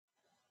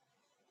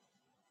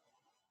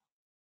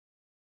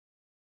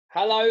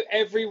Hello,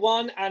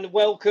 everyone, and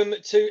welcome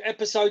to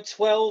episode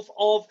 12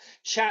 of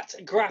Chat,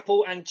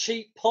 Grapple, and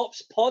Cheap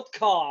Pops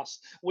podcast.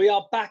 We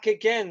are back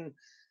again,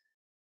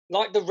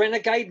 like the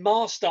Renegade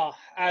Master,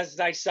 as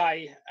they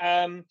say.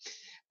 And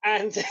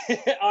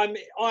I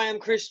am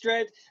Chris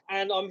Dredd,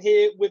 and I'm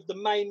here with the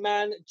main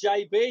man,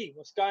 JB.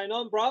 What's going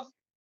on, bruv?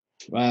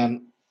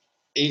 Man,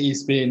 it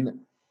has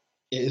been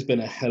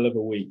a hell of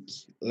a week.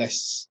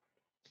 Let's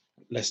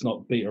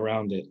not beat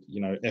around it.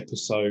 You know,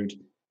 episode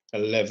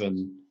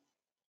 11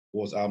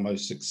 was our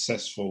most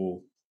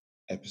successful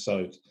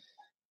episode,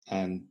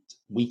 and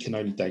we can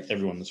only thank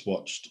everyone that's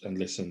watched and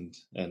listened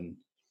and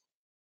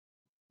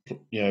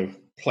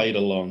played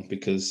along,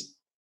 because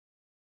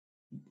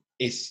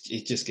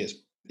it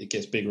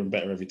gets bigger and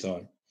better every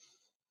time.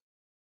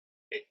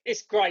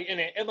 It's great, isn't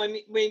it? I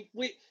mean,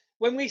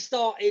 when we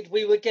started,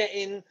 we were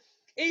getting,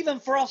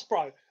 even for us,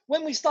 bro.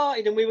 When we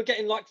started and we were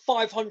getting like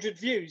 500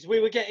 views,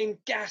 we were getting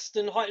gassed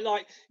and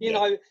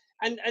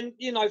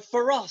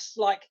for us,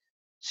 like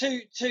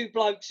two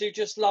blokes who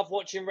just love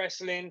watching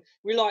wrestling.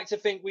 We like to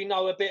think we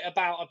know a bit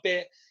about a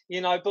bit,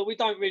 but we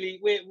don't really.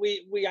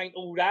 We ain't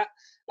all that.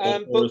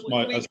 As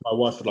my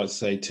wife would like to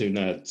say, two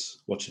nerds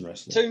watching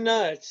wrestling. Two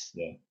nerds.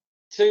 Yeah.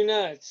 Two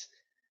nerds.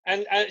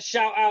 And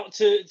shout out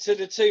to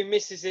the two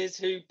missuses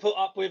who put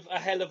up with a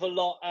hell of a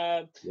lot,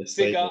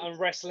 figure and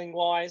wrestling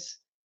wise.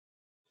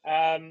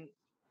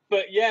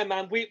 But yeah,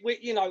 man, we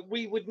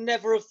would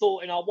never have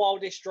thought in our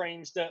wildest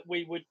dreams that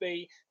we would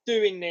be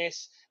doing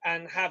this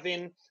and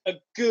having a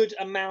good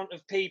amount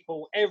of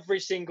people every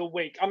single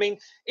week. I mean,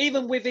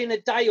 even within a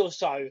day or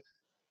so,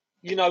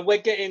 we're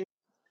getting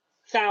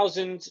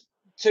 1,000,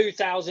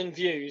 2,000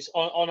 views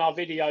on our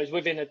videos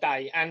within a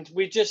day, and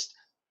we just.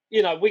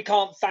 We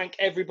can't thank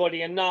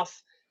everybody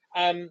enough.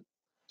 What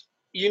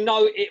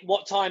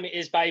time it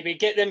is, baby.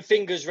 Get them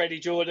fingers ready,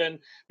 Jordan,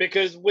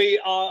 because we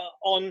are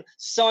on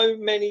so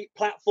many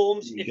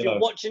platforms. If you're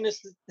watching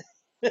us,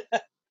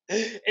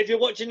 if you're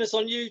watching us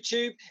on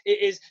YouTube,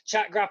 it is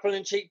Chat, Grapple,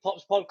 and Cheap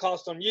Pops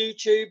podcast on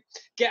YouTube.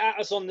 Get at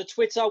us on the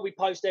Twitter. We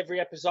post every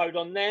episode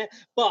on there.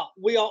 But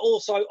we are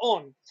also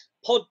on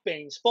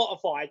Podbean,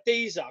 Spotify,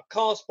 Deezer,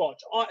 Castbox,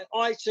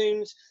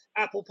 iTunes,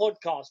 Apple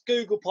Podcasts,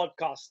 Google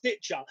Podcasts,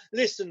 Stitcher,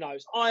 Listen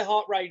Notes,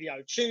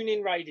 iHeartRadio,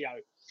 TuneIn Radio.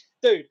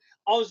 Dude,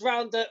 I was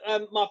round at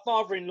my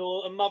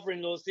father-in-law and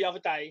mother-in-law's the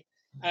other day,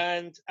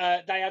 and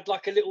they had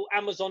like a little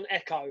Amazon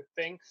Echo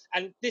thing,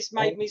 and this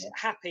made me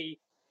happy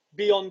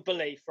beyond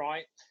belief,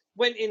 right?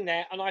 Went in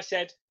there and I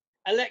said,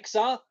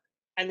 Alexa,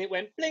 and it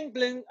went bling,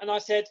 bling, and I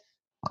said,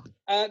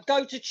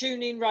 go to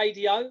TuneIn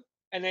Radio.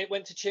 And then it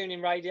went to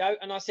TuneIn Radio,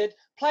 and I said,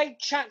 play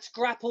Chat,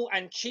 Grapple,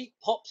 and Cheap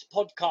Pops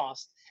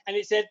podcast. And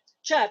it said,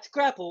 Chat,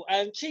 Grapple,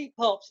 and Cheap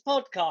Pops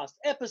podcast,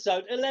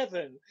 episode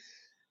 11,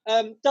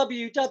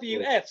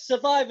 WWF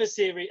Survivor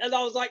Series. And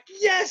I was like,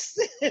 yes,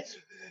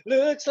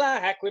 looks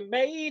like we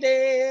made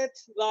it.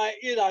 Like,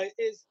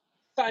 it's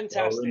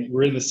fantastic.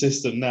 We're in the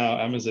system now.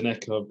 Amazon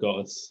Echo have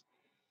got us.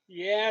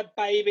 Yeah,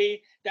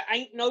 baby. There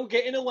ain't no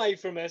getting away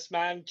from us,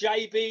 man.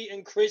 JB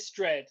and Chris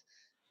Dredd,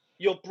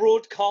 your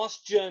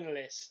broadcast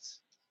journalists.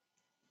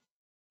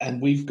 And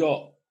we've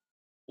got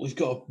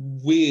a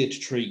weird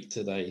treat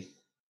today.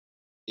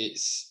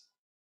 It's,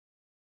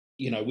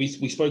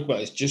 we spoke about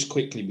this just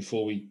quickly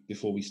before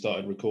we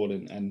started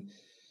recording, and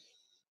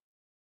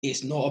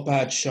it's not a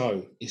bad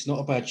show. It's not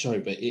a bad show,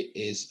 but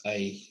it's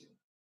a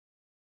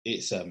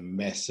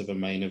mess of a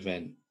main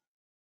event,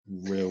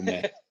 real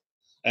mess.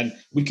 And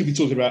we could be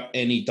talking about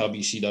any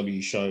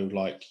WCW show,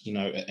 like,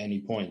 at any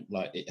point,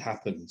 like it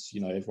happens.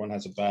 Everyone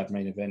has a bad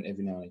main event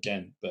every now and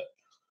again, but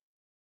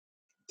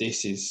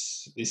this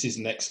is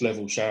next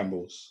level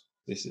shambles.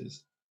 This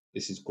is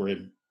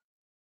grim.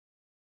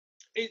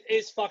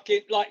 It's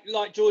fucking like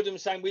Jordan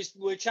was saying. We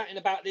were chatting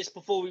about this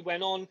before we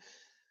went on.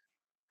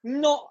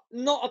 Not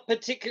a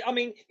particular. I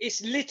mean,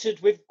 it's littered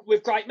with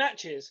great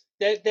matches.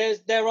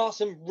 There are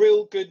some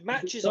real good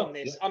matches on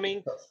this. I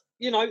mean,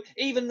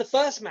 even the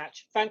first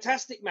match,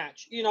 fantastic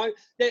match.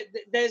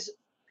 There's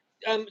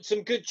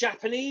some good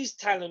Japanese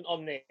talent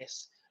on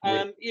this.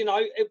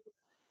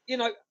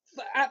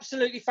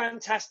 Absolutely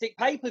fantastic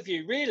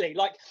pay-per-view, really.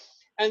 Like,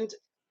 and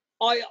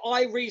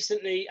I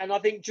recently, and I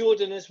think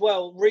Jordan as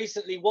well,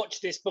 recently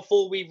watched this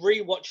before we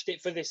rewatched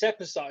it for this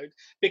episode,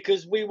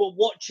 because we were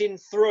watching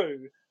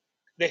through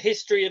the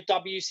history of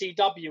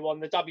WCW on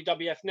the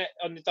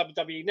on the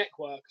WWE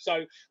network.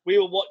 So we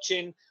were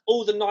watching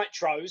all the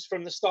Nitros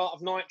from the start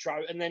of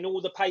Nitro, and then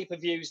all the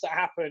pay-per-views that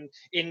happen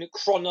in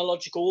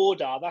chronological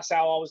order. That's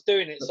how I was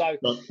doing it. So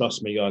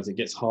trust me, guys, it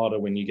gets harder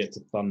when you get to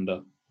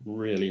Thunder.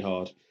 Really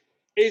hard.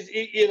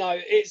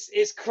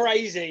 It's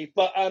crazy,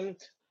 but I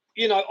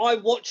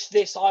watched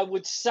this, I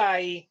would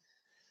say,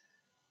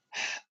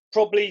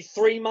 probably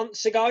 3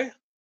 months ago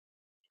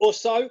or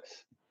so,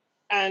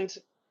 and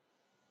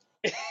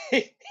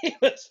it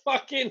was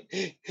fucking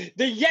the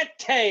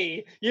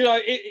Yeti.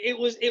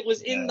 It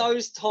was in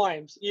those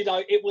times.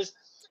 It was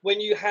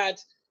when you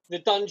had the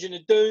Dungeon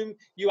of Doom.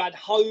 You had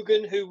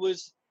Hogan, who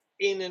was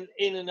in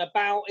and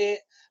about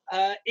it.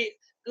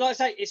 like I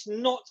say, it's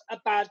not a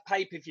bad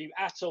pay-per-view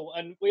at all.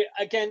 And we,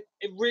 again,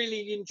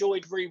 really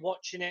enjoyed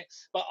rewatching it.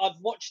 But I've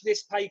watched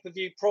this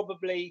pay-per-view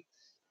probably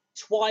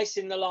twice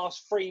in the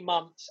last 3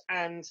 months,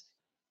 and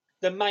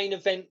the main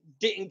event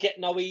didn't get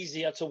no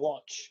easier to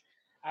watch.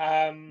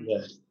 And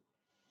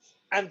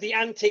the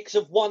antics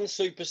of one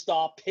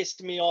superstar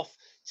pissed me off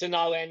to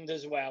no end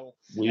as well.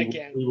 We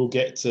will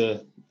get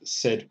to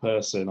said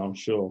person, I'm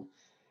sure.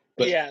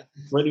 But yeah,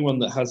 for anyone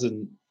that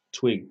hasn't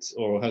twigged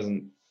or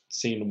hasn't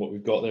seen what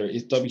we've got there, it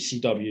is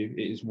WCW.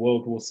 It is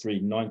World War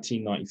III,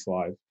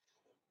 1995.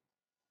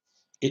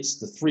 It's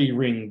the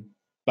 3-ring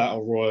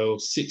battle royal,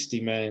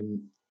 60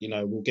 men. You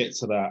know, we'll get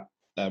to that.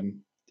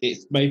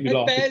 It made me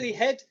laugh. They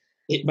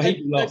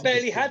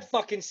barely had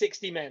fucking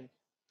 60 men.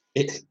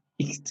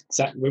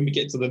 Exactly. When we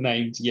get to the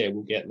names, yeah,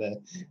 we'll get there.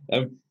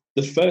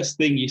 The first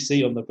thing you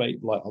see on the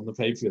pay-per-view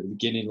at the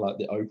beginning, like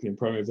the opening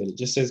promo video, it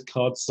just says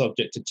 "cards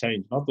subject to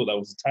change." And I thought that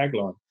was a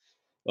tagline.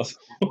 What's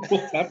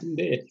happened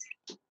here?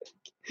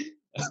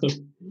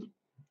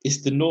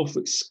 It's the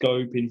Norfolk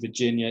Scope in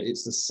Virginia.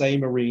 It's the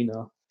same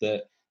arena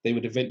that they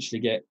would eventually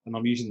get, and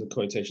I'm using the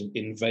quotation,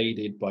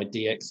 invaded by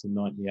DX in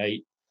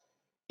 '98.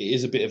 It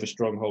is a bit of a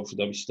stronghold for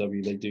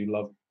WCW. They do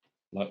love,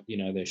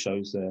 their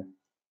shows there.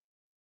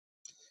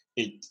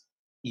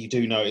 You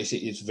do notice it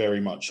is very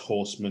much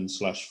Horseman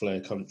 /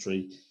 Flair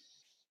country.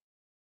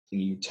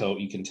 And you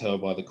can tell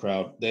by the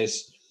crowd.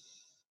 There's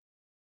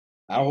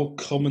our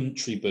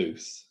commentary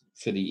booth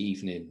for the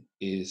evening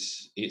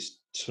it's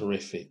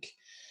terrific.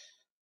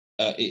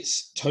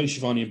 It's Tony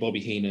Schiavone and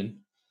Bobby Heenan,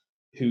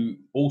 who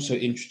also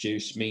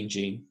introduced Mean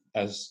Gene,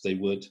 as they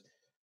would.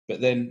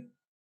 But then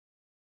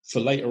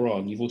for later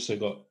on, you've also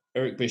got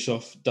Eric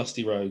Bischoff,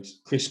 Dusty Rhodes,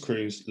 Chris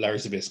Cruz, Larry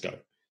Zbyszko.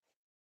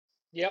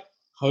 Yep.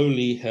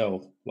 Holy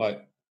hell.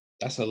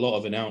 That's a lot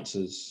of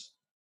announcers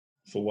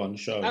for one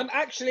show.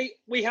 Actually,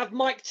 we have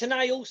Mike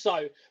Tenay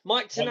also.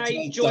 Mike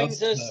Tenay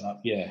joins us.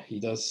 Yeah,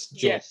 he does.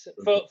 Yes,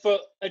 for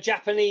a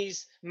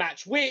Japanese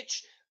match,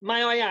 which,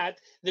 may I add,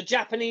 the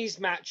Japanese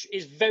match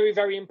is very,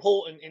 very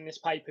important in this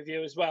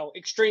pay-per-view as well.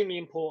 Extremely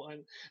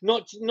important.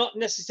 Not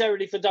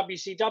necessarily for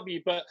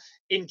WCW, but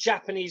in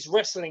Japanese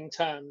wrestling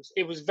terms,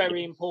 it was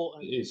very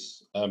important. It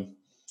is.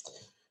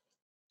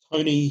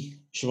 Tony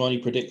Schiavone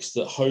predicts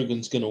that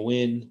Hogan's going to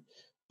win.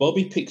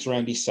 Bobby picks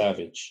Randy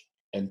Savage,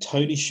 and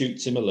Tony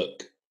shoots him a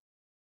look.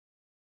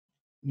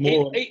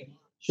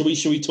 Should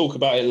we talk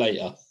about it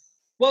later?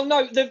 Well,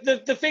 no.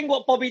 The thing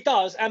what Bobby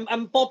does,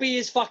 and Bobby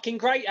is fucking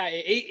great at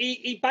it.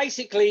 He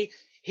basically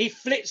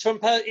flips from.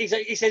 He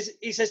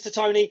says to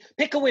Tony,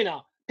 pick a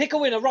winner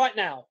right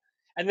now,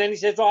 and then he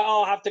says, right,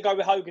 I'll have to go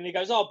with Hogan. He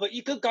goes, oh, but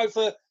you could go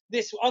for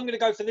this. I'm going to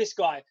go for this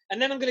guy,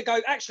 and then I'm going to go.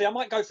 Actually, I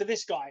might go for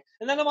this guy,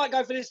 and then I might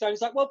go for this guy. And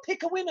he's like, well,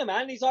 pick a winner,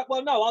 man. He's like,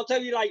 well, no, I'll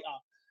tell you later.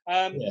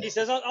 He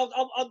says,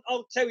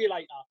 I'll tell you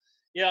later.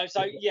 You know,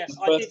 so yes,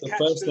 the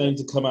first name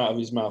to come out of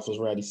his mouth was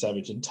Randy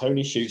Savage, and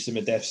Tony shoots him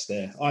a death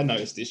stare. I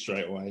noticed it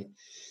straight away.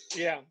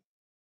 Yeah.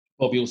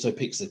 Bobby also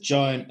picks the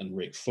Giant and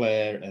Ric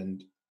Flair,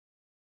 and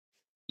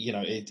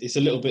it's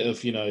a little bit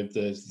of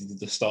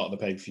the start of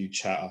the pay-per-view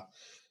chatter.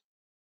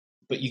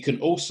 But you can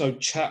also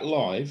chat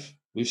live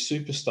with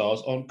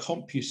superstars on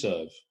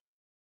CompuServe.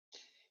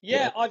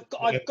 Yeah, I've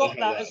got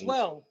that as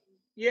well.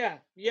 Yeah.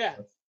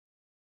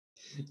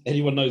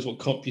 Anyone knows what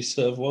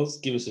CompuServe was?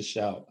 Give us a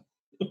shout.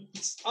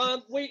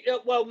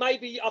 Well,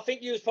 maybe I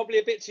think you was probably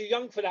a bit too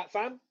young for that,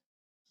 fam.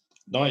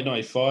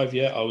 1995,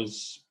 yeah, I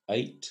was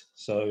 8,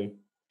 so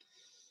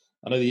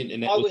I know the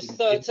internet. I was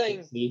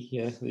 13.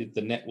 Yeah,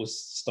 the net was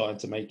starting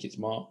to make its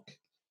mark.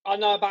 I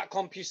know about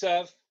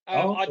CompuServe.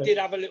 I did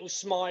have a little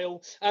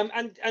smile.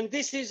 And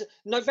this is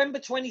November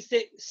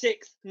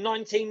 26th,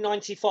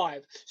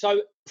 1995.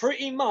 So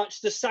pretty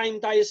much the same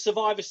day as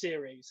Survivor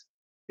Series.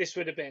 This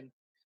would have been,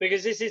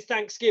 because this is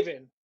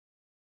Thanksgiving.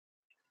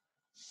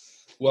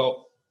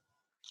 Well,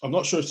 I'm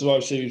not sure if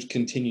Survivor Series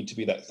continued to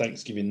be that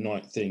Thanksgiving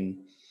night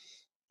thing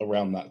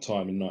around that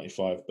time in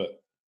 95,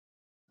 but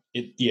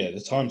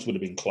the times would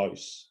have been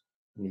close.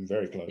 Would have been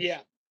very close. Yeah.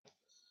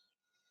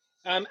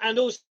 And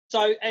also,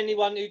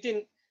 anyone who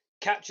didn't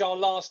catch our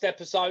last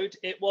episode,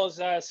 it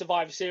was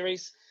Survivor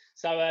Series.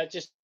 So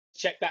just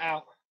check that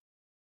out.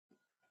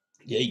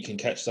 Yeah, you can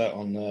catch that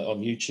on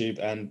YouTube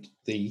and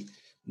the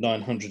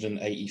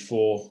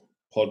 984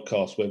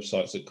 podcast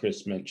websites that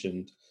Chris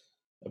mentioned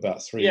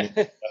about 3 minutes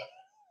ago.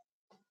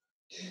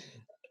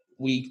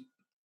 We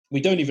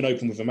don't even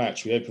open with a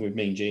match. We open with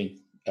Mean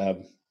Gene.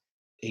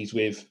 He's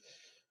with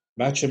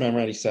Macho Man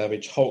Randy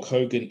Savage, Hulk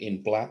Hogan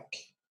in black.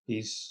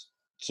 He's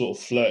sort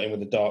of flirting with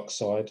the dark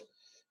side,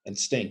 and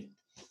Sting.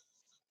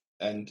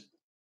 And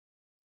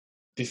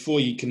before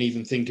you can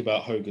even think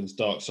about Hogan's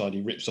dark side,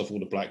 he rips off all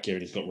the black gear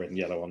and he's got red and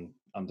yellow on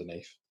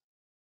underneath.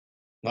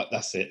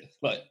 That's it.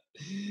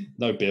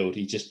 No build.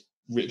 He just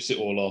rips it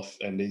all off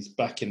and he's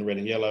back in red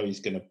and yellow. He's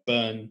going to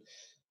burn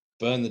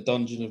the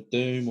Dungeon of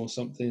Doom or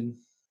something.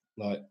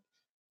 I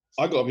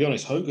got to be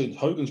honest,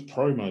 Hogan's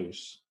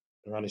promos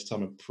around this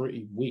time are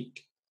pretty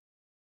weak.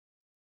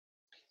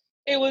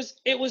 It was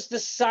the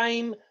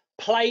same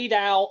played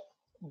out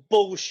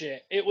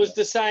bullshit. It was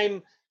the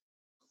same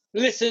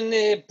listen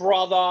here,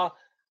 brother,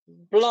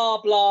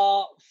 blah,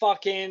 blah,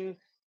 fucking,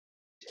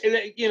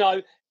 you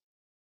know,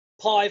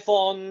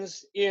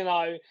 pythons, you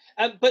know.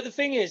 But the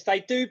thing is, they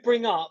do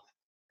bring up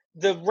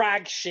the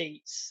rag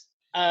sheets.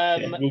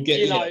 We'll get,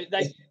 you know,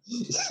 they,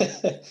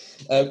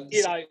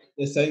 you know,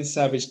 they're saying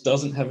Savage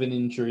doesn't have an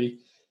injury.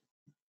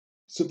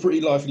 It's a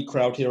pretty lively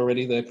crowd here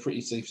already.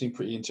 They seem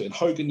pretty into it. And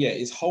Hogan,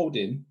 is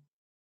holding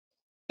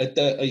a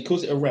dirt. He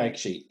calls it a rag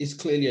sheet. It's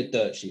clearly a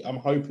dirt sheet. I'm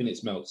hoping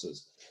it's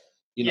Meltzer's.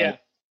 You know,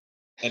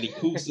 and he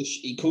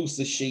calls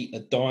the sheet a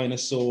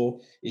dinosaur.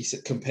 He's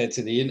compared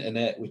to the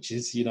internet, which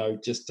is, you know,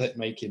 just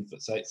making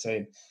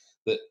saying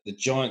that the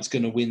Giant's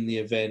going to win the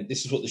event.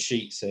 This is what the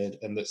sheet said,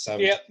 and that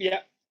Savage.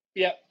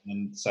 Yep.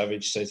 And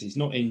Savage says he's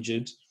not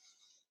injured,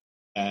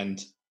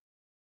 and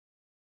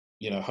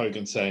you know,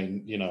 Hogan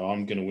saying, you know,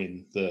 I'm going to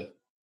win the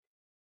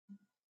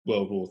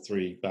World War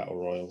III Battle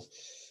Royal.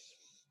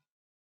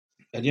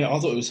 And I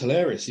thought it was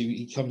hilarious.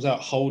 He comes out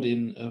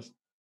holding a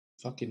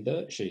fucking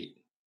dirt sheet.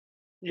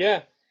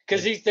 Yeah,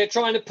 because they're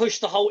trying to push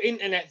the whole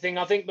internet thing,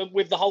 I think, but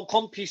with the whole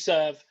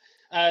CompuServe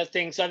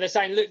thing. So they're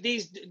saying, look,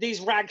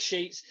 these rag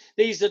sheets,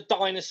 these are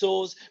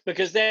dinosaurs,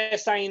 because they're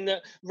saying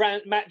that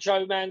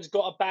Macho Man's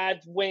got a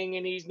bad wing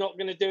and he's not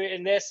going to do it,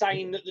 and they're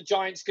saying that the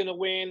Giant's going to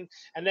win,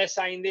 and they're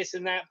saying this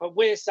and that, but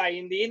we're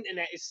saying, the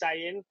internet is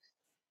saying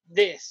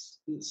this,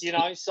 you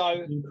know.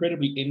 So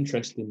incredibly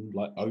interesting,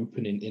 like,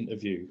 opening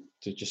interview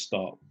to just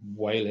start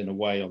wailing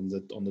away on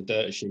the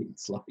dirt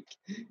sheets, like.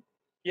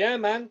 Yeah,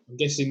 man. I'm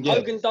guessing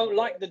Hogan don't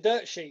like the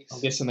dirt sheets.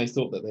 I'm guessing they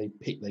thought that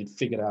they'd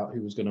figured out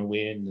who was going to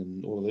win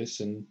and all of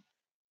this. And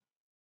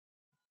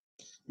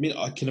I mean,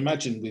 I can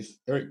imagine with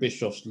Eric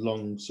Bischoff's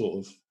long sort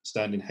of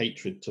standing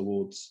hatred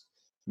towards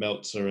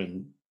Meltzer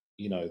and,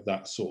 you know,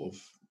 that sort of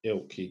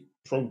ilk, he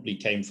probably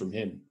came from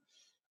him.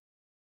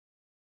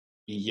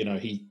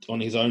 He on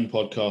his own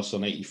podcast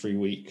on 83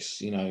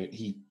 Weeks, you know,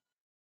 he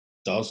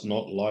does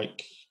not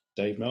like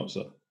Dave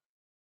Meltzer.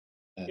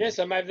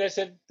 So maybe they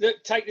said,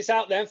 look, take this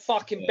out there and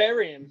fucking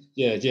bury him.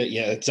 Yeah,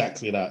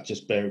 exactly that.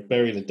 Just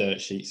bury the dirt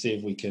sheet, see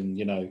if we can,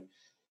 you know,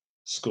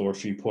 score a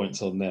few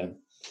points on them.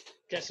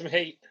 Get some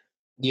heat.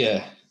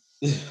 Yeah.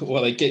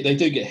 Well, they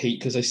do get heat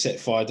because they set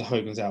fire to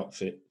Hogan's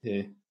outfit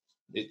here.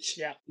 You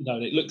know,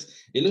 it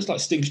looks like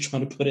Sting's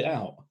trying to put it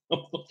out.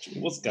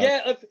 What's going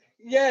on?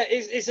 Yeah,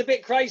 it's a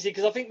bit crazy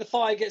because I think the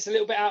fire gets a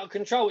little bit out of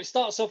control. It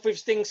starts off with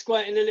Sting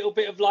squirting a little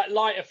bit of like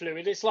lighter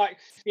fluid. It's like,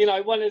 you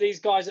know, one of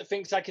these guys that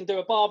thinks they can do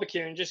a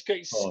barbecue and just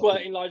keeps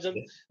squirting loads of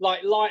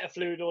like lighter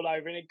fluid all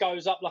over, and it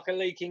goes up like a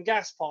leaking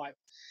gas pipe.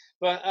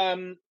 But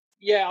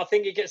I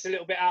think it gets a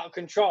little bit out of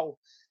control.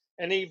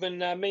 And even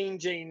Mean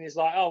Gene is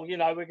like, oh, you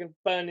know, we're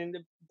burning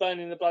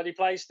the bloody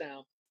place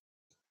down.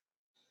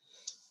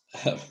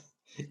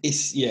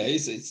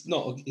 It's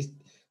not.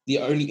 The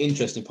only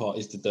interesting part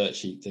is the dirt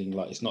sheet thing.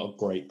 Like, it's not a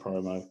great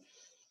promo.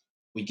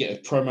 We get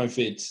a promo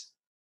vid,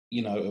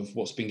 you know, of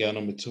what's been going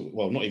on with.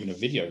 Well, not even a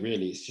video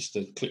really. It's just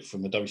a clip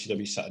from the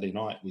WCW Saturday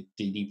Night with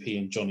DDP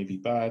and Johnny B.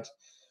 Bad.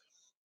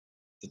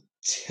 The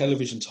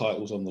television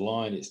title's on the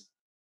line. It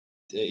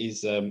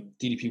is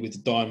DDP with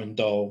the Diamond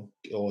Doll,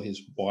 or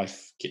his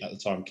wife at the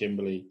time,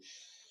 Kimberly,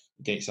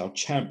 against our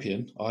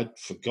champion. I'd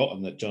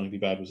forgotten that Johnny B.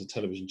 Bad was a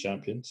television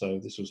champion, so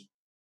this was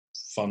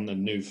fun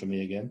and new for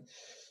me again.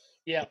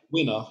 Yeah. The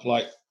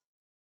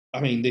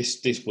winner,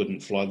 this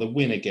wouldn't fly. The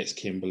winner gets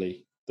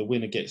Kimberly. The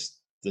winner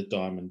gets the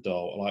Diamond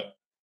Doll. Like,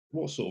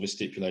 what sort of a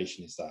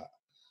stipulation is that?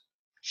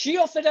 She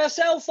offered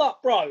herself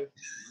up, bro.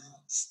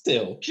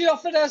 Still. She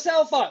offered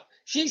herself up.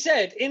 She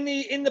said in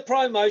the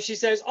promo, she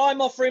says, I'm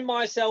offering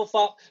myself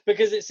up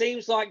because it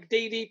seems like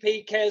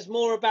DDP cares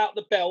more about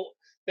the belt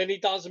than he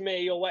does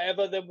me, or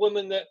whatever. The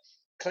woman that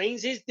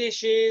cleans his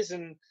dishes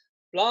and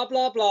blah,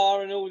 blah, blah,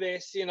 and all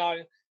this, you know.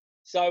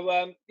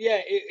 So,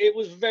 it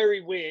was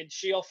very weird.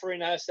 She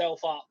offering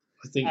herself up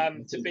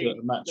to be the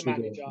match the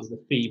manager. With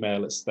a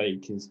female at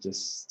stake is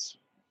just,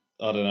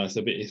 I don't know,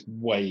 it's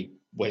way,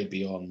 way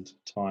beyond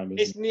time.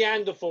 It's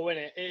Neanderthal,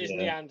 isn't it? It is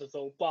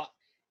Neanderthal. But,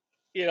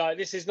 you know,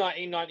 this is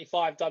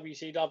 1995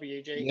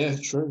 WCW, G. Yeah,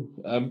 true.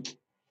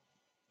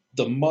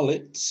 The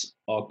mullets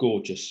are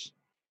gorgeous.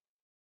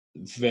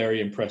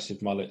 Very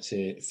impressive mullets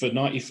here. For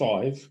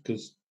 95,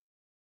 because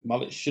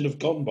mullets should have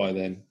gone by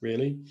then,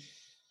 really.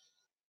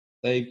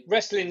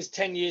 Wrestling's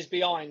 10 years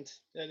behind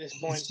at this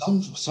point.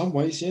 Some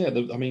ways, yeah.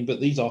 But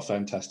these are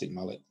fantastic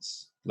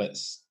mullets.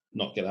 Let's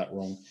not get that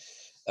wrong.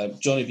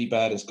 Johnny V.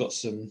 Bad has got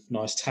some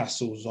nice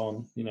tassels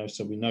on, you know,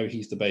 so we know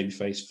he's the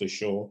babyface for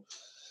sure.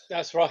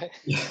 That's right.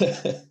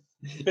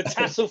 The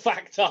tassel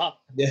factor.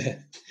 Yeah.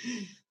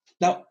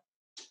 Now,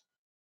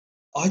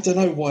 I don't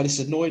know why this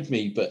annoyed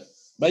me, but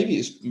maybe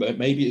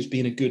it was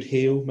being a good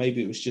heel.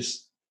 Maybe it was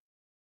just,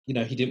 you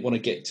know, he didn't want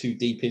to get too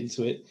deep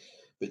into it.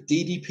 But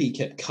DDP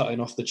kept cutting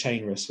off the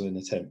chain wrestling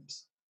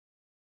attempts,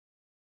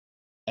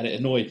 and it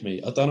annoyed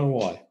me. I don't know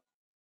why.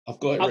 I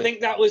think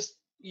that was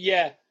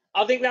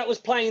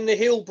playing the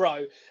heel,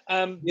 bro.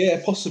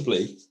 Yeah,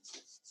 possibly.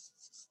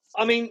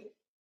 I mean,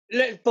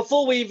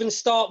 before we even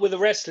start with the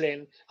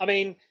wrestling, I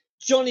mean,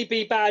 Johnny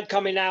B. Bad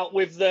coming out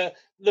with the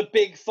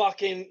big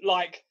fucking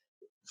like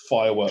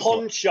firework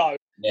poncho.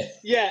 Yeah.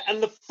 Yeah,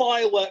 and the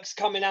fireworks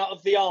coming out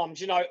of the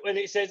arms, you know, when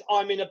it says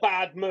 "I'm in a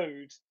bad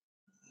mood,"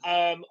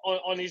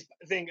 on his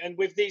thing, and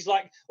with these,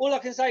 like, all I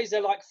can say is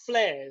they're like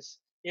flares,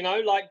 you know,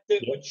 like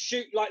that would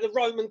shoot like the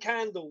Roman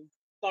candle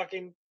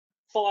fucking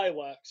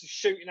fireworks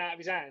shooting out of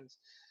his hands.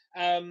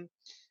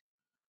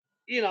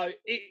 You know,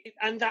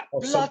 and that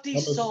bloody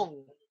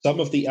song. Some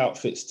of the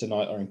outfits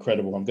tonight are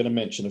incredible. I'm going to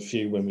mention a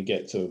few when we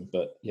get to them,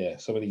 but yeah,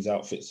 some of these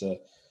outfits are,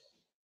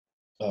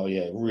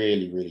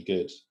 really, really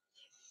good.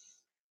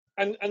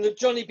 And the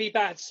Johnny B.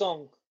 Bad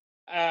song,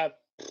 I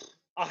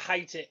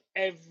hate it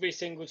every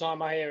single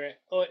time I hear it.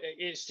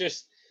 It's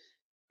just,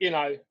 you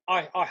know,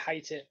 I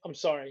hate it. I'm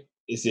sorry.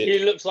 Is it? He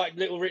looks like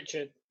Little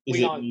Richard.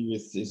 Is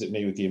it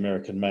me with the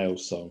American Male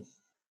song?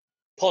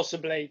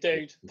 Possibly,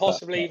 dude.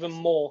 Possibly even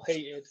more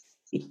heated.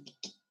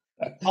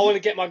 I want to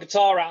get my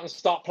guitar out and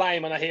start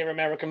playing when I hear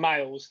American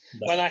Males.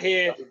 When I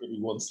hear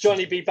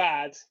Johnny B.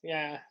 Bad,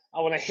 yeah,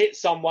 I want to hit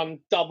someone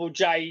double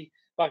J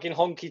fucking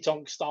honky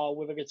tonk style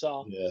with a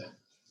guitar. Yeah.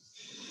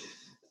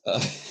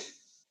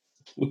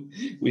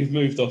 We've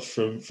moved off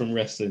from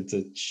wrestling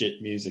to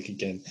shit music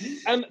again.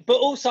 But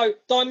also,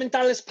 Diamond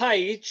Dallas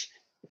Page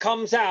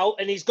comes out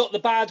and he's got the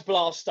Bad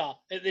Blaster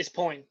at this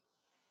point.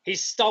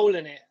 He's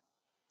stolen it.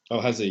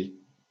 Oh, has he?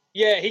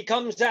 Yeah, he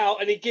comes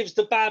out and he gives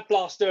the Bad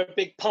Blaster a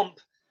big pump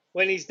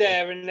when he's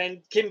there, and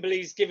then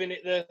Kimberly's giving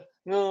it the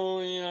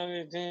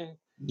yeah.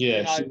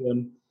 You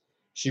know,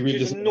 she really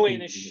was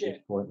annoying as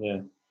shit. Point,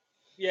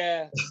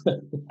 yeah.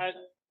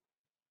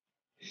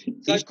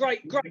 So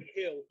great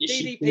heel.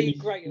 DDP,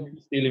 great heel.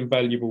 Stealing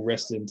valuable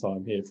wrestling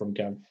time here from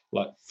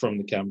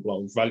the cam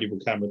block, valuable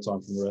camera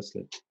time from the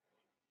wrestling.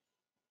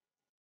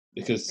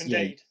 Because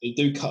they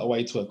do cut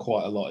away to her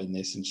quite a lot in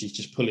this, and she's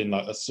just pulling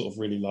like a sort of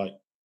really like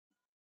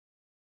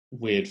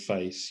weird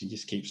face. She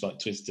just keeps like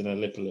twisting her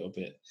lip a little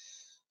bit,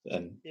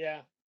 and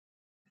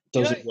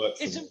doesn't work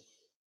for me.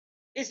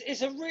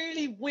 It's a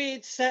really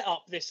weird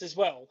setup, this as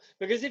well,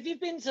 because if you've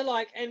been to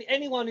like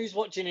anyone who's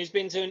watching who's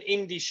been to an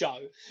indie show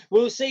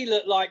will see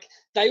that like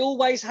they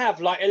always have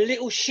like a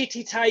little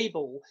shitty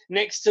table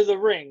next to the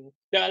ring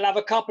that'll have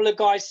a couple of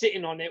guys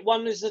sitting on it.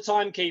 One is the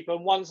timekeeper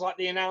and one's like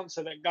the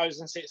announcer that goes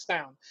and sits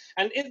down.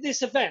 And in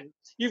this event,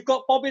 you've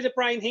got Bobby the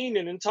Brain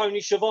Heenan and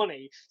Tony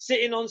Schiavone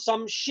sitting on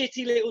some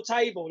shitty little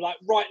table like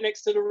right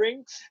next to the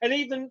ring. And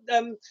even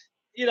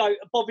you know,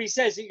 Bobby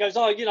says, he goes,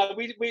 "Oh, you know,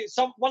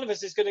 one of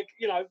us is going to,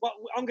 you know,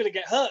 I'm going to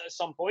get hurt at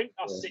some point.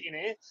 Us sitting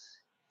here."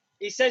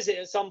 He says it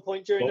at some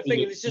point during the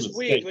thing, and it's just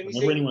weird when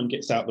whenever anyone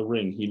gets out the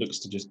ring, he looks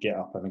to just get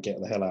up and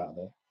get the hell out of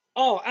there.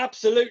 Oh,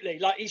 absolutely!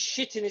 Like he's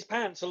shitting his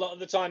pants a lot of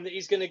the time that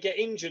he's going to get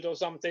injured or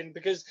something,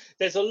 because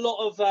there's a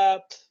lot of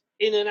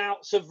in and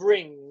outs of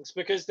rings.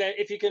 Because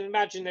if you can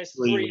imagine, there's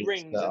three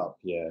rings.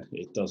 Yeah,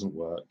 it doesn't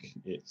work.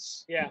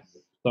 It's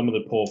some of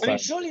the poor. I mean,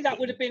 surely that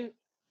would have been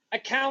a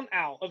count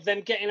out of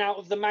them getting out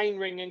of the main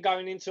ring and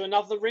going into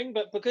another ring,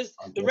 but because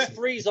the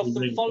referees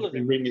often follow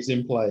them. Every ring is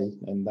in play,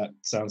 and that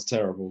sounds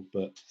terrible,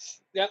 but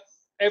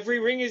every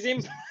ring is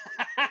in.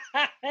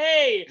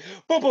 Hey,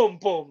 boom, boom,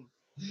 boom.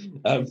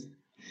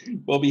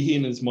 Bobby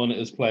Heenan's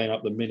monitor's playing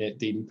up the minute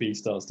DDP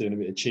starts doing a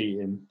bit of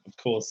cheating. Of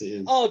course it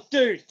is. Oh,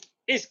 dude,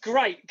 it's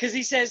great because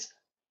he says.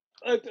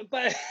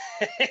 But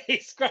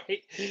it's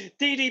great.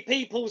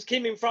 DDP pulls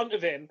Kim in front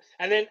of him,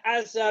 and then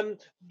as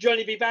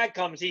Johnny B. Bad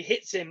comes, he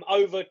hits him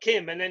over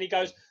Kim, and then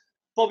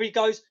Bobby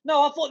goes,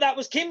 "No, I thought that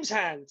was Kim's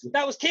hand.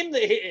 That was Kim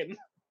that hit him.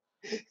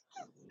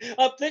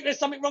 I think there's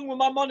something wrong with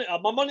my monitor.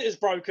 My monitor's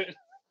broken."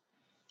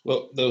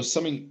 Well, there was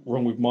something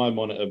wrong with my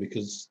monitor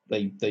because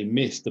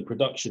the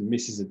production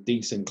misses a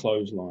decent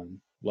clothesline,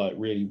 like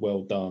really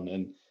well done,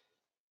 and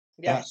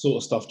that sort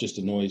of stuff just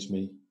annoys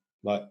me.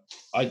 Like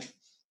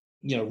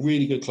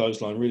really good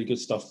clothesline, really good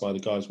stuff by the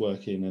guys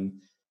working, and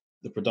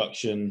the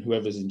production,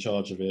 whoever's in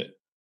charge of it,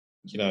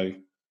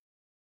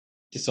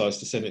 decides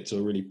to send it to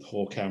a really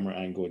poor camera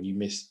angle, and you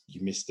miss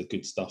the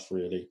good stuff.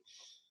 Really,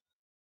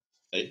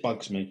 it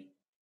bugs me.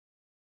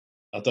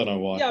 I don't know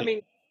why. Yeah, I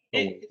mean,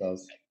 it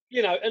does.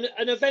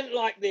 An event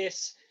like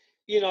this,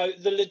 the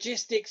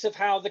logistics of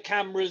how the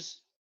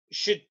cameras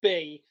should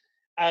be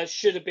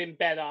should have been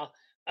better.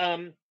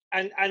 And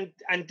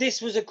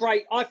this was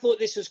I thought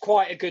this was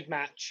quite a good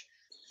match.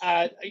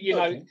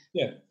 DDP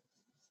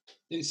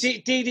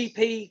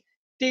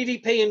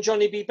and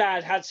Johnny B.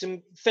 Bad had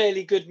some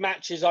fairly good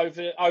matches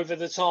over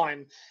the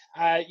time,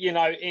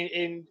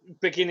 in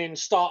beginning,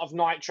 start of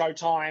Nitro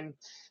time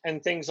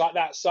and things like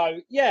that. So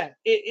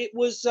it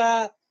was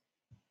a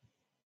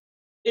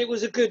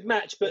good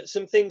match, but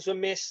some things were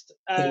missed.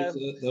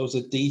 There was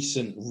a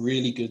decent,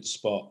 really good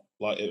spot.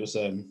 Like it was,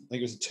 I think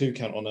it was a 2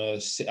 count on a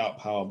sit-out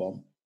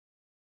powerbomb.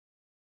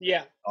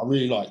 Yeah, I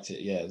really liked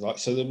it. Yeah, like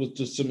so there was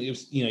just something. It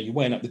was you're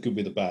weighing up the good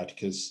with the bad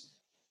because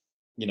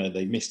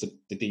they missed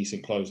the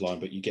decent clothesline,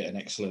 but you get an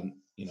excellent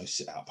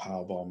sit-out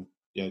powerbomb.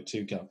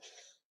 2 count.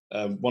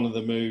 One of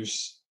the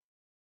moves,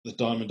 the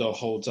Diamond Dog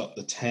holds up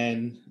the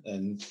 10,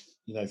 and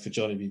for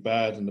Johnny B.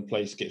 Bad, and the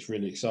place gets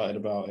really excited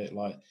about it.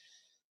 Like,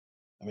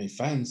 I mean,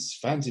 fans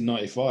in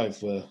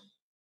 '95 were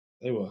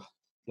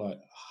like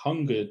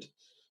hungered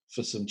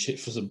for some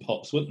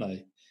pops, wouldn't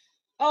they?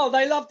 Oh,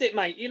 they loved it,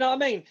 mate. You know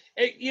what I mean?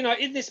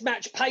 In this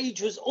match,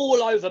 Paige was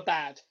all over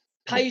Bad.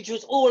 Paige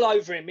was all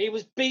over him. He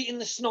was beating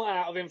the snot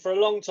out of him for a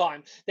long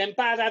time. Then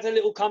Bad had a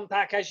little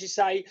comeback, as you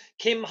say.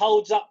 Kim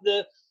holds up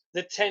the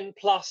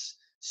 10+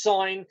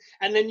 sign,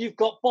 and then you've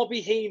got Bobby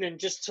Heenan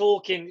just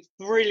talking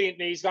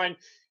brilliantly. He's going,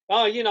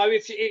 "Oh,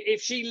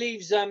 if she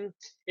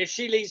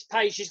leaves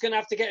Paige, she's going to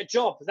have to get a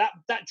job.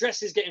 That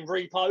dress is getting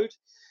repoed.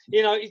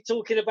 He's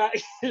talking about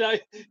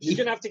she's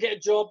going to have to get a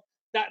job.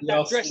 That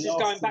dress is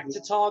going back to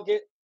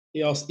Target."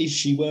 He asked, "Is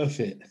she worth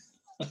it?"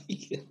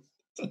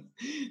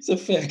 It's a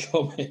fair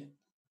comment.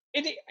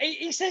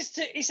 He says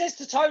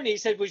to Tony, he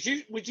said, "Would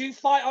you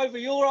fight over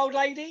your old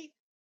lady?"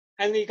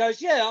 And he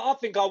goes, "Yeah, I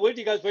think I would."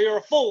 He goes, "Well, you're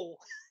a fool."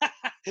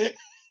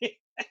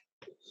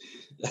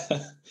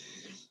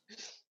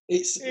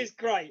 It's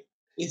great.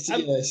 It's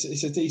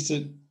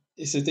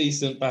a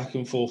decent back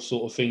and forth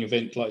sort of thing.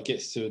 Event like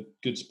gets to a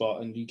good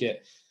spot, and we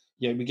get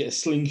a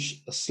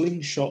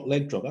slingshot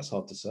leg drop. That's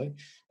hard to say.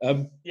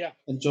 And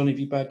Johnny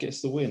B. Bad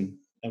gets the win,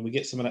 and we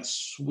get some of that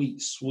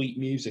sweet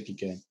music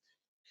again.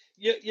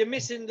 You're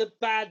missing the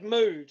Bad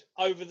mood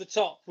over the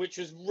top, which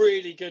was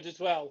really good as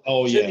well.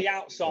 Oh, to the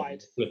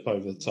outside, flip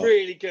over the top,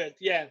 really good.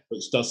 Yeah,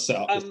 which does set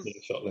up the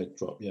slingshot leg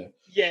drop.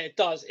 Yeah, it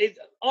does.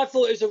 I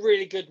thought it was a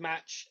really good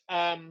match.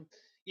 And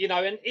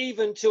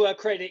even to her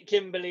credit,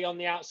 Kimberly on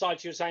the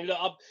outside, she was saying, "Look,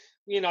 I've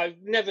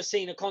never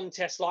seen a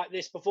contest like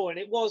this before," and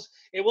it was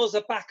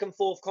a back and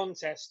forth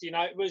contest.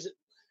 It was,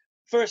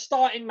 for a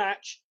starting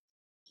match,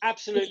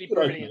 absolutely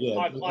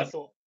brilliant. I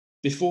thought.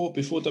 Before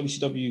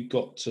WCW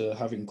got to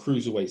having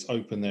cruiserweights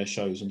open their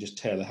shows and just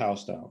tear the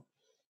house down,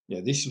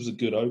 this was a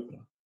good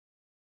opener.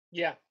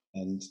 Yeah,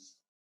 and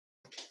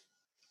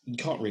you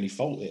can't really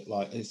fault it.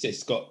 Like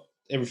it's got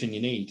everything you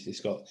need. It's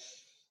got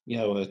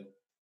a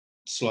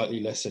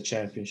slightly lesser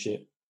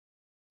championship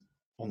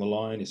on the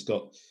line. It's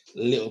got a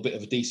little bit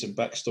of a decent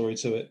backstory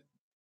to it,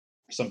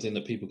 something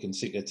that people can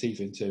sink their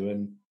teeth into.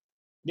 And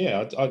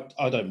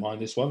I don't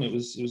mind this one. It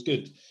was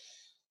good.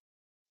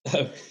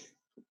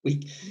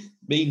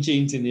 Me and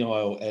Gene's in the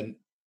aisle, and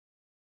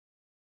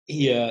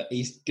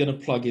he's gonna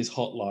plug his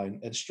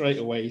hotline, and straight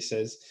away he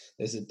says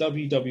there's a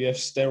WWF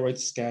steroid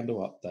scandal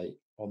update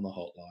on the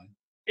hotline.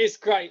 It's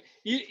great.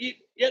 You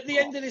at the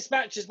end of this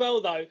match as well,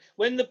 though,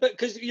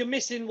 because you're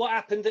missing what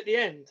happened at the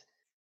end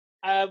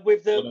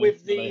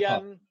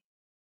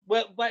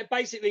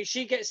basically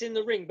she gets in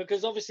the ring,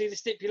 because obviously the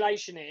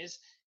stipulation is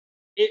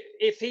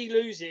if he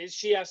loses,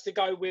 she has to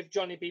go with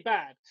Johnny B.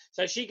 Bad.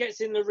 So she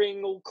gets in the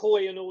ring all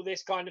coy and all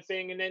this kind of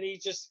thing, and then he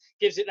just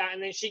gives it that,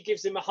 and then she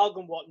gives him a hug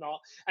and whatnot.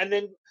 And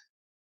then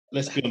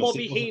let's be honest,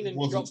 it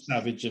wasn't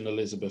Savage and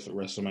Elizabeth at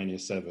WrestleMania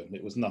 7.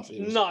 It was nothing.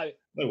 It was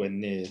nowhere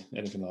near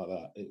anything like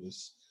that.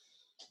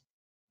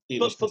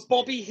 For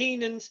Bobby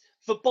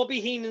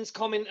Heenan's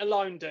comment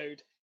alone,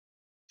 dude,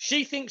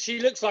 she thinks she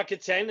looks like a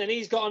 10, and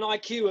he's got an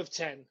IQ of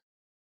 10.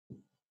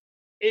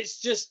 It's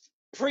just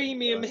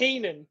premium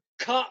Heenan.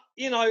 Cut,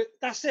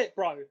 that's it,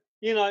 bro.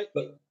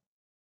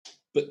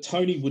 But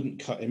Tony wouldn't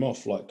cut him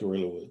off like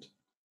Gorilla would.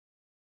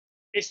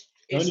 It's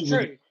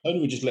true. Tony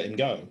would just let him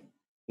go.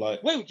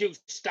 Like, will you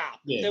stop?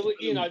 Yeah,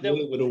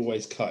 Gorilla would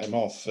always cut him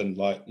off, and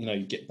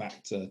get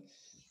back to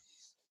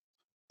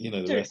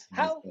the rest.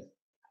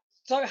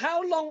 So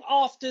how long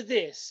after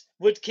this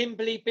would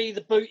Kimberly be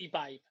the booty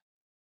babe?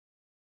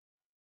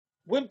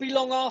 Wouldn't be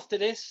long after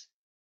this,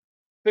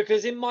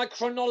 because in my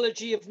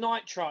chronology of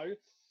Nitro,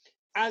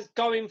 as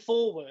going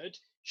forward,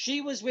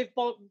 she was with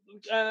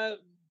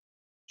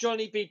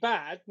Johnny B.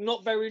 Bad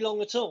not very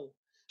long at all.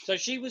 So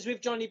she was with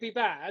Johnny B.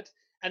 Bad,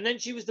 and then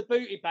she was the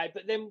booty babe.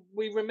 But then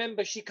we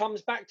remember she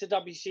comes back to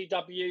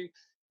WCW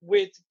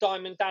with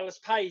Diamond Dallas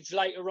Page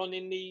later on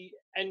in the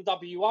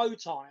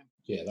NWO time.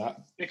 Yeah,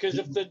 that because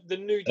of the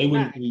new. They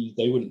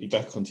wouldn't be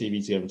back on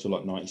TV together until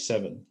like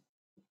 97.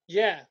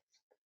 Yeah,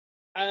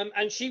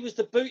 and she was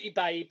the booty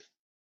babe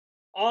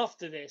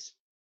after this.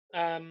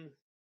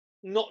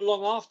 Not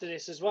long after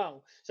this as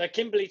well. So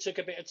Kimberly took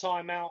a bit of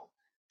time out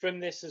from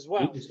this as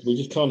well. We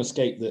just can't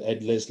escape the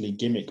Ed Leslie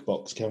gimmick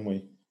box, can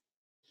we?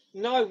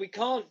 No, we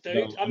can't,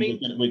 dude. No,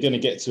 we're going to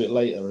get to it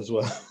later as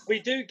well. We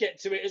do get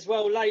to it as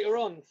well later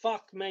on.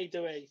 Fuck me,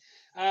 do we?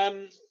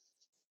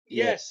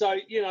 So,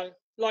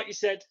 like you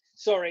said,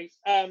 sorry,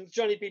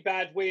 Johnny B.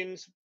 Bad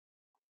wins,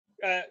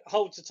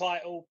 holds the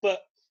title,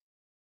 but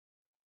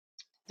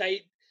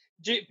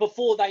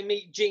before they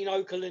meet Gene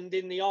Okerlund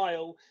in the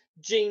aisle,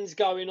 Gene's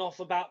going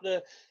off about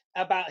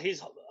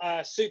his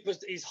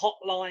his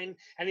hotline,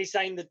 and he's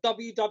saying the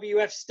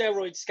WWF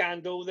steroid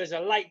scandal. There's a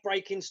late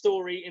breaking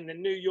story in the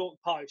New York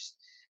Post,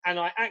 and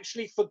I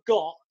actually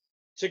forgot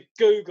to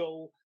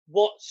Google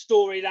what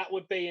story that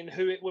would be and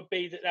who it would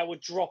be that they were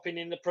dropping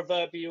in the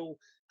proverbial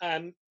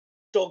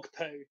dog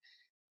poo.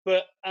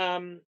 But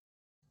that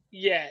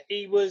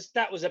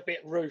was a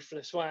bit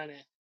ruthless, wasn't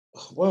it?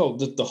 Well,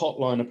 the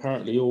hotline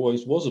apparently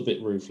always was a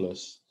bit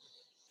ruthless.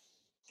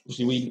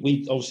 Obviously,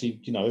 we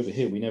obviously, over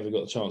here, we never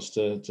got a chance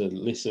to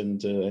listen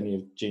to any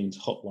of Gene's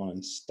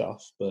hotline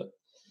stuff, but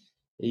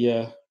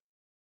he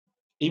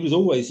He was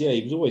always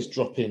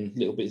dropping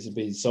little bits of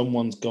beats.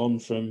 Someone's gone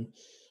from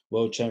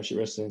World Championship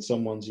Wrestling.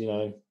 Someone's,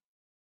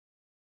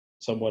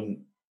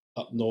 someone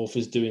up north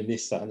is doing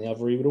this, that, and the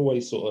other. He would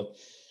always sort of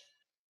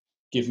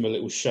give him a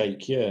little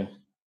shake. Yeah.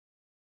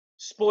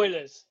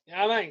 Spoilers. You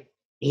know what I mean?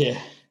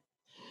 Yeah.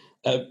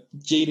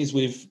 Jean is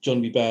with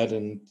Johnny B. Bad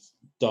and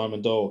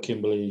Diamond Doll, or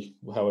Kimberly,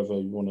 however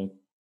you want to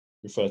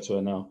refer to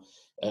her now.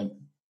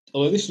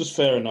 Although this was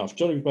fair enough.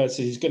 Johnny B. Bad says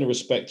he's going to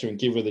respect her and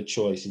give her the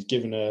choice. He's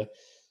given her,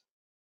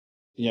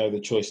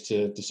 the choice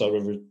to decide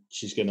whether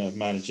she's going to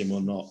manage him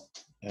or not.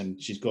 And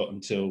she's got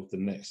until the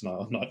next night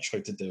on Nitro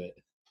to do it.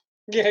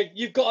 Yeah,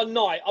 you've got a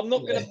night. I'm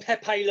not going to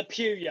Pepe Le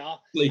Pew ya,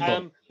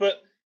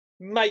 but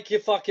make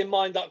your fucking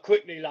mind up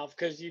quickly, love,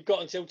 because you've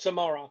got until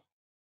tomorrow.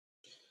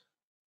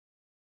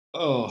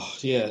 Oh,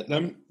 yeah.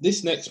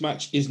 This next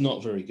match is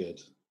not very good.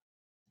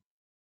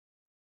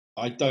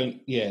 I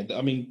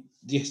mean,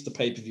 yes, the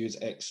pay-per-view is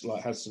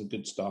has some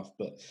good stuff,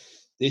 but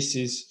this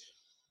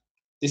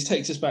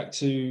takes us back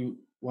to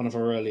one of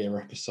our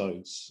earlier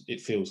episodes, it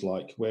feels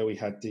like, where we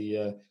had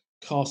the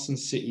Carson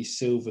City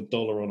Silver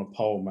Dollar on a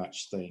Pole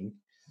match thing.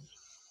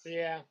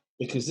 Yeah.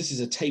 Because this is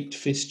a taped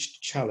fist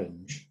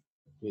challenge,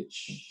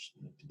 which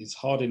is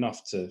hard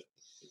enough to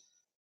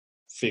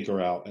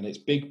figure out. And it's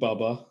Big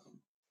Bubba,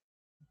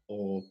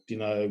 or,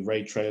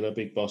 Ray Traylor,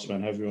 Big Boss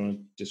Man, however you want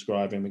to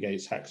describe him,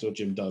 against Hacksaw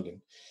Jim Duggan.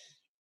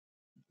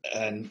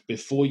 And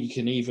before you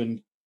can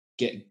even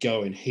get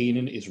going,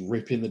 Heenan is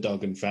ripping the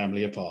Duggan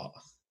family apart.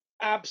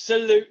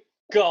 Absolute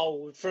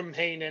gold from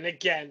Heenan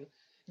again.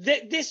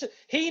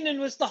 Heenan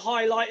was the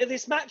highlight of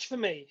this match for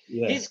me.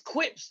 Yeah. His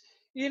quips,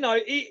 he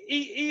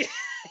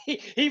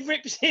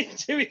rips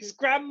into his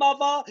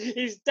grandmother,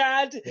 his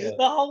dad, the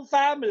whole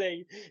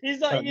family. He's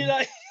like,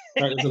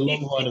 there's a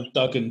long line of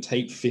Duggan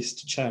tape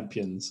fist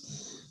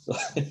champions.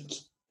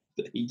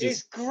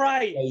 It's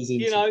great,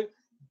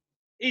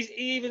 He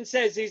even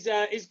says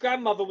his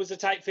grandmother was a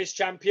tape fist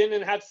champion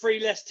and had 3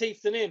 less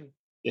teeth than him.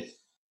 Yeah.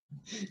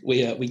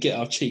 We get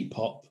our cheap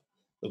pop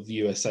of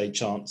USA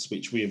chants,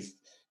 which we've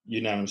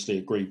unanimously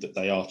agreed that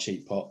they are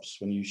cheap pops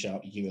when you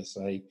shout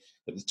USA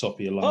at the top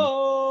of your lungs.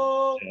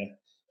 Oh! Yeah.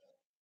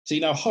 See,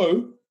 now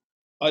Ho,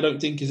 I don't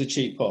think is a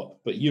cheap pop,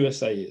 but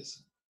USA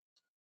is.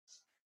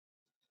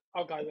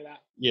 I'll go with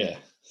that. Yeah.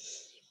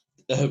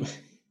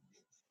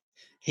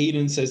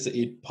 Heenan says that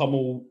he'd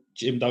pummel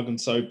Jim Duggan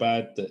so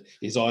bad that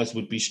his eyes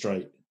would be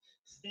straight.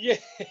 Yeah,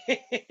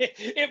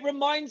 it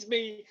reminds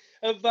me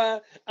of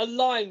a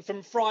line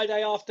from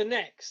Friday After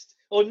Next,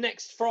 or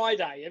Next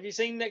Friday. Have you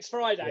seen Next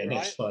Friday? Yeah, right?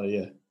 Next Friday,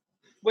 yeah.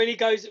 When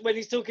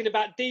he's talking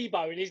about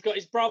Debo and he's got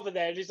his brother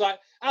there, and he's like,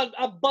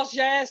 "I'll bust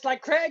your ass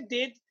like Craig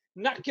did,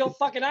 knock your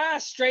fucking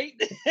ass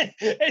straight." And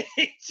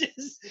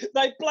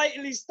they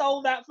blatantly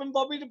stole that from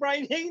Bobby the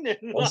Brain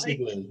Heenan.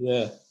 Possibly,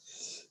 yeah.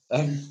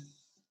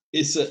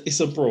 It's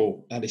a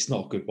brawl, and it's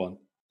not a good one.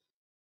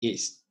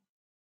 This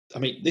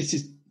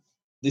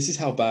is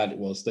how bad it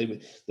was. The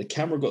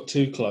camera got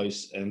too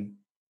close, and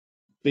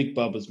Big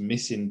Bubba's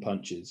missing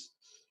punches.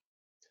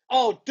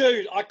 Oh,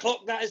 dude, I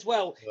clocked that as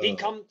well.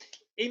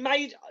 He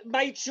made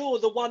sure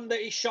the one that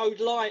he showed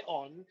light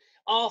on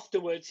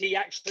afterwards, he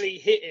actually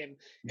hit him,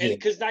 and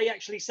because they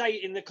actually say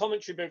in the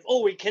commentary booth,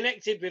 "Oh, he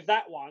connected with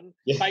that one,"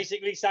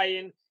 basically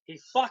saying he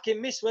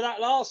fucking missed with that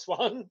last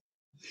one.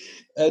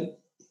 And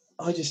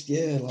I just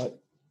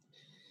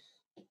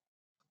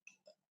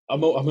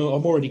I'm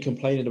already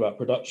complaining about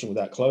production with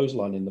that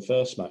clothesline in the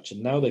first match,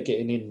 and now they're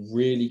getting in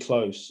really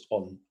close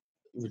on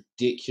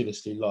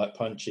ridiculously light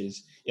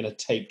punches in a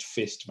taped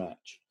fist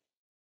match.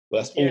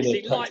 Well, that's all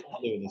they're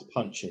doing is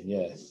punching.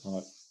 Yeah,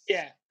 right.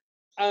 Yeah.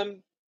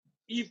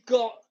 You've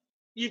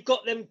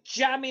got them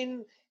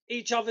jamming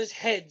each other's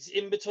heads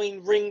in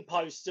between ring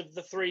posts of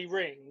the 3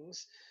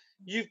 rings.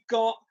 You've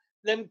got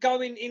them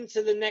going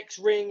into the next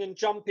ring and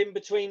jumping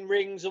between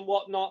rings and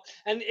whatnot.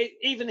 And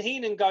even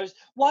Heenan goes,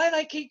 "Why do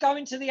they keep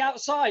going to the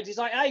outside?" He's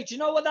like, "Hey, do you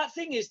know what that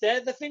thing is there?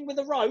 The thing with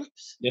the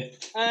ropes?" Yeah.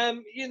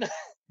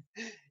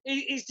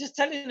 He's just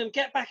telling them,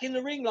 "Get back in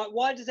the ring." Like,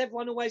 why does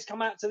everyone always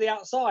come out to the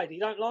outside? He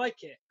don't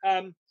like it.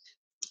 I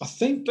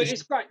think, but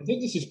it's great. I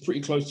think this is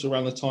pretty close to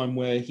around the time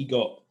where he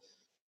got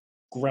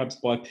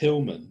grabbed by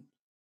Pillman.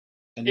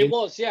 And he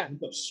got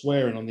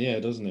swearing on the air,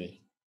 doesn't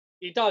he?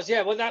 He does,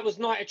 yeah. Well, that was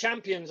Night of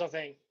Champions, I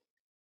think.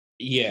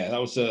 Yeah, that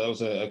was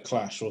a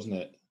clash, wasn't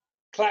it?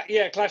 Clash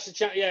of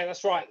Champions. Yeah,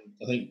 that's right.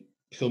 I think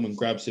Pillman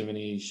grabs him and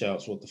he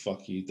shouts, "What the fuck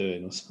are you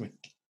doing?" or something.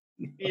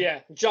 Yeah,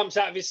 jumps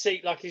out of his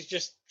seat like he's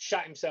just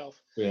shat himself.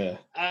 Yeah.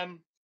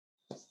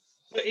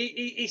 But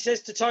he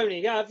says to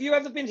Tony, "Yeah, have you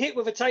ever been hit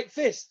with a taped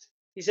fist?"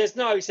 He says,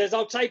 "No." He says,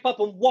 "I'll tape up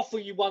and waffle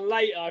you one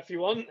later if you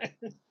want."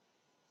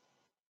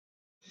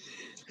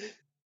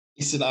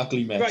 It's an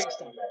ugly mess. Great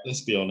stuff.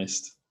 Let's be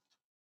honest.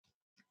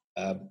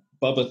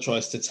 Bubba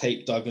tries to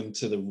tape Duggan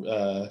to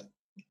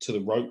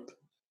the rope.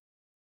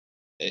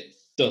 It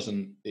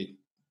doesn't.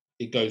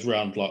 It goes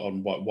round like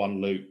on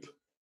one loop,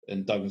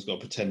 and Duggan's got to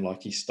pretend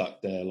like he's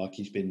stuck there, like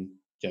he's been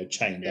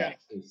chained up.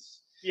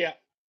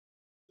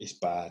 It's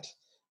bad.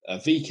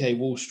 VK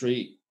Wall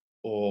Street,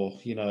 or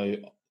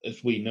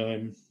as we know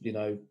him,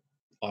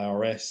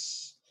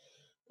 IRS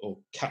or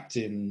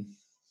Captain,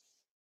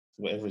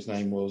 whatever his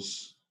name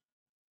was.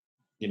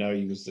 You know,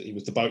 he was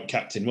the boat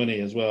captain, wasn't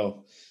he, as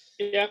well?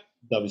 Yeah.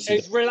 WCW.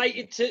 He's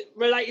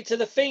related to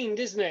the Fiend,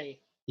 isn't he?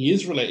 He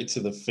is related to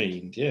the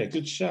Fiend. Yeah,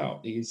 good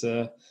shout. He's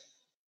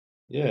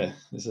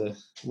there's a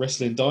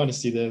wrestling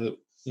dynasty there that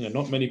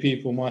not many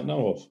people might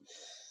know of.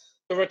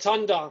 The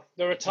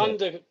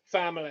Rotunda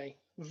family,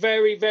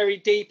 very, very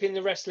deep in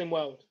the wrestling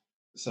world.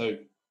 So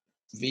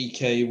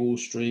VK Wall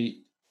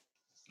Street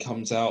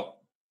comes out,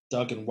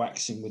 Duggan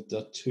waxing with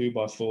the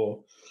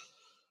 2x4,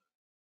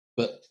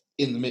 but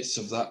in the midst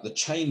of that, the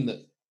chain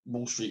that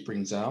Wall Street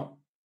brings out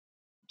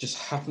just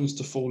happens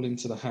to fall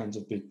into the hands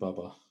of Big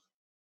Bubba.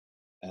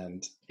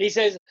 And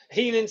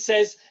Heenan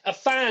says, I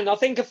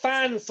think a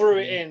fan threw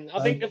it in.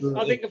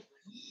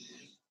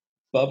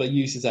 Bubba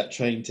uses that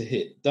chain to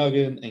hit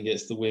Duggan and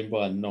gets the win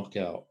by a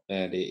knockout,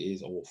 and it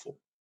is awful.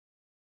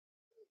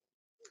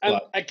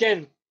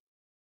 Again,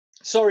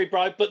 sorry,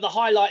 bro, but the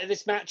highlight of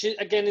this match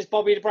is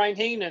Bobby the Brain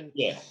Heenan.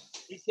 Yeah,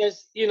 he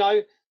says,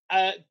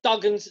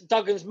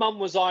 Duggan's mum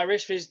was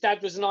Irish, his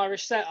dad was an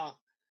Irish setter.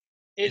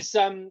 It's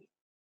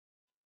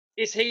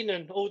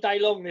Heenan all day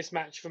long. This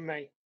match for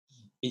me.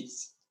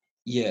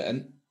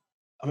 And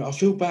I mean, I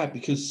feel bad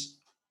because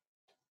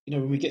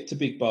when we get to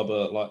Big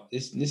Bubba, like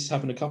this has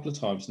happened a couple of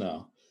times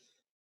now.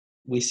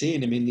 We're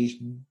seeing him in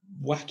these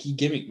wacky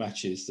gimmick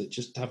matches that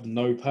just have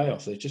no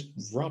payoff. They're just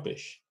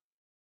rubbish.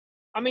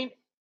 I mean,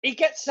 he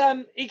gets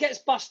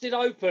busted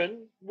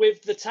open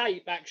with the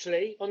tape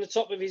actually on the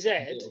top of his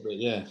head,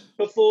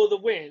 before the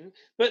win.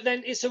 But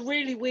then it's a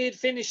really weird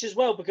finish as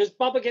well because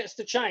Bubba gets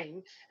the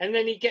chain and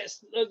then he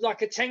gets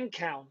like a 10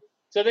 count.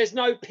 So there's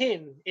no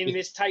pin in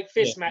this take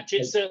fist match.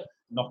 It's a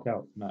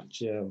knockout match.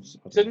 Yeah,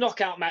 it's a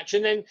knockout match.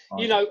 And then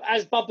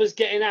as Bubba's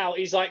getting out,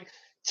 he's like,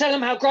 "Tell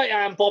him how great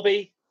I am,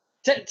 Bobby.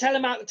 Tell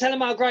him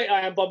how great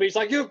I am, Bobby." He's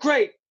like, "You're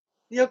great.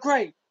 You're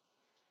great."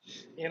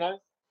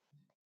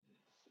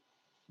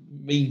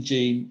 Mean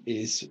Gene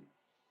is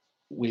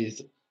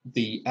with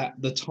the, at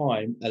the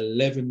time,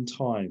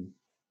 11-time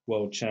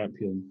world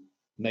champion,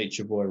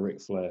 Nature Boy Ric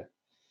Flair.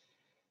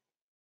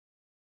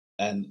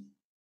 And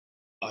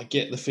I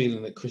get the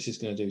feeling that Chris is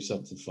going to do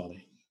something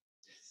funny.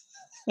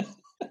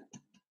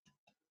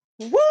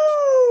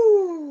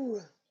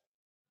 Woo!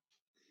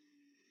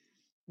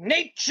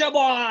 Nature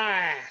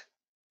Boy!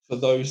 For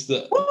those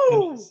that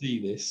cannot see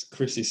this,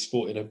 Chris is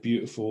sporting a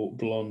beautiful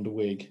blonde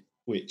wig,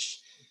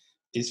 which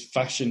is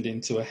fashioned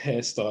into a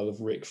hairstyle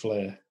of Ric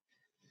Flair.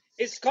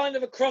 It's kind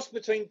of a cross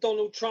between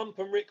Donald Trump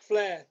and Ric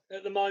Flair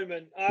at the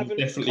moment.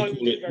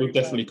 We'll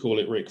definitely call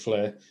it Ric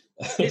Flair.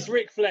 It's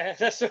Ric Flair,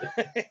 that's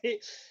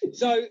right.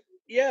 So,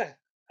 yeah,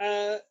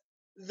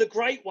 the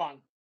great one,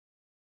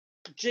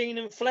 Gene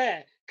and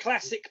Flair,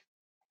 classic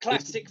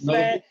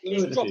Flair.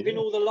 He's dropping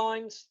all the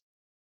lines.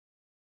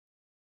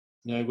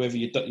 Whether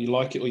you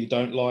like it or you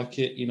don't like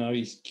it,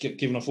 he's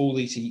given off all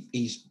these.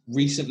 He's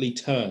recently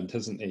turned,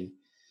 hasn't he?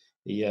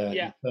 He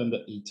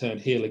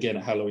turned heel again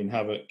at Halloween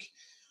Havoc.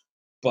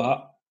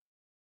 But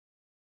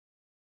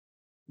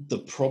the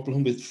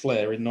problem with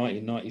Flair in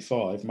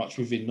 1995, much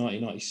within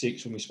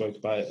 1996 when we spoke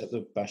about it at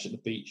the Bash at the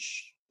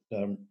Beach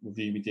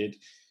review we did,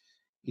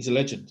 he's a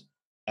legend.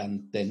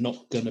 And they're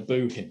not going to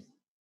boo him.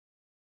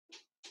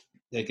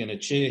 They're going to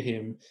cheer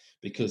him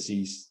because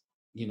he's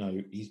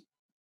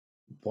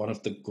one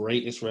of the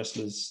greatest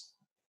wrestlers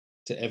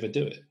to ever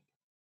do it.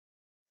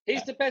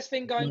 He's the best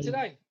thing going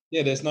today.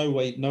 Yeah, there's no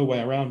way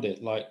around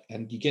it.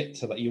 And you get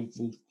to that.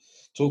 We'll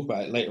talk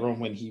about it later on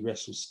when he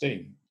wrestles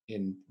Sting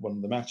in one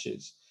of the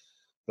matches.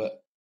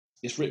 But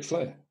it's Ric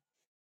Flair,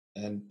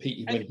 and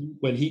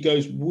when he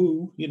goes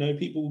woo,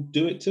 people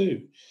do it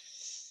too.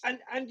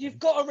 And you've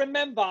got to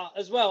remember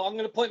as well. I'm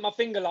going to point my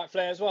finger like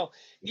Flair as well.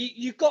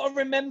 You've got to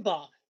remember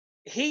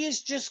he has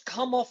just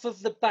come off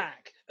of the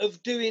back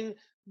of doing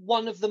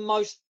one of the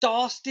most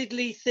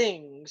dastardly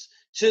things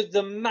to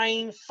the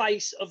main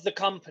face of the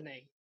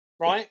company,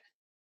 right?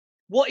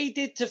 What he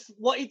did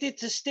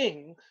to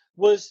Sting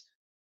was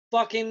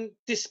fucking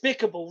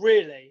despicable,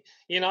 really.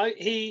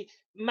 He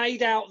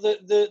made out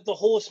that the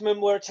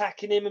Horsemen were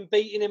attacking him and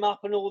beating him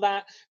up and all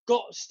that,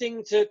 got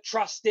Sting to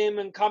trust him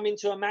and come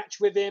into a match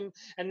with him,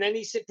 and then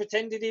he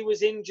pretended he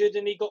was injured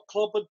and he got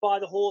clobbered by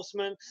the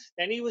Horsemen.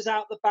 Then he was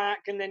out the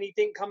back and then he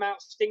didn't come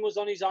out. Sting was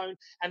on his own,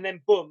 and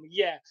then boom,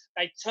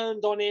 they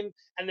turned on him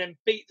and then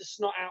beat the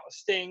snot out of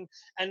Sting.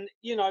 And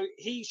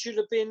he should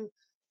have been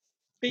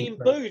being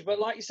booed, but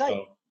like you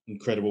say,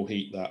 incredible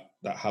heat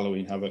that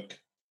Halloween Havoc,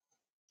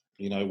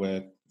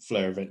 where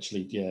Flair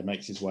eventually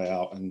makes his way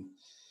out, and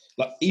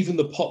like even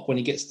the pop when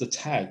he gets the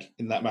tag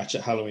in that match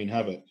at Halloween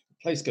Havoc, the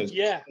place goes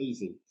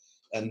crazy.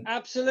 And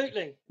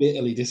absolutely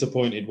bitterly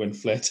disappointed when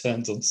Flair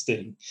turns on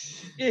Sting.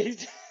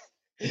 It's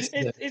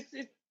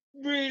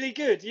really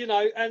good,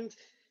 and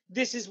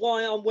this is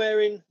why I'm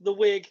wearing the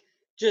wig,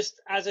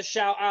 just as a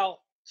shout out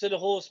to the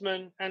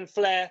Horsemen and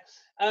Flair,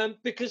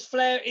 because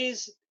Flair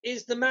is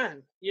the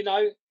man.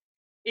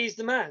 He's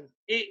the man.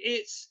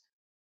 It's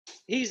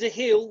he's a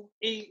heel.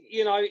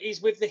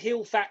 He's with the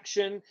heel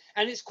faction,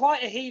 and it's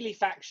quite a heely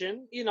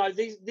faction.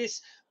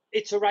 This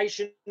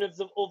iteration of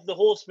the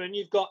Horsemen.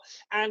 You've got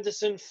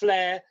Anderson,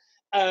 Flair,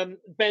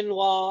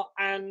 Benoit,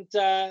 and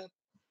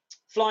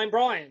Flying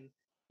Brian.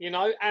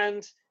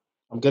 And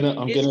I'm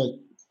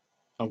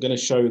gonna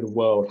show the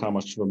world how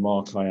much of a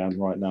mark I am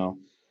right now.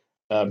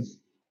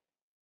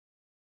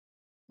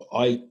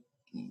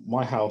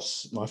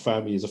 My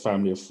family is a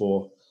family of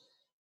 4,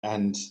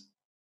 and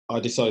I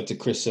decided to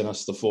christen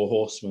us the 4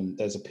 Horsemen.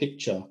 There's a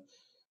picture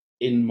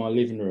in my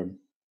living room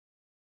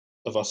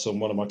of us on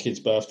one of my kids'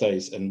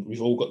 birthdays, and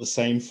we've all got the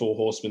same 4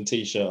 Horsemen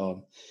T-shirt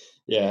on.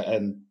 Yeah,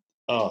 and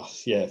 4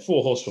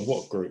 Horsemen,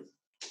 what a group!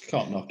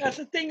 Can't knock it. That's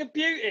a thing of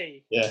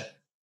beauty. Yeah.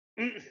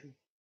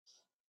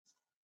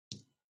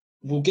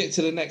 We'll get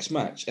to the next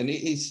match, and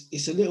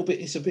it's a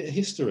bit of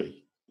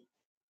history.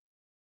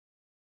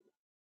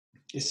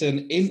 It's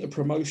an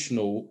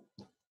interpromotional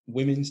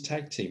women's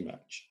tag team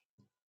match.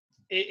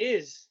 It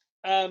is.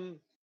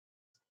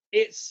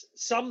 It's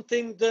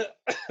something that,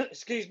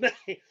 excuse me,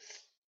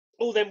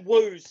 all them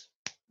woos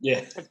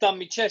have done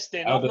me chest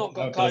in. I've not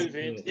got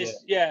COVID.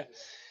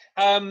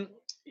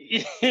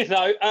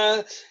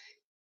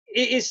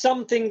 It is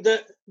something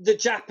that the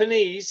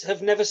Japanese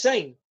have never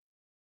seen.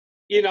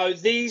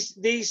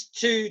 These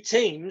two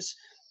teams,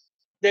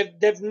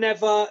 they've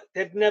never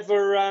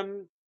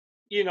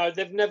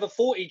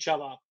fought each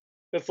other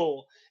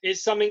before.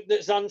 It's something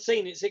that's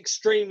unseen. It's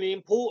extremely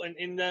important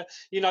in the,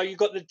 you've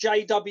got the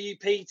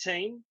JWP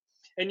team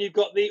and you've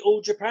got the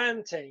All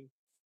Japan team.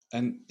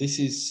 And this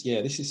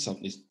is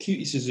something. It's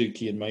Cutie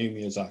Suzuki and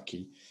Mayumi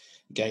Ozaki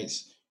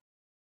against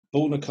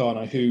Bull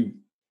Nakano, who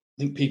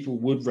I think people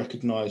would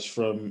recognise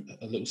from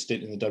a little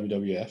stint in the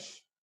WWF.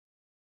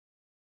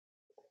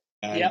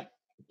 And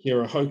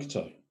Hiro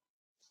Hokuto.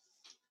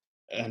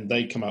 And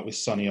they come out with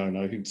Sonny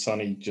Ono, who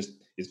Sonny just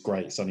is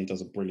great. Sonny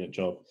does a brilliant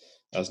job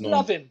as normal.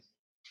 Love him.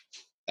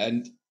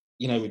 And,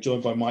 we're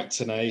joined by Mike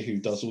Tenay, who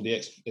does all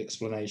the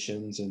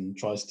explanations and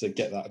tries to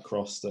get that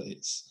across that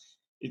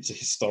it's a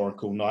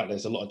historical night.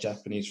 There's a lot of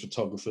Japanese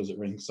photographers at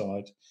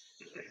ringside.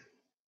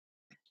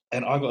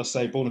 And I got to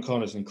say, Bull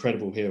Nakano is an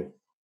incredible heel.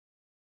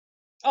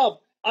 Oh,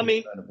 I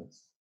mean,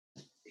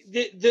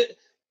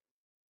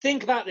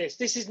 think about this.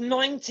 This is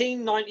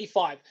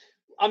 1995.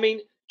 I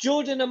mean,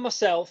 Jordan and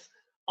myself,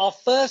 our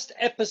first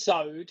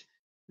episode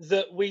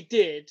that we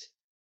did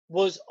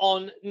was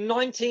on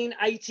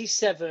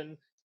 1987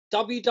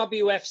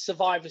 WWF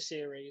Survivor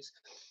Series.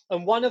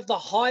 And one of the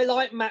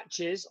highlight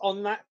matches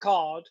on that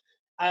card,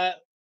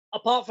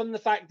 apart from the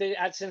fact that it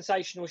had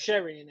Sensational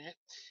Sherry in it,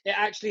 it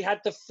actually had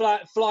the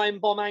Flying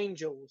Bomb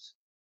Angels,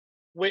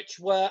 which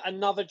were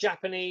another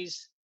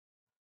Japanese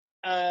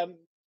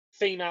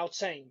female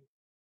team.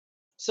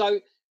 So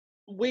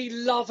we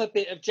love a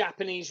bit of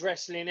Japanese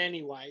wrestling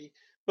anyway,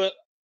 but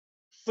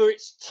for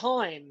its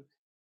time,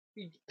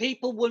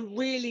 people were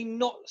really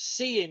not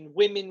seeing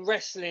women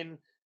wrestling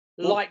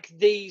like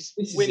these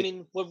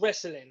women were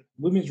wrestling.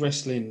 Women's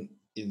wrestling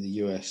in the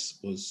US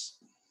was,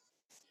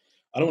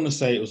 I don't want to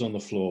say it was on the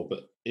floor,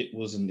 but it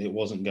wasn't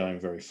going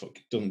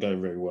doesn't go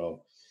very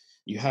well.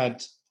 You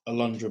had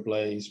Alundra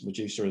Blaze,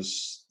 Medusa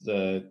as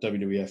the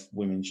WWF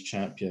Women's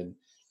Champion.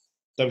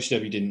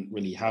 WCW didn't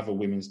really have a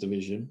women's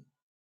division.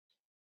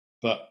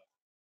 But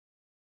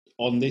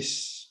on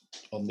this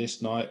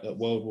night at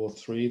World War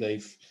III,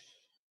 they've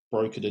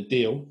brokered a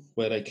deal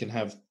where they can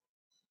have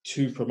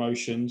 2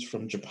 promotions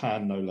from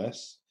Japan, no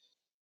less,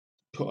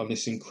 put on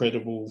this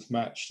incredible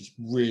match, this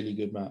really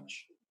good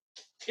match.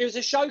 It was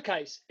a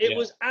showcase. It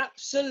was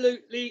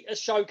absolutely a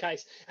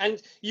showcase.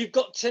 And you've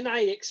got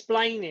Tenay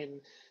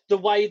explaining the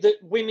way that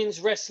women's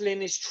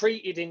wrestling is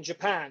treated in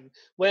Japan,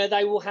 where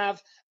they will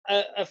have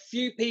a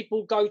few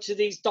people go to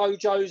these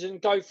dojos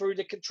and go through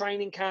the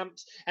training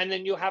camps, and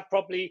then you'll have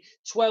probably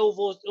 12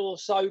 or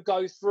so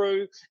go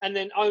through, and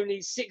then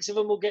only 6 of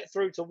them will get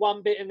through to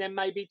one bit, and then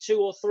maybe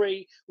 2 or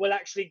 3 will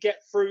actually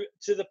get through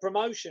to the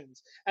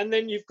promotions. And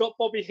then you've got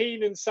Bobby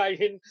Heenan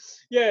saying,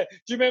 do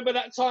you remember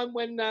that time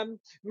when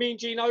me and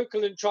Gene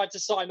Okerlund tried to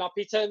sign up?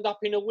 He turned up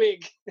in a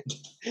wig.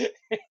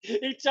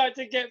 He tried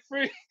to get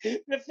through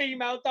the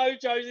female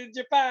dojos in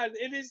Japan.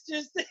 It is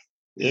just...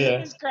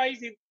 it's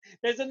crazy.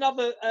 There's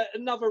another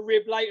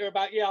rib later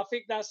about I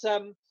think that's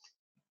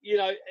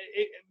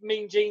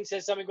Mean Gene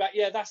says something about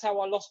that's how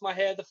I lost my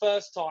hair the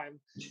first time,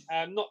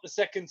 not the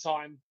second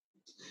time.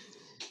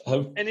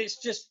 And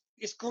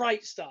it's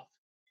great stuff.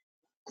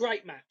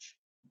 Great match.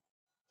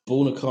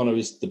 Bull Nakano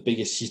is the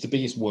biggest. She's the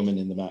biggest woman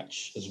in the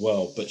match as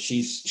well, but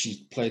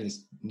she's playing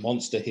this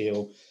monster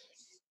heel,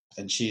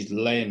 and she's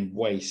laying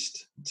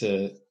waste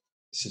to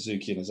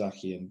Suzuki and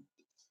Ozaki, and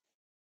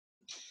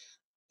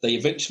they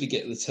eventually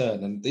get the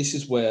turn, and this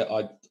is where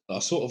I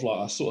sort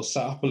of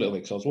sat up a little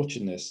bit because I was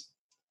watching this,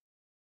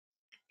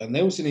 and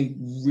there was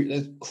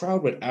the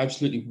crowd went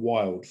absolutely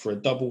wild for a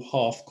double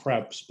half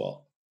crab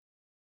spot.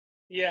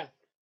 Yeah.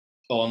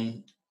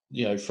 On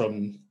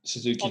from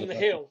Suzuki on the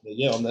hill.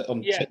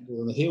 On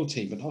the heel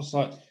team, and I was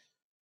like,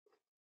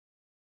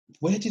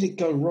 where did it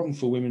go wrong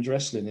for women's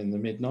wrestling in the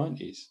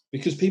mid-90s?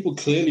 Because people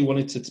clearly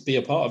wanted to be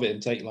a part of it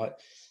and take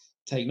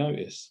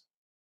notice.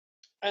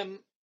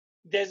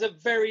 There's a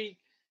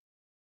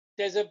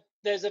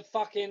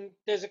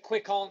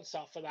quick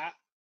answer for that,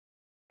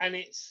 and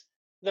it's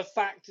the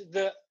fact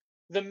that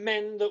the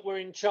men that were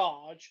in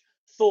charge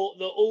thought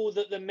that all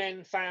that the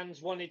men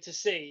fans wanted to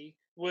see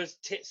was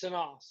tits and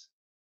ass.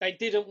 They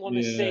didn't want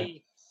to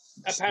see.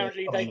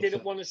 Apparently, they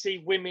didn't want to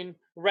see women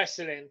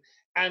wrestling.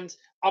 And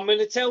I'm going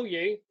to tell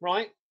you,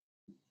 right?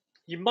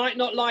 You might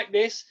not like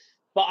this,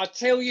 but I'll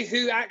tell you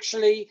who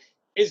actually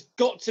is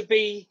got to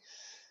be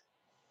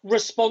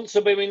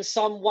responsible in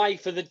some way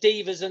for the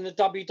Divas and the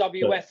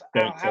WWF,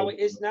 how it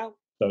is now.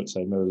 Don't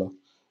say Moolah.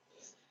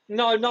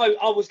 No,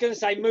 I was going to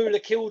say Moolah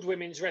killed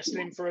women's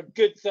wrestling for a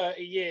good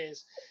 30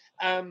 years.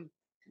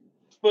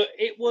 But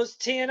it was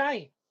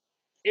TNA.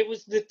 It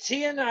was the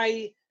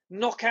TNA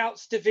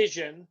Knockouts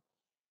division.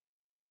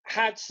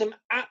 Had some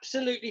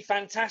absolutely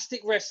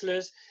fantastic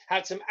wrestlers.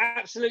 Had some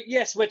absolute.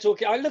 Yes, we're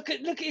talking. Look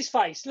at his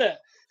face. Look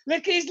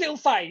at his little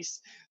face.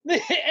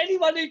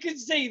 Anyone who can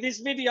see this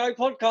video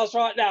podcast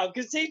right now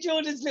can see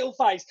Jordan's little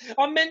face.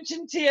 I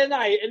mentioned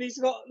TNA, and he's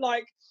got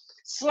like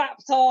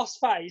slapped ass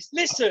face.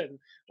 Listen,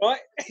 right?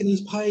 And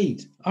he's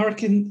paid. I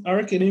reckon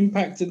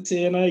Impact and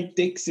TNA,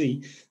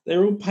 Dixie,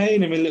 they're all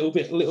paying him a little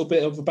bit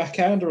of a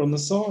backhander on the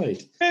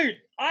side. Dude,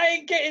 I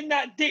ain't getting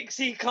that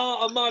Dixie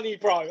Carter money,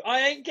 bro.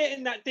 I ain't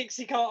getting that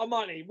Dixie Carter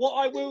money. What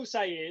I will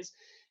say is,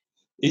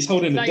 he's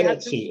holding the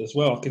dirt sheet as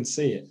well. I can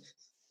see it.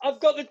 I've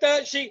got the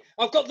dirt sheet.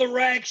 I've got the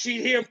rag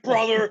sheet here,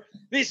 brother.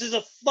 This is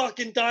a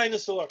fucking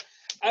dinosaur.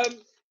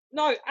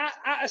 No,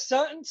 at a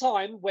certain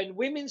time when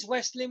women's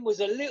wrestling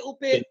was a little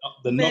bit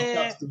the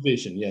Knockouts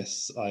division,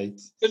 yes,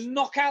 the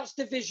Knockouts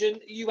division.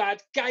 You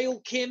had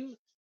Gail Kim,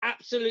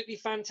 absolutely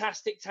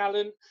fantastic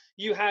talent.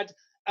 You had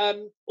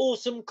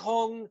Awesome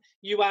Kong.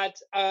 You had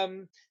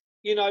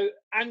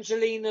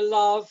Angelina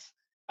Love,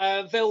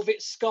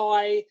 Velvet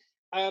Sky.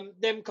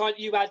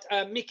 You had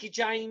Mickey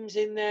James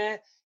in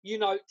there.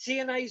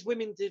 TNA's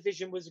women's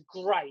division was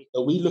great.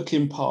 Are we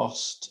looking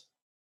past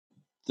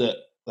that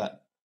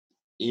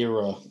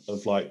era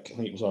of I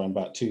think it was around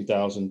about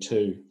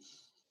 2002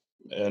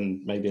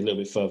 and maybe a little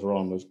bit further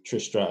on with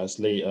Trish Stratus,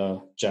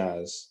 Lita,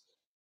 Jazz,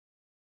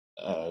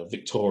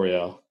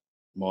 Victoria,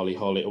 Marley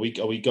Holly?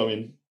 Are we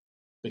going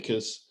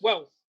because...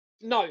 Well,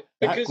 no,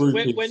 because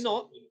we're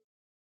not.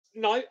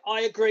 No,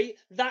 I agree.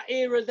 That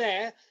era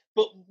there,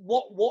 but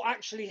what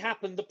actually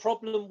happened, the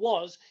problem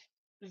was,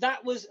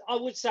 that was, I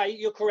would say,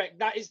 you're correct,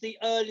 that is the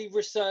early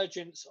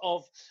resurgence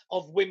of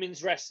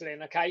women's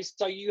wrestling, okay?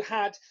 So you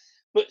had,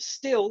 but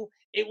still,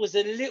 it was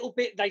a little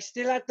bit, they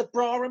still had the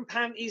bra and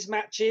panties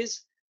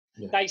matches.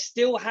 Yeah. They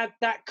still had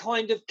that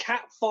kind of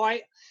cat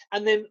fight.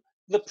 And then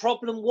the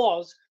problem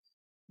was,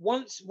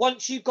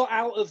 once you got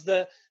out of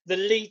the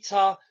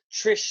Lita,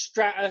 Trish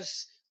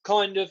Stratus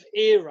kind of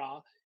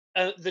era,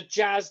 the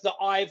Jazz, the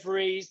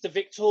Ivories, the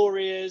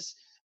Victorias,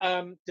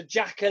 the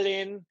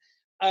Jacqueline,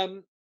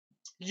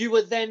 you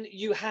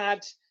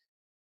had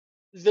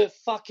the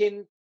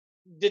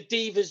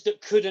divas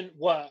that couldn't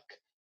work,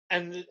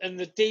 and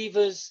the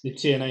divas. Did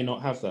TNA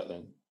not have that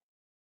then?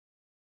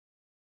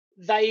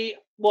 The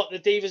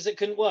divas that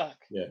couldn't work?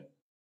 Yeah,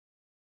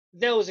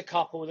 there was a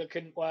couple that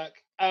couldn't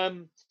work.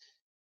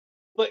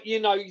 But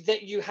that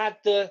you had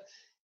that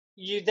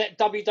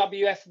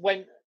WWF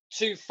went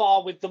too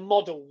far with the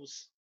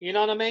models. You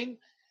know what I mean?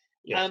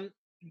 Yeah.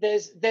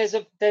 There's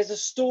a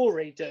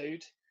story,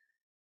 dude.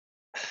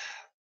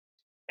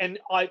 And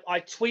I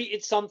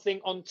tweeted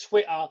something on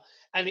Twitter,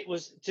 and it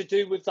was to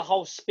do with the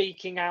whole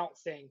speaking out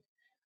thing.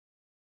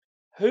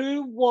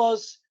 There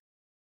was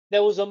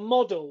a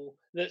model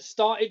that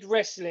started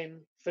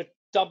wrestling for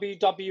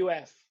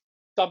WWF,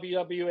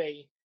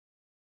 WWE,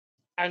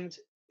 and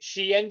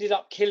she ended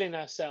up killing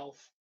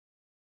herself.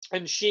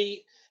 And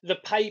the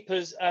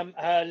papers,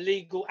 her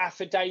legal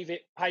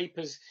affidavit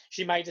papers,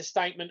 she made a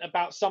statement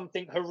about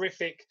something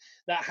horrific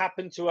that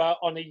happened to her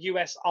on a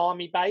US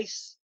Army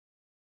base.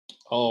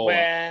 Oh,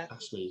 where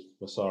Ashley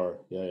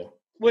Massaro, yeah.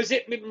 Was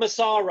it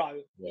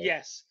Massaro? Yeah.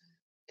 Yes.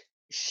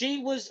 She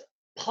was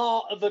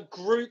part of a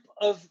group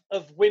of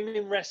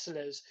women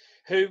wrestlers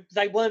who,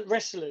 they weren't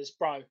wrestlers,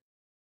 bro.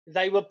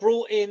 They were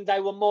brought in, they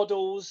were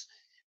models,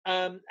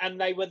 and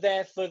they were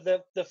there for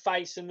the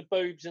face and the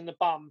boobs and the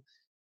bum,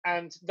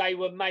 and they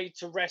were made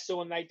to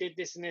wrestle, and they did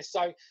this and this.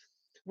 So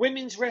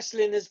women's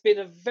wrestling has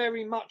been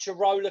very much a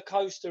roller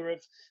coaster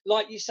of,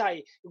 like you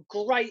say,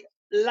 great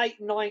late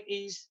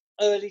 90s,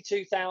 early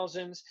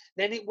 2000s.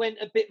 Then it went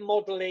a bit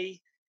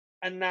modelly,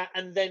 and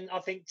then I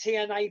think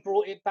TNA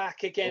brought it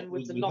back again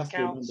with the knockouts. Have to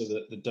remember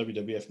that the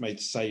WWF made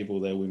Sable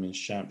their women's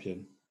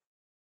champion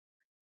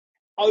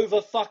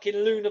over fucking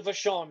Luna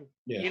Vachon.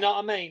 Yeah. You know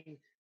what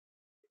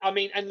I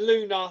mean? And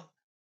Luna,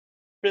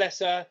 bless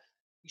her,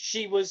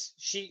 she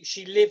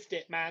lived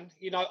it, man.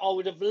 I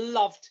would have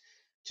loved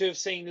to have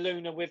seen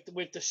Luna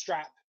with the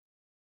strap.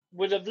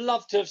 would have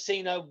loved to have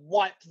seen her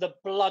wipe the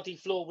bloody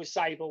floor with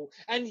Sable.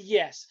 And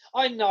yes,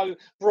 I know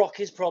Brock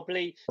is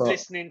probably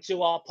listening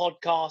to our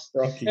podcast.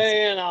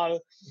 You know,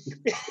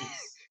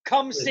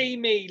 come see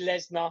me,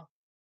 Lesnar.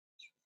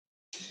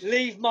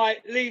 Leave my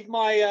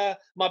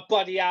my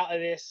buddy out of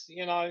this.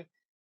 You know,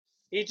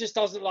 he just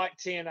doesn't like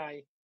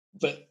TNA.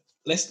 But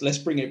let's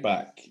bring it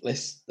back.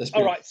 Let's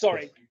all right.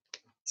 Sorry.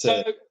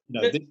 So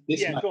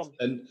this match,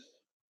 and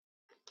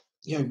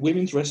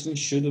women's wrestling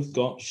should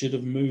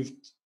have moved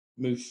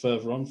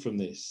further on from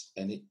this,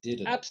 and it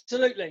didn't.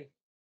 Absolutely.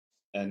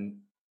 And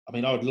I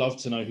mean, I would love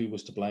to know who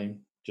was to blame,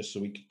 just so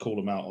we could call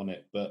them out on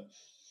it, but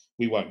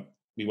we won't.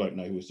 We won't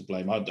know who was to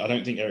blame. I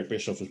don't think Eric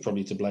Bischoff was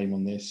probably to blame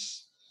on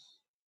this.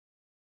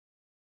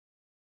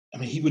 I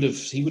mean, he would have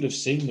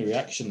seen the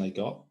reaction they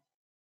got.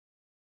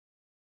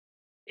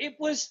 It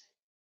was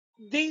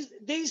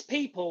these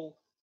people.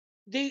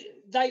 The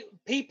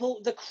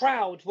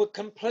crowd were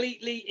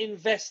completely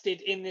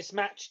invested in this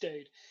match,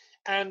 dude,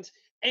 and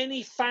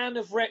any fan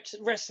of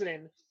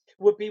wrestling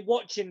would be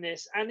watching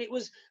this, and it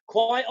was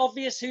quite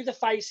obvious who the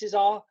faces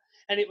are,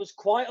 and it was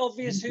quite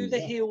obvious who the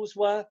heels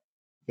were.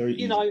 Very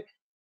easy.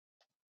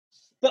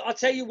 But I'll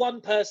tell you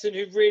one person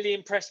who really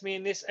impressed me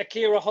in this,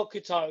 Akira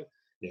Hokuto.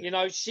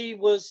 Yeah. She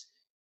was,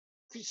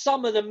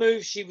 some of the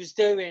moves she was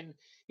doing,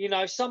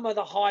 some of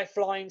the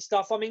high-flying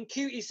stuff. I mean,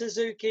 Cutie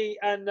Suzuki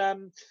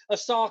and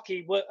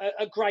Osaki were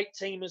a great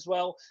team as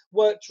well.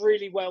 Worked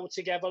really well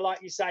together,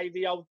 like you say,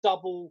 the old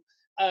double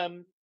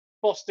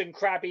Boston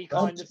Crabby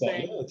kind of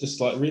thing. Yeah,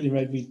 just like really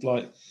made me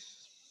like.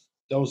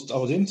 I was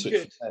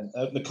into it.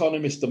 Nakano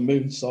missed the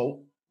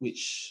moonsault,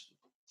 which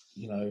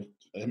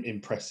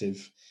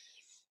impressive.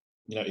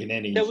 In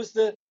any there was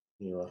the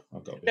era,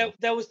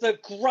 there was the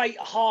great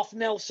half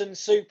Nelson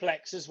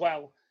suplex as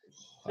well.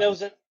 There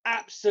was an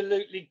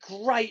absolutely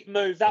great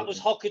move. That was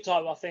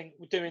Hokuto, I think,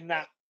 doing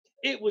that.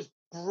 It was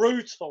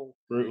brutal.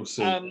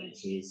 Brutal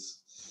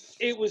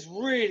it was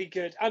really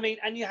good. I mean,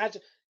 and you had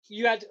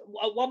at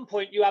one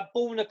point you had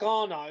Bull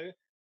Nakano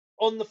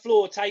on the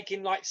floor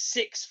taking like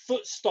 6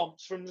 foot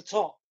stomps from the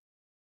top.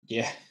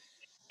 Yeah.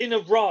 In a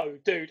row,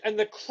 dude. And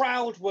the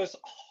crowd was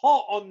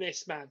hot on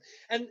this, man.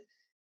 And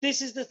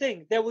this is the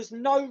thing. There was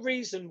no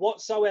reason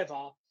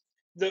whatsoever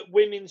that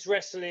women's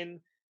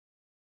wrestling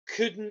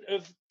couldn't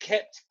have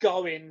kept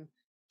going.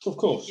 Of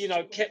course.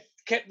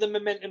 Kept the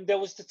momentum. There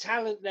was the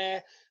talent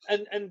there.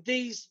 And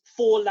these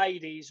 4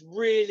 ladies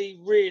really,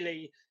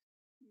 really,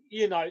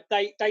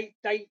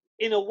 they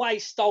in a way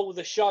stole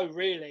the show,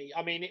 really.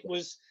 I mean, it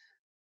was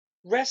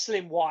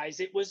wrestling wise,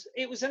 it was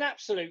an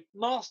absolute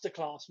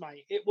masterclass,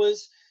 mate. It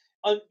was,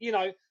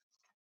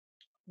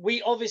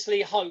 we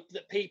obviously hope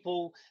that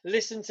people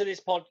listen to this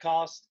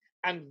podcast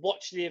and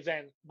watch the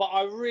event, but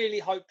I really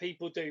hope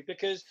people do,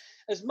 because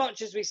as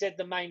much as we said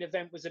the main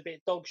event was a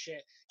bit dog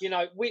shit,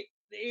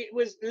 it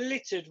was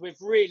littered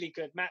with really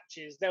good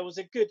matches. There was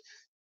a good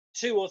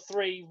 2 or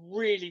 3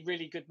 really,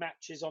 really good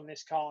matches on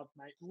this card,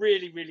 mate.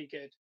 Really, really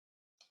good.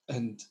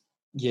 And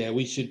yeah,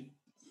 we should.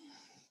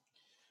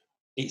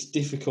 It's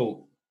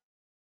difficult,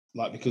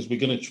 like, because we're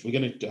gonna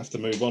have to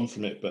move on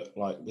from it, but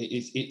like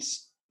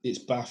it's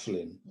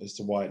baffling as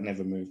to why it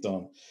never moved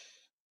on.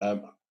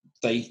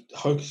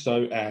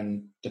 Hokuto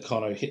and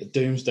Nakano hit a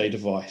Doomsday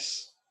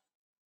Device.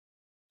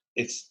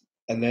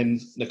 And then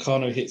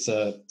Nakano hits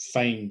a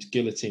famed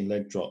guillotine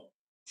leg drop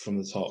from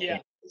the top. Yeah.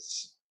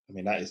 I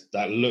mean,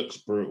 that looks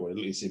brutal.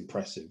 It's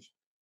impressive.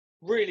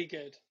 Really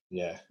good.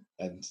 Yeah,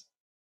 and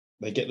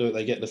they get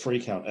the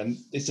free count, and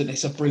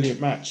it's a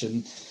brilliant match,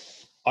 and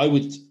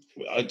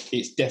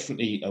it's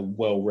definitely a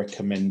well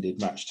recommended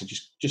match to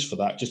just for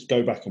that. Just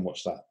go back and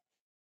watch that.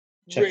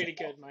 Really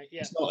good, mate.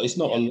 Yeah. It's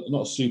not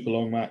a super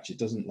long match. It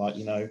doesn't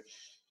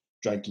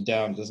drag you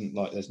down. It doesn't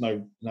there's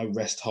no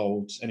rest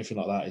holds, anything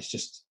like that. It's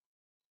just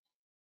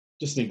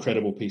an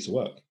incredible piece of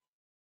work.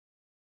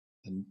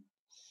 And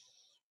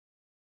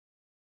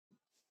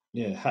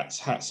yeah,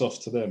 hats off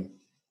to them.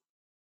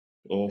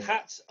 Or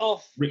hats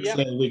off. Ric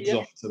Flair wigs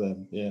off to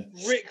them. Yeah.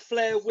 Ric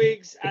Flair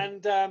wigs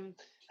and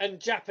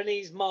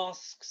Japanese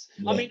masks.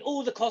 Yeah. I mean,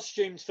 all the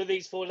costumes for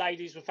these 4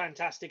 ladies were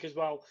fantastic as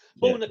well.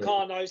 Bull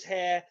Nakano's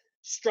hair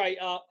straight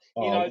up,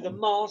 the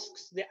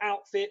masks, the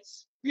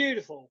outfits,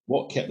 beautiful.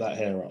 What kept that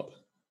hair up?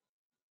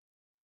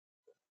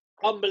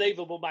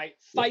 Unbelievable, mate.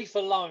 Faith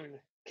alone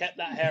kept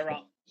that hair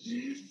up.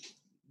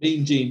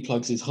 Mean Gene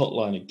plugs his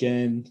hotline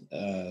again.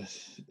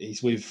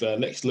 He's with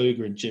Lex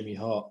Luger and Jimmy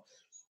Hart.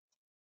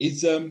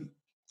 Is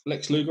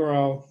Lex Luger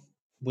our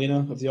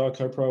winner of the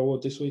ICO Pro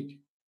Award this week?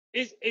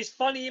 It's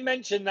funny you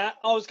mentioned that.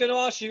 I was going to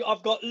ask you.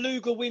 I've got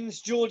Luger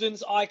wins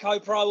Jordan's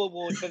ICO Pro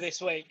Award for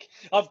this week.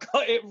 I've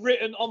got it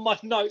written on my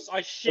notes. I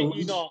shit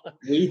you not.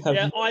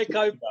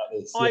 ICO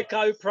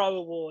Pro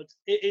Award.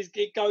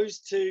 It goes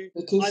to.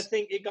 I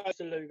think it goes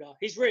to Luger.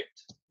 He's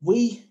ripped.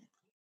 We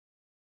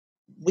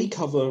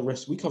covered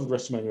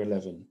WrestleMania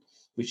 11,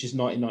 which is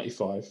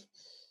 1995,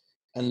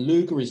 and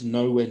Luger is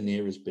nowhere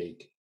near as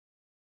big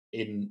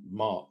in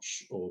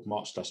March or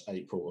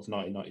March/April of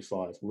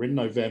 1995. We're in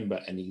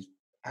November, and he's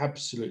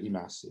absolutely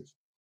massive.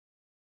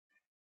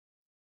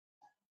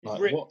 Like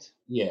ripped. what?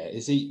 Yeah,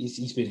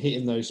 he's been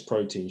hitting those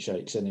protein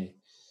shakes, hasn't he?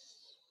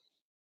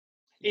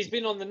 He's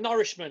been on the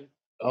nourishment.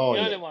 Oh, the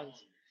yeah. only ones.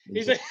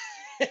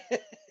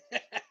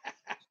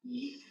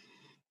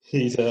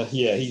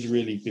 He's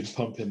really been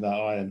pumping that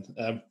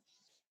iron.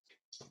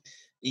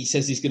 He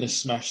says he's going to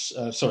smash.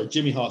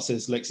 Jimmy Hart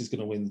says Lex is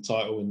going to win the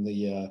title in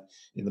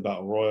the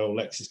Battle Royal.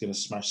 Lex is going to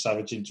smash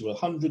Savage into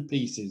 100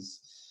 pieces.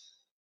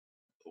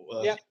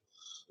 Yeah.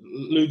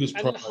 Luger's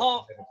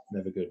Hart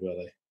never good, were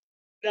they?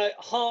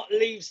 Hart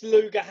leaves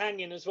Luger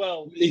hanging as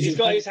well. He's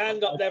got his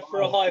hand up there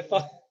for a high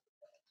five.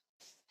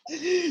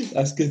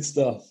 That's good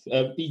stuff.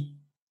 He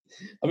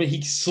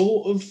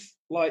sort of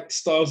like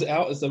styles it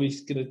out as though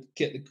he's going to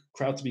get the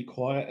crowd to be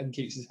quiet and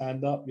keeps his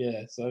hand up.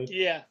 Yeah, so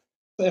yeah,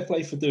 fair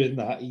play for doing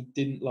that. He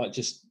didn't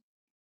just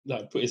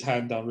put his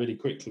hand down really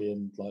quickly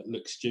and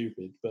look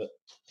stupid. But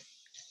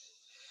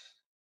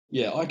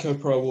yeah, ICO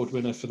Pro Award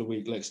winner for the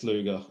week, Lex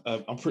Luger.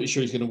 I'm pretty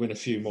sure he's going to win a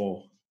few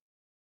more.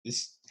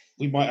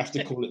 We might have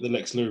to call it the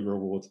Lex Luger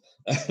Award.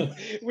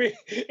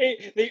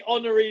 The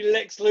honorary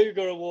Lex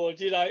Luger Award,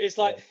 it's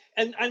like,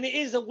 and it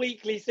is a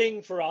weekly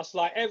thing for us.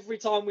 Like every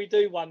time we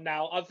do one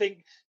now, I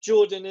think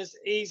Jordan has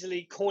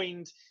easily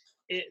coined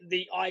it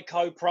the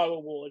ICO Pro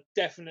Award.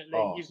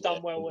 Definitely, you've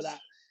done well with that.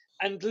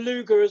 And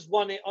Luger has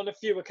won it on a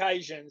few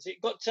occasions.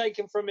 It got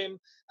taken from him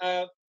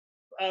by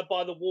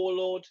the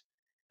Warlord.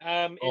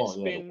 The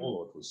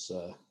Warlord was.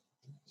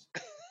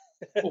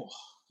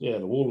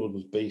 The Warlord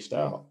was beefed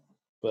out.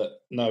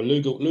 But no,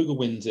 Luger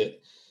wins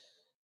it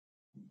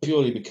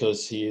purely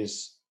because he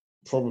is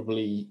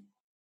probably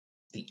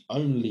the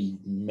only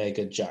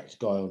mega jacked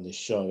guy on this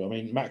show. I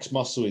mean, Max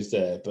Muscle is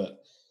there,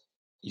 but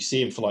you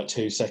see him for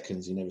 2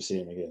 seconds, you never see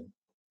him again.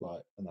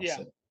 And that's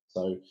it.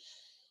 So,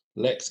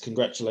 Lex,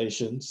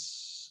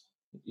 congratulations!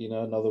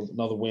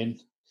 Another win.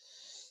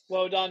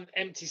 Well done,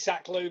 empty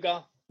sack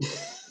Luger.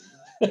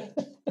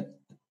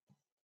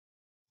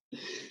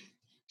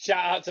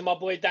 Shout out to my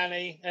boy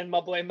Danny and my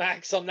boy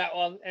Max on that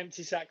one,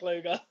 empty sack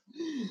Luger.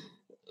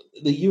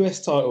 The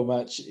US title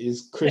match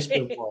is Chris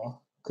Benoit.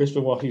 Chris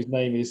Benoit, whose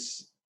name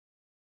is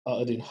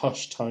uttered in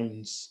hushed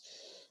tones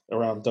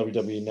around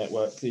WWE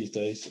Network these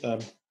days.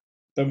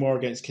 Benoit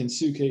against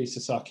Kensuke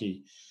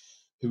Sasaki,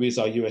 who is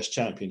our US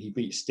champion. He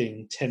beat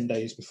Sting 10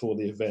 days before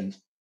the event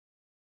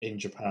in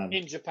Japan.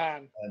 And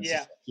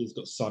Sasaki's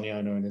got Sonny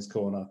Ono in his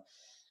corner.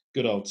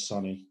 Good old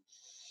Sonny.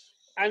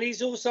 And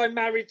he's also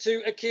married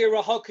to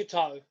Akira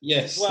Hokuto.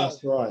 Yes,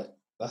 that's right.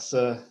 That's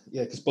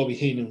because Bobby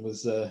Heenan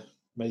was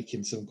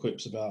making some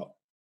quips about,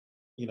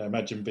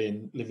 imagine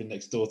living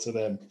next door to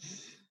them.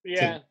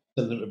 Yeah.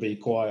 Tell them to be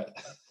quiet.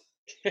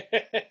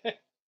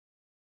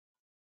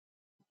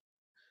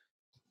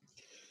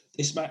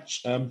 This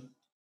match,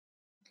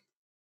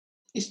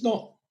 it's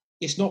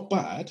not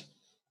bad,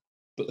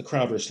 but the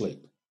crowd are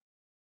asleep.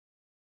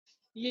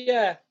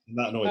 Yeah. And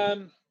that annoyed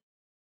me.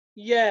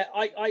 Yeah,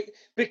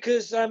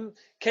 because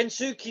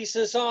Kensuke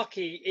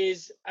Sasaki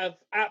is an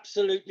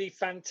absolutely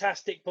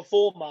fantastic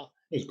performer.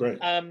 He's great.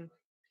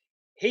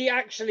 He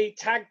actually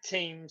tag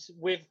teams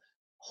with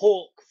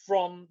Hawk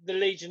from the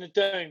Legion of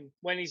Doom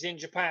when he's in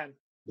Japan.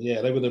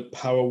 Yeah, they were the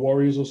Power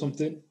Warriors or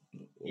something.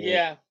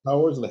 Yeah, Power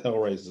Warriors or the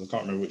Hellraisers? I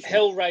can't remember which.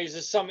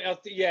 Hellraisers, something.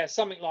 Yeah,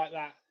 something like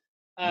that.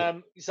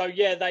 So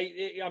yeah,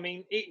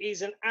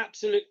 he's an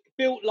absolute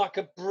built like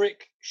a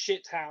brick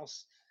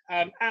shithouse.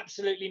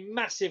 Absolutely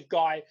massive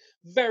guy,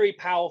 very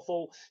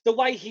powerful. The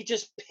way he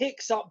just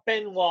picks up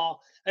Benoit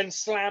and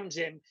slams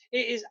him,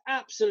 it is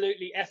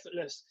absolutely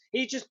effortless.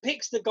 He just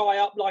picks the guy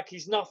up like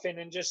he's nothing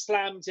and just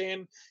slams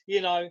him.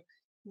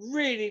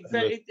 Really,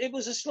 it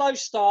was a slow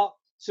start.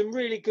 Some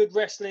really good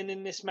wrestling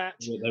in this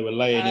match. They were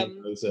laying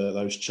in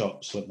those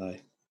chops, weren't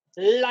they?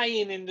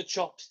 Laying in the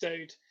chops,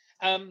 dude.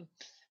 And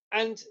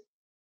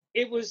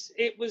it was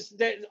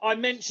that I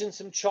mentioned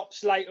some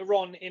chops later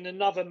on in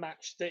another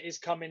match that is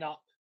coming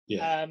up.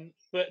 Yeah.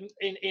 But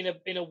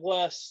in a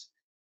worse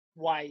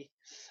way.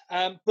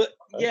 But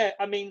yeah,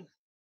 I mean,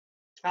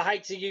 I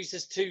hate to use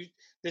these two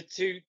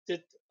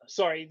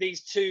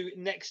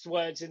next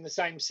words in the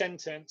same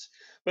sentence,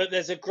 but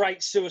there's a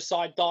great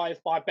suicide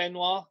dive by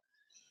Benoit.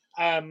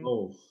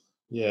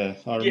 Yeah.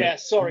 Yeah,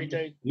 sorry,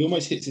 dude. He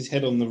almost hits his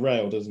head on the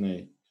rail, doesn't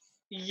he?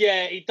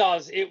 Yeah, he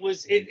does.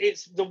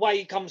 It's the way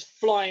he comes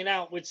flying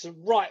out with some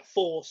right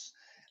force.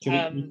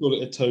 Can we call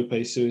it a tope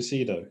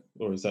suicido,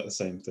 or is that the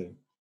same thing?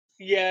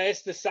 Yeah,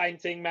 it's the same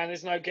thing, man.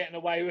 There's no getting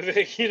away with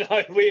it.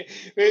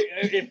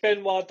 If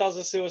Benoit does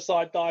a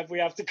suicide dive, we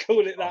have to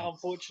call it that,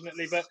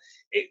 unfortunately. But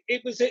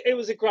it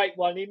was a great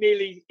one. He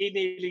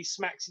nearly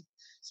smacks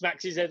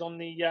his head on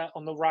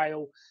the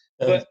rail.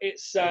 But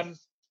it's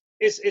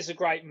a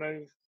great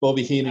move.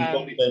 Bobby Heenan,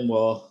 Bobby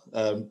Benoit,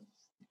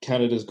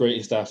 Canada's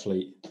greatest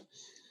athlete,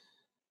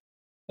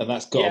 and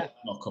that's got a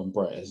knock on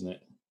Brett, isn't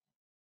it?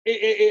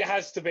 It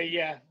has to be,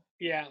 yeah.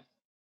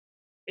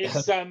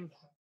 It's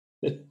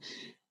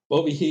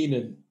Bobby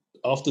Heenan,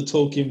 after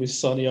talking with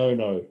Sonny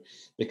Ono,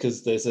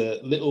 because there's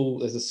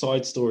a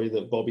side story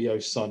that Bobby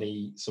owes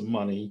Sonny some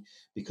money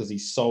because he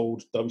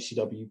sold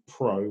WCW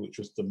Pro, which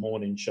was the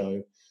morning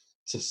show,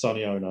 to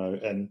Sonny Ono,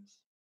 and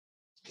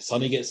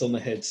Sonny gets on the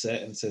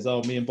headset and says,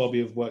 "Oh, me and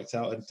Bobby have worked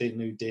out a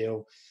new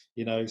deal,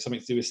 you know, something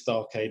to do with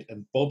Starcade."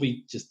 And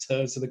Bobby just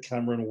turns to the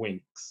camera and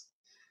winks.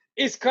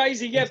 It's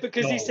crazy, yeah,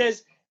 because he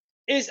says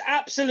it's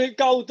absolute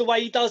gold the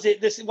way he does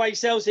it, this way he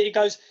sells it. He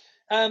goes,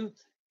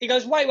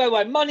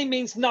 wait, money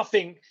means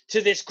nothing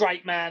to this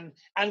great man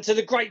and to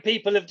the great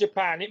people of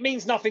Japan. It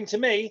means nothing to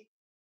me.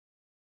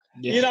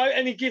 Yeah. You know,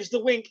 and he gives the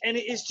wink, and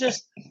it is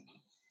just,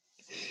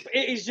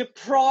 it is your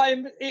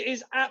prime, it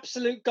is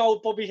absolute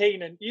gold, Bobby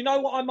Heenan. You know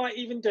what I might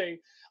even do?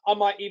 I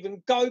might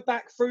even go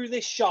back through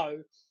this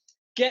show,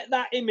 get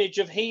that image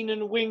of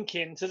Heenan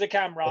winking to the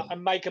camera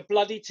and make a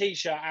bloody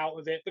T-shirt out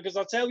of it, because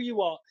I'll tell you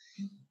what,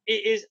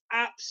 it is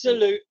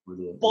absolute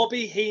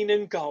Bobby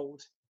Heenan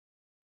gold.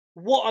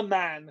 What a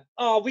man.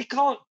 Oh, we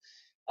can't,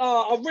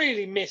 I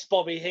really miss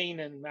Bobby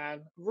Heenan,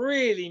 man.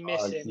 Really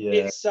miss him.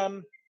 Yeah. It's,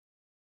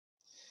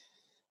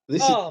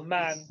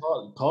 man.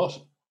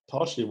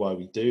 Partially why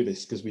we do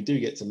this, because we do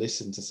get to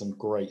listen to some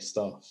great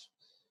stuff,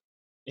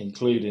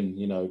 including,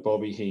 you know,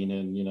 Bobby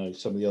Heenan, you know,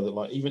 some of the other,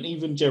 like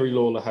even Jerry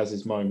Lawler has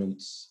his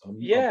moments. I'm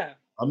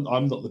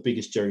not the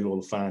biggest Jerry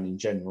Lawler fan in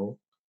general.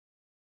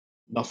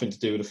 Nothing to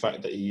do with the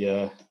fact that he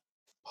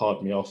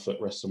pardoned me off at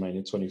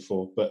WrestleMania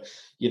 24, but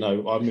you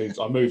know, I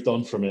moved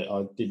on from it.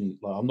 I didn't,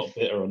 like, I'm not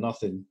bitter or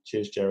nothing.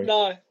 Cheers, Jerry.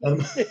 No.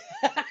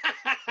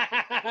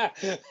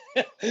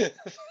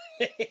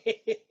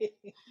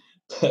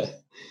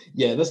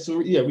 Yeah,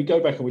 we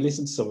go back and we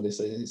listen to some of this.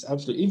 It's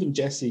absolutely, even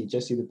Jesse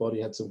the Body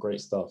had some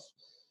great stuff.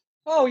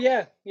 Oh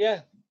yeah.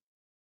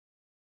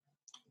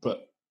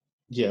 But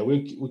yeah,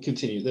 we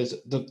continue. There's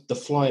the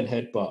flying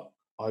headbutt.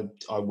 I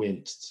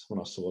winced when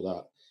I saw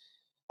that.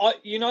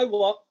 You know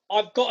what?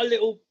 I've got a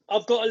little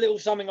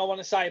something I want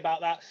to say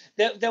about that.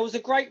 There was a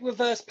great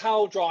reverse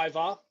pile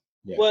driver,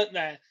 weren't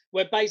there?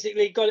 Where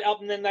basically got it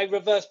up and then they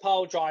reverse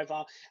pile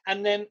driver,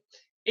 and then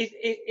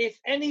if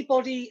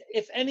anybody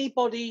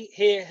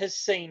here has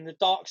seen the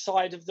Dark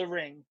Side of the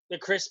Ring, the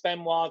Chris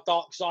Benoit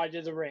Dark Side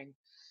of the Ring,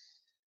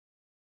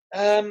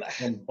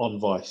 on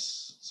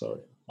Vice,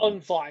 sorry,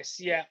 on Vice,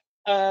 yeah,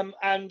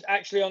 and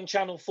actually on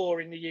Channel 4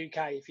 in the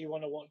UK if you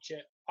want to watch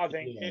it. I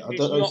think I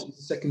don't know. Is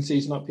the second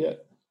season up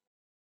yet?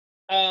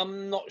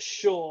 Not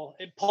sure.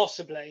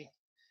 Possibly,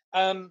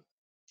 but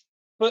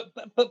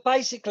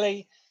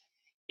basically,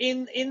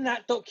 in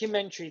that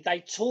documentary,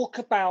 they talk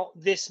about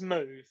this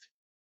move,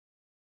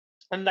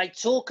 and they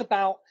talk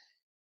about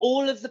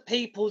all of the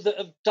people that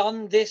have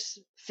done this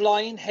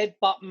flying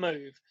headbutt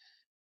move.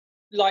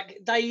 Like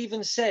they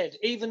even said,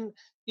 you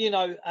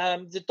know,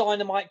 the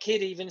Dynamite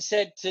Kid even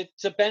said to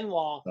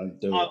Benoit,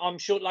 I'm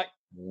sure, like,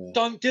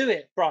 don't do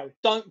it, bro.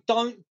 Don't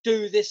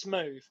do this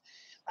move.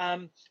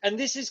 And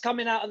this is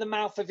coming out of the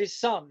mouth of his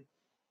son.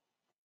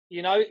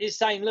 You know, he's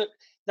saying, look,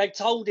 they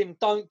told him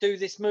don't do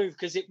this move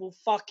because it will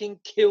fucking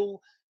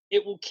kill.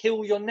 It will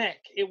kill your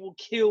neck. It will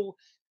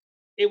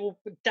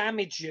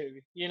damage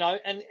you. You know,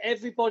 and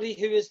everybody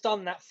who has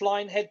done that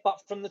flying headbutt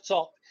from the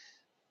top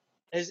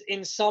has,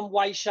 in some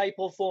way, shape,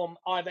 or form,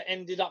 either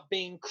ended up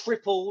being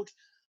crippled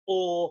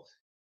or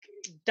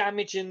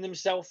damaging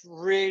themselves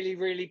really,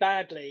 really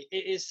badly.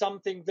 It is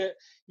something that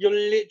you're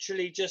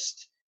literally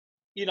just,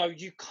 you know,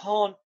 you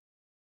can't.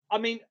 I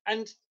mean,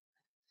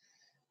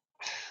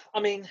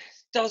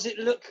 does it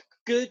look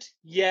good?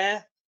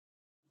 Yeah.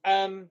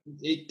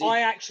 It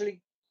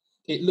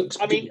looks.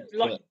 I mean, good,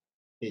 like,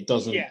 it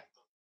doesn't. Yeah.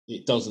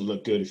 It doesn't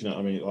look good, if you know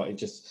what I mean. Like,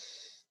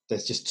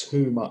 there's just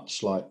too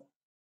much. Like,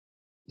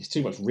 it's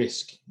too much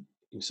risk.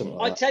 Something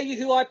like I tell you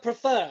who I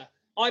prefer.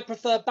 I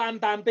prefer Bam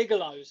Bam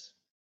Bigelow's.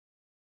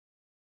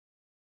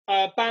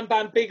 Bam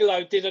Bam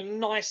Bigelow did a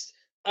nice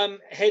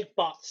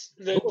headbutt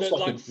that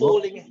like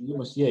falling.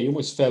 He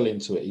almost fell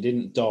into it. He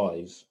didn't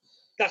dive.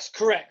 That's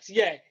correct.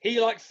 Yeah, he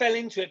like fell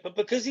into it, but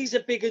because he's a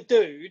bigger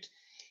dude,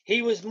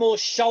 he was more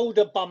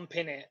shoulder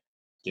bumping it.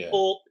 Yeah.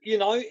 Or, you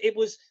know, he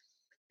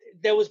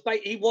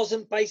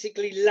wasn't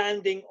basically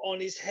landing on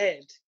his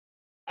head.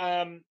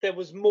 There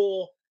was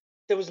more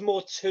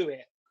to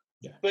it.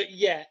 Yeah. But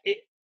yeah,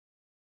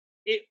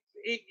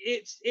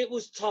 it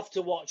was tough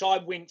to watch. I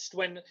winced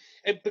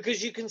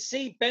because you can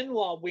see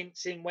Benoit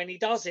wincing when he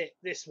does it.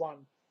 This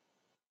one,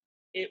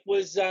 it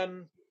was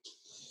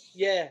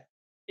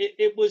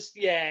it was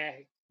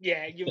the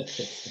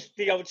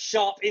old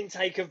sharp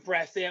intake of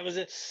breath. Yeah,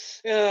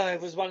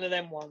 it was one of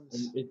them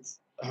ones.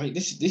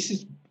 This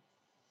is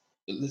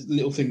a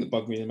little thing that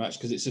bugged me in the match,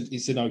 because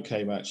it's an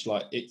okay match.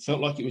 Like, it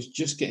felt like it was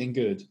just getting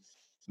good,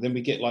 and then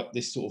we get like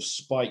this sort of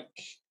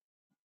spike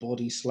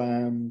body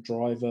slam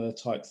driver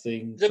type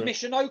thing. The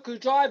Michinoku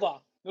driver.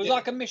 It was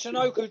like a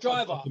Michinoku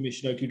driver. Like a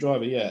Michinoku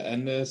driver, yeah.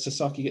 And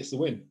Sasaki gets the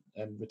win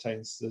and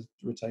retains the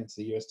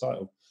US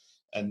title.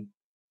 And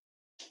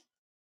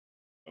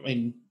I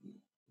mean,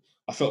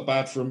 I felt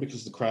bad for him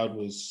because the crowd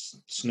was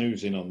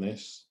snoozing on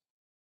this,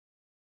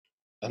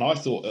 and I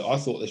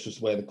thought this was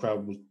where the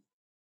crowd was.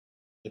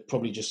 It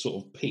probably just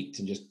sort of peaked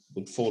and just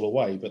would fall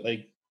away, but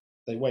they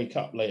wake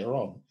up later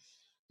on,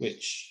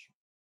 which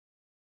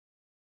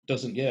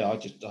doesn't. Yeah,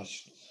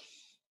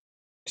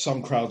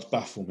 some crowds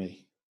baffle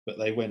me, but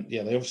they went.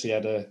 Yeah, they obviously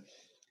had a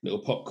little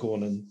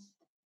popcorn and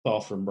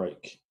bathroom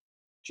break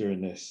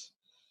during this.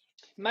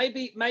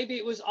 Maybe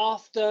it was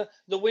after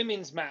the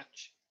women's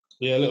match.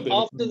 Yeah, a little bit.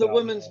 After the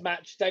women's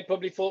match, they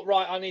probably thought,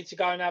 right, I need to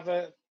go and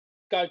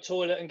go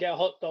toilet and get a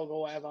hot dog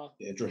or whatever.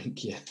 Yeah,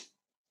 drink. Yeah.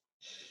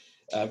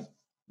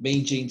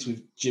 Mean Jeans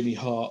with Jimmy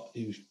Hart,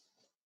 who's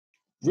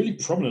really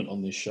prominent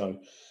on this show.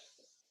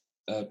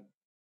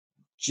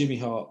 Jimmy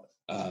Hart,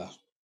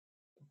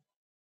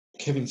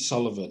 Kevin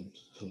Sullivan,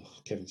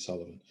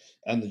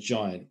 and the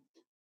Giant.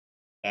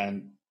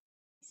 And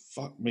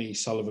fuck me,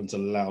 Sullivan's a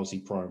lousy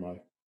promo.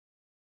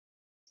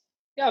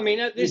 Yeah, I mean,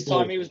 at this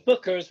time he was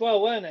Booker as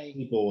well, weren't he?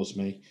 He bores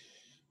me,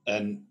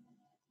 and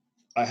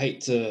I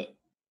hate to.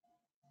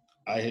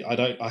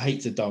 I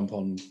hate to dump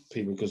on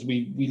people because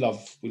we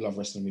love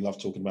wrestling. We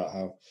love talking about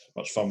how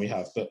much fun we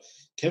have. But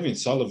Kevin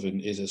Sullivan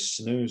is a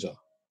snoozer.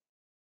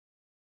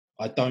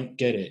 I don't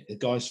get it. The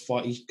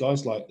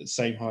guy's like the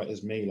same height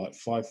as me, like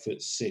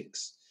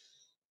 5'6",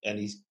 and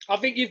he's. I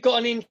think you've got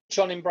an inch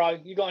on him, bro.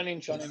 You got an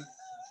inch on him.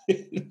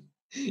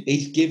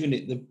 He's giving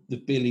it the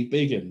Billy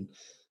Biggin,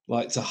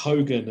 like to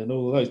Hogan and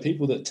all of those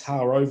people that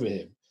tower over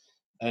him,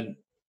 and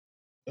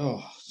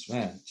oh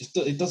man, just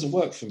it doesn't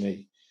work for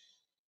me.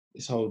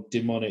 This whole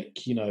demonic,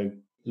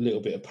 little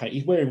bit of paint.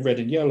 He's wearing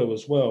red and yellow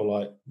as well.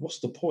 Like, what's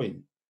the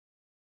point?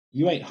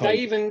 You ain't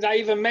Hogan. They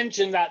even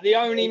mentioned that the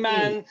only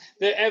man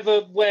that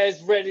ever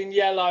wears red and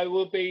yellow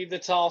will be the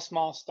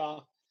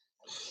Taskmaster.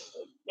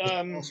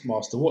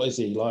 Taskmaster, what is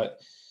he like?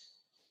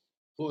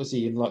 What is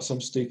he in, like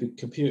some stupid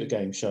computer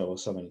game show or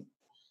something?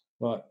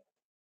 Like,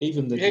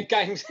 even the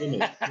games.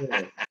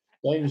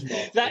 Games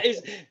Master.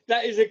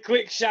 That is a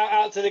quick shout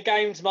out to the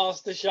Games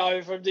Master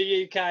show from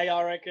the UK,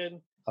 I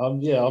reckon.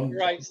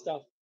 Great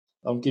stuff.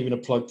 I'm giving a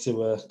plug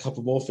to a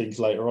couple more things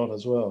later on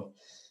as well.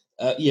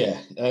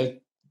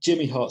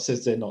 Jimmy Hart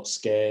says they're not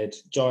scared.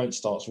 Giant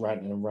starts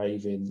ranting and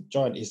raving.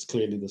 Giant is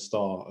clearly the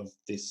star of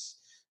this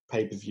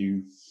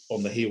pay-per-view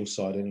on the heel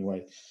side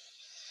anyway.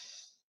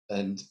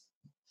 And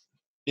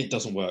it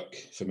doesn't work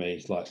for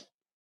me. Like,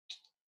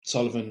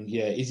 Sullivan,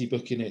 is he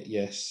booking it?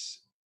 Yes.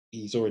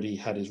 He's already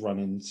had his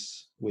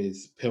run-ins with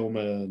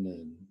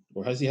Pillman,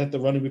 or has he had the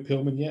run-in with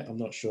Pillman yet? I'm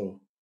not sure.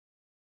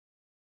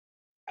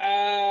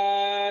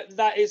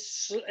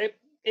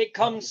 It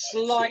comes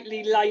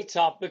slightly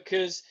later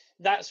because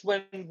that's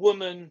when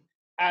Woman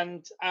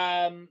and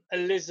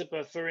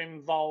Elizabeth are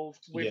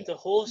involved with the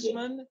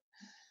Horsemen. Yeah.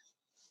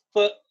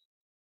 But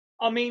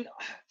I mean,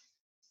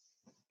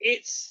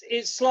 it's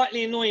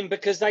slightly annoying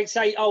because they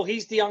say, "Oh,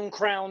 he's the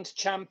uncrowned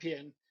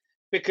champion,"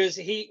 because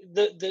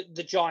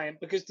the Giant,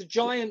 because the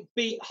Giant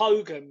beat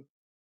Hogan.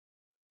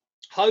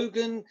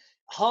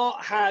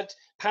 Hart had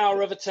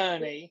power of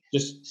attorney.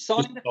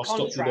 Signed a contract. I'll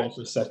stop you there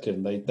for a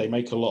second. They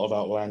make a lot of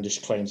outlandish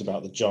claims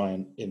about the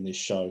Giant in this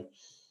show,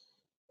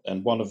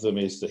 and one of them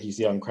is that he's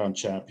the uncrowned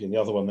champion. The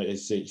other one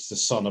is he's the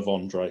son of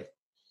Andre.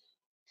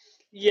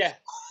 Yeah,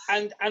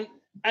 and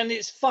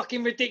it's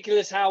fucking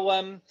ridiculous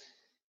how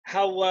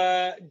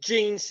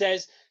Gene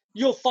says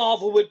your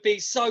father would be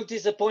so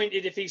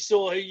disappointed if he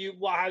saw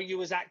how you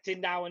was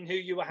acting now and who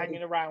you were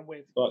hanging around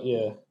with. But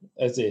yeah,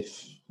 as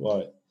if,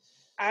 right.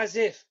 As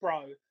if,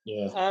 bro.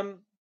 Yeah.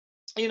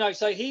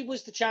 So he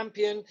was the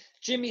champion.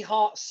 Jimmy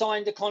Hart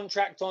signed a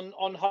contract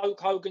on Hulk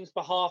Hogan's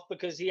behalf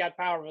because he had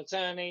power of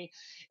attorney.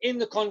 In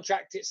the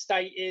contract, it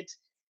stated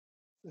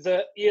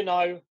that,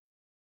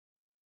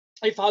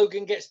 if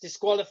Hogan gets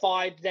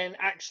disqualified, then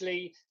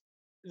actually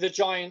the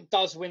Giant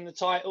does win the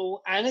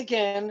title. And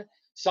again,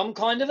 some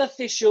kind of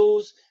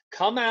officials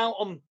come out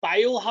and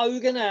bail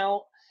Hogan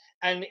out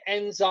and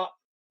ends up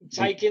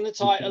taking the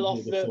title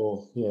off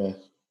the... Yeah.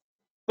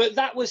 But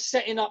that was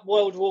setting up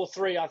World War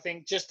III, I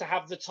think, just to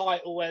have the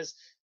title as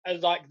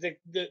like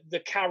the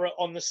carrot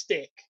on the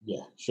stick.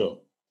 Yeah, sure.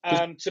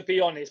 To be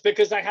honest,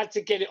 because they had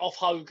to get it off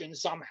Hogan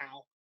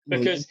somehow,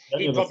 because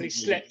he probably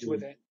slept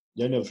with it.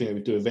 The only other thing they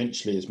would do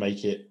eventually is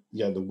make it,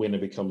 the winner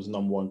becomes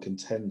number one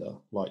contender,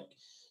 like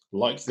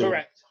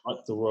the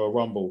Royal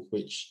Rumble,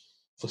 which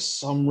for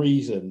some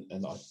reason,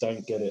 and I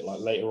don't get it, like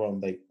later on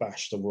they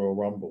bashed the Royal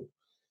Rumble,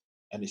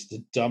 and it's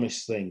the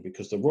dumbest thing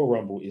because the Royal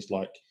Rumble is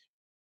like,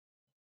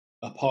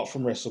 apart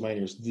from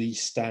WrestleMania, it's the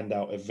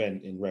standout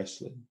event in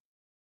wrestling.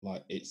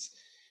 Like it's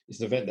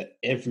an event that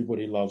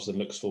everybody loves and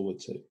looks forward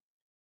to,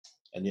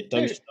 and yet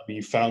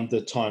WCW found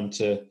the time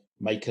to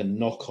make a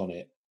knock on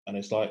it, and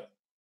it's like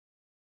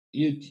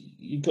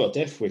you got a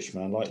death wish,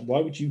 man. Like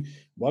why would you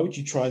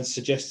try and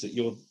suggest that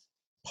your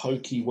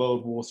pokey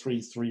World War III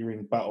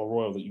 3-ring battle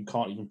royal that you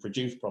can't even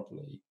produce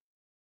properly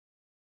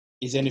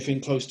is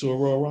anything close to a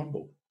Royal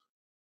Rumble?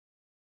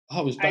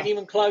 Ain't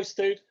even close,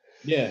 dude.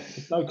 Yeah,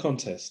 no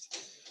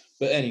contest.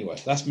 But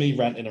anyway, that's me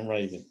ranting and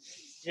raving.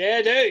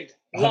 Yeah, dude.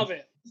 Love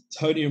it.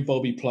 Tony and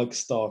Bobby plug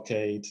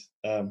Starrcade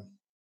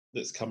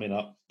that's coming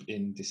up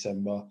in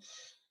December.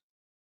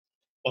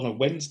 On a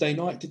Wednesday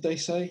night, did they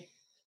say?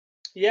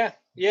 Yeah.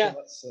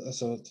 So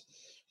that's a,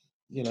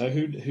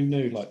 who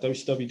knew? Like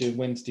WCW doing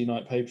Wednesday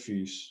night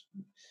pay-per-views,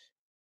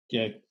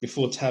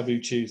 before Taboo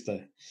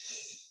Tuesday.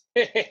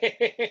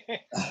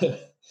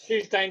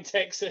 Tuesday in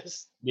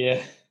Texas.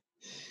 Yeah.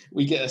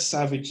 we get a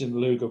Savage and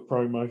Luger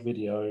promo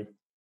video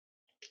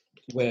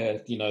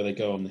where, you know, they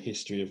go on the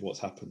history of what's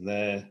happened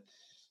there,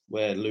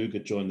 where Luger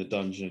joined the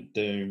Dungeon of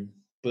Doom.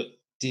 But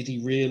did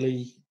he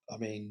really? I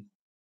mean,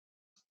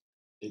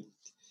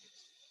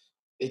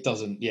 it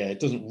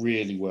doesn't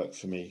really work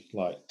for me.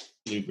 Like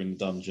Luger in the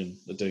Dungeon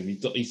of Doom,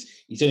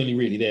 he's only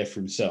really there for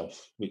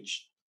himself,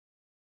 which,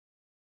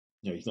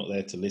 you know, he's not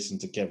there to listen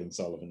to Kevin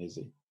Sullivan, is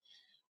he?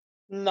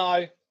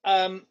 No,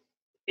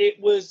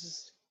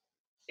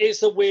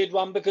 it's a weird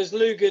one because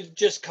Luger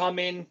just come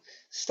in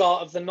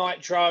start of the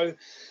Nitro,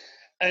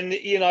 and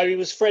you know he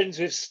was friends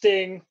with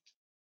Sting.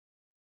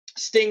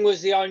 Sting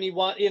was the only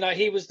one, you know,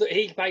 he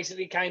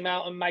basically came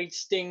out and made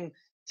Sting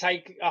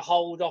take a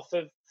hold off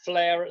of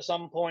Flair at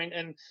some point,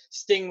 and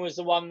Sting was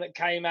the one that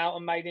came out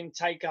and made him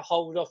take a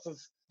hold off of,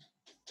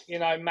 you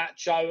know,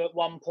 Macho at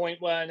one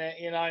point, weren't it?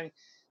 You know,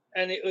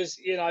 and it was,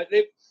 you know,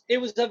 it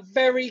was a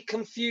very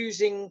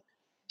confusing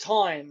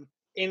time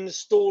in the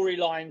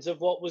storylines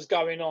of what was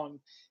going on,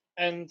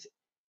 and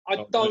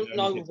I don't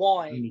know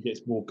why. It only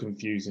gets more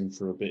confusing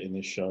for a bit in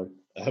this show.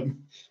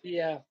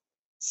 Yeah.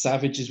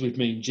 Savage is with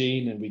Mean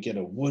Gene, and we get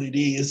a "what it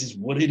is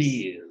what it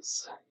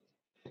is."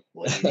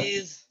 What it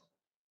is.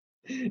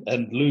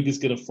 And Luger's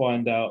going to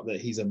find out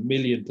that he's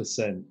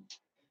 1,000,000%.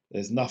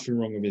 There's nothing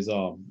wrong with his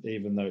arm,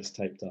 even though it's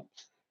taped up.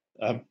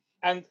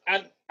 And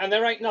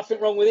there ain't nothing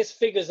wrong with this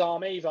Figure's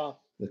arm either.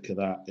 Look at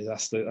that.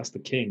 That's the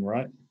king,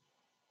 right?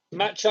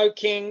 Macho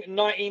King,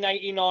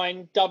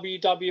 1989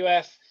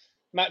 WWF.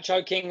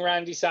 Macho King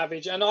Randy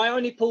Savage. And I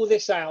only pull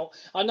this out.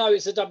 I know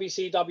it's a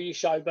WCW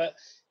show, but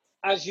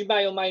as you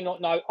may or may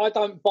not know, I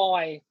don't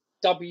buy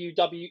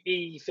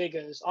WWE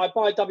figures. I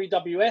buy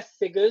WWF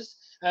figures,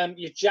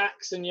 your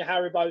Jacks and your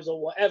Haribos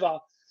or whatever.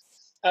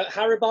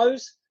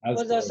 Haribos? Hasbros.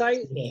 What did I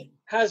say? Yeah.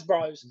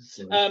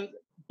 Hasbros.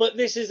 But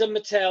this is a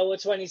Mattel, a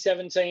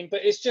 2017,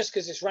 but it's just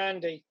because it's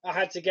Randy. I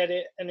had to get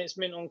it, and it's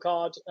mint on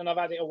card, and I've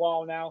had it a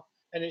while now,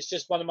 and it's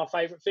just one of my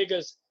favourite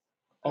figures.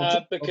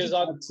 I'll just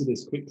add to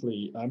this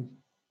quickly.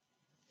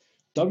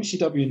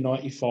 WCW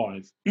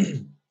 95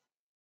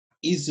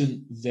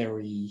 isn't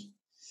very...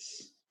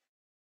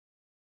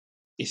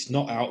 It's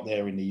not out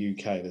there in the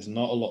UK. There's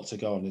not a lot to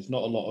go on. There's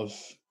not a lot of...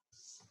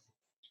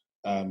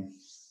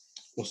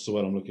 what's the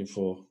word I'm looking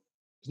for?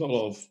 There's not a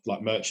lot of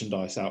like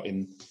merchandise out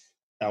in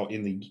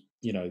the,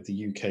 you know,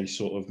 the UK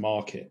sort of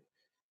market.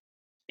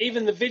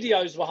 Even the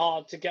videos were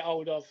hard to get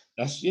hold of.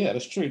 That's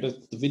true.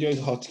 The videos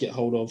are hard to get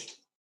hold of.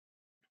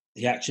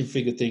 The action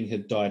figure thing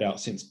had died out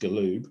since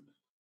Galoob,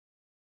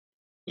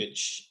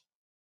 which,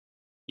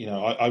 you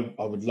know,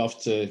 I would love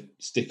to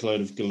stick a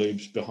load of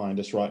Galoobs behind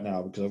us right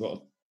now because I've got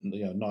a,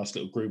 you know, nice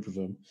little group of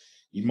them.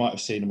 You might have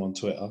seen them on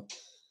Twitter,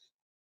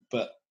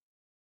 but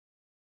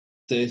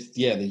the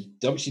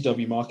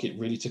WCW market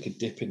really took a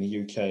dip in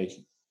the UK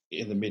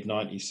in the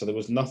mid-90s. So there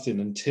was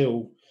nothing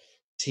until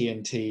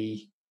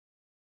TNT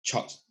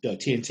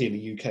in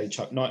the UK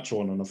chucked Nitro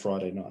on a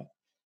Friday night,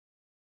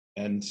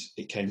 and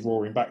it came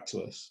roaring back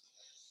to us.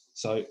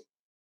 So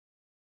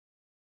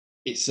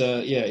it's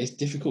it's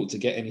difficult to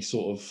get any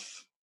sort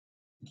of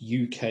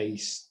UK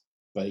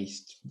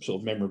based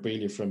sort of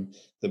memorabilia from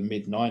the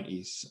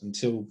mid-90s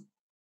until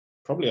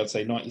probably I'd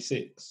say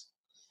 96.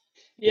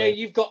 Yeah,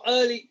 you've got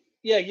the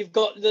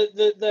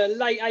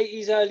late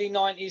 80s, early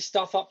 90s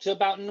stuff up to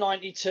about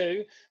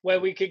 92, where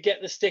we could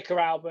get the sticker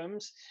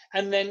albums.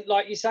 And then,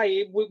 like you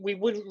say, we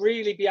wouldn't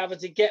really be able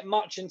to get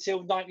much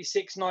until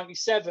 96,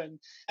 97.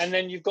 And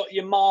then you've got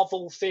your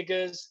Marvel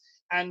figures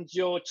and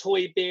your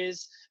Toy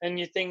Biz and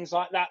your things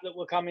like that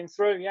were coming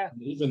through, yeah.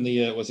 Even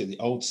the, was it the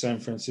old San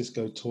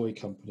Francisco Toy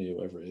Company or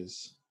whatever it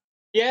is?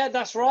 Yeah,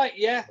 that's right,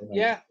 yeah.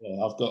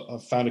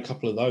 I've found a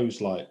couple of those,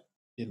 like,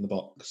 in the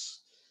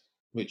box,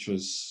 which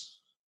was...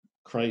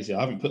 crazy. I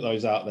haven't put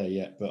those out there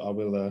yet, but I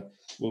will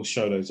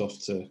show those off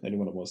to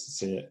anyone that wants to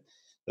see it.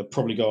 They'll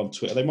probably go on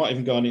Twitter. They might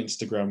even go on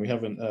Instagram. We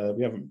haven't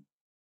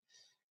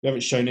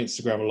shown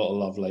Instagram a lot of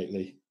love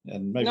lately.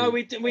 And maybe, no,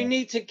 we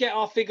need to get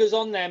our figures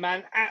on there,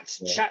 man. At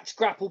Chat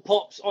Grapple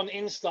Pops on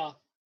Insta.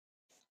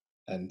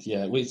 And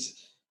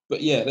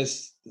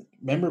there's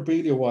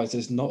memorabilia wise,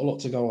 there's not a lot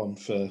to go on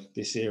for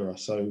this era.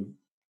 So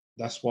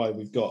that's why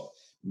we've got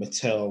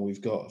Mattel.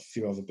 We've got a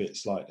few other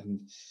bits like and.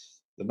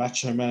 The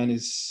Macho Man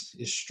is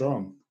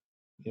strong,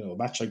 you know.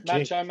 Macho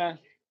King.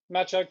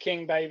 Macho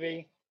King,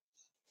 baby.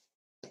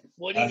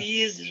 What it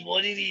is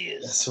what it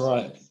is. That's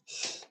right.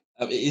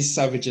 It is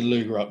Savage and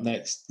Luger up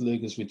next.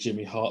 Luger's with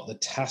Jimmy Hart. The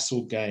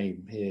tassel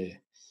game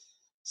here.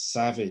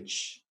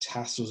 Savage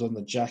tassels on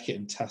the jacket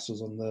and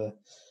tassels on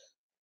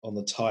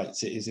the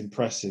tights. It is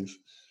impressive.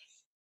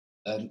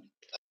 And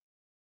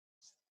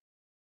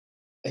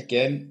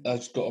again,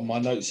 I've got on my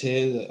notes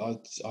here that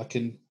I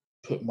can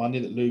put money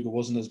that Luger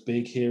wasn't as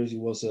big here as he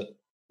was at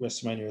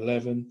WrestleMania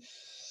 11.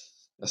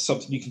 That's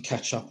something you can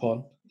catch up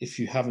on if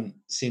you haven't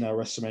seen our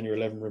WrestleMania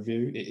 11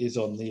 review. It is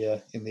on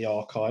the in the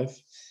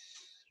archive.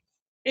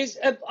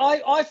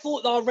 I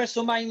thought our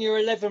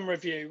WrestleMania 11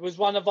 review was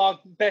one of our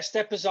best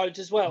episodes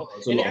as well,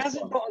 and it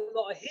hasn't got a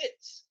lot of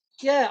hits.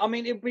 Yeah, I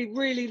mean, it'd be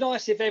really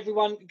nice if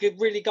everyone could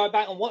really go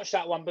back and watch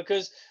that one,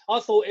 because I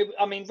thought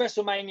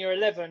WrestleMania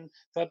 11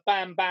 for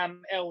Bam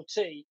Bam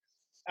LT,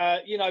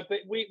 but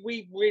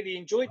we really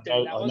enjoyed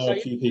doing that I one. know So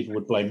a few people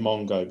would blame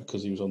Mongo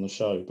because he was on the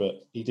show,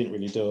 but he didn't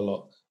really do a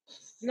lot.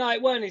 no,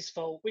 it weren't his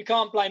fault. We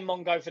can't blame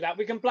Mongo for that.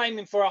 We can blame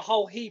him for a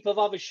whole heap of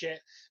other shit,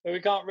 but we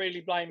can't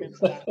really blame him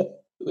for that.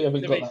 We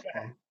haven't got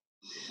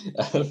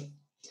that far.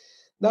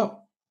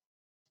 Now,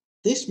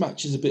 this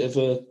match is a bit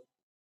of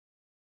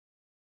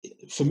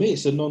for me,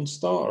 it's a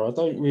non-starter. I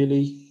don't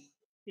really.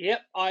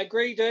 Yep, I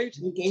agree, dude.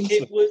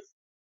 It was,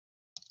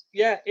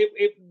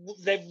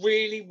 there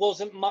really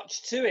wasn't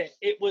much to it.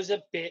 It was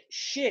a bit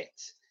shit,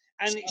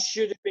 and it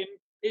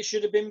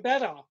should have been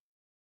better.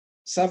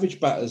 Savage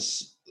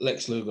batters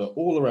Lex Luger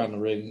all around the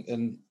ring,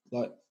 and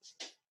like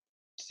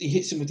he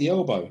hits him with the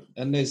elbow,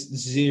 and there's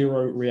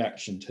zero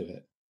reaction to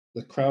it.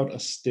 The crowd are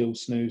still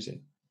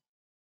snoozing.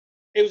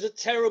 It was a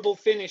terrible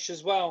finish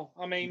as well.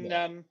 I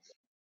mean,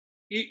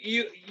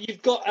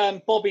 you've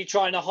got Bobby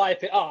trying to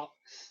hype it up,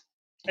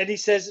 and he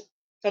says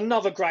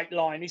another great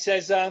line. He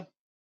says, "I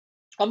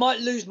might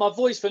lose my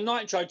voice for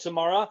Nitro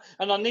tomorrow,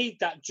 and I need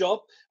that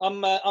job.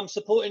 I'm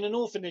supporting an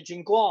orphanage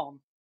in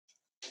Guam."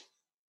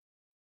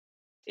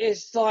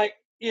 It's like,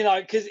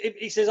 because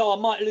he says, "Oh, I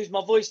might lose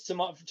my voice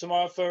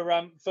tomorrow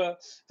for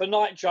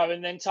Nitro,"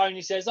 and then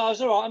Tony says, "Oh,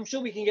 it's all right. I'm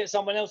sure we can get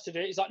someone else to do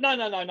it." He's like, "No,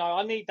 no, no, no.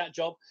 I need that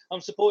job.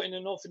 I'm supporting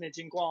an orphanage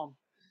in Guam."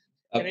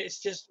 And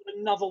it's just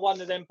another one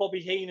of them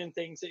Bobby Heenan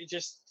things that you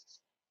just,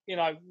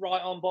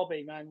 right on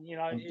Bobby, man.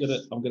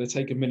 I'm gonna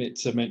take a minute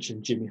to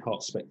mention Jimmy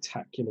Hart's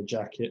spectacular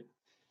jacket.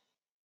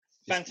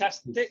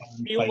 Fantastic.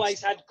 He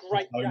always had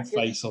great jackets.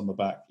 Face on the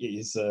back. It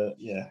is,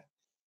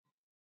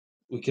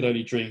 we could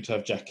only dream to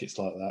have jackets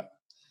like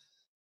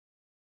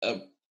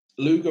that.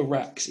 Luger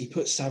racks. He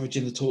puts Savage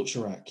in the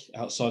torture rack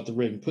outside the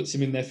ring. Puts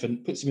him in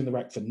the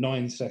rack for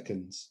 9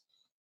 seconds,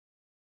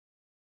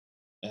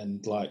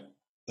 and like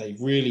they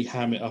really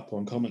ham it up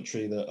on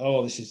commentary that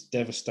this is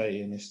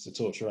devastating. It's the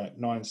torture rack.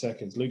 9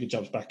 seconds. Luger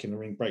jumps back in the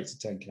ring, breaks a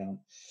 10 count.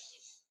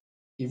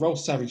 He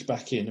rolls Savage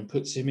back in and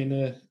puts him in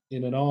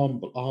an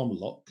arm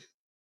lock.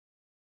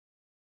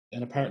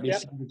 And apparently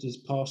Savage is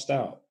passed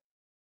out.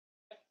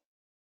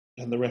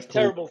 And the ref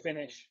terrible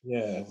finish.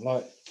 Yeah,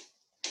 like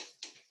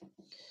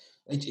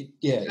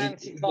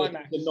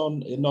anticlimax. A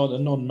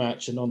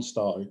non-match, a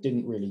non-starter. It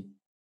didn't really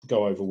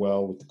go over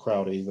well with the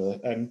crowd either.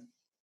 And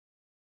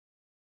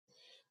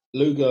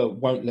Luger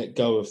won't let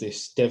go of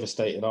this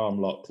devastating arm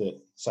lock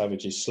that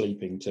Savage is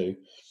sleeping to.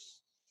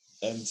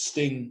 And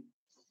Sting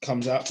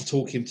comes out to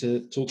talk him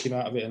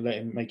out of it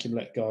and make him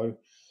let go.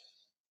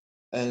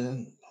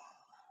 And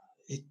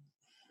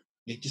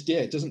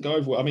it doesn't go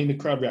over well. I mean, the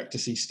crowd react to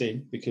see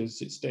Sting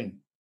because it's Sting,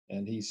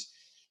 and he's,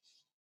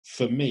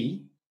 for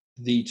me,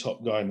 the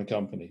top guy in the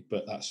company.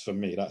 But that's for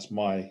me. That's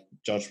my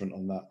judgment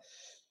on that.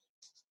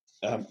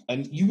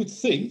 And you would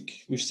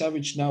think, with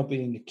Savage now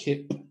being a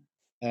kip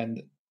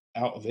and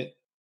out of it,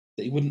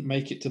 that he wouldn't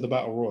make it to the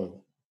Battle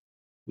Royal.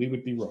 We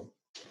would be wrong.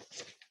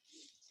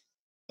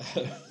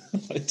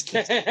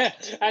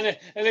 and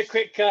a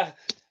quick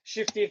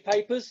shifty of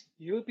papers.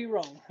 You would be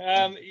wrong.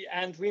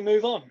 And we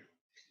move on.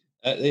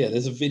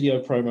 There's a video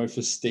promo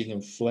for Sting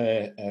and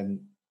Flair,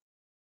 and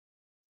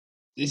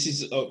this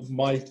is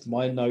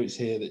my notes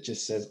here that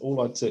just says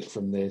all I took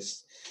from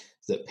this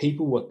is that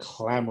people were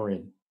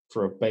clamoring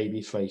for a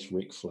babyface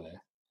Ric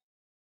Flair.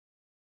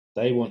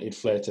 They wanted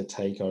Flair to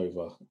take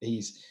over.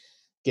 He's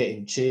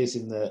getting cheers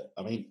in the.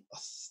 I mean,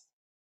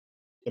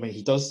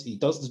 he does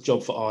the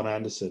job for Arn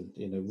Anderson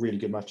in a really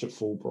good match at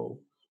Fall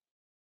Brawl,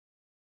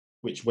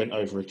 which went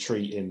over a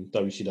treat in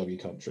WCW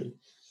country.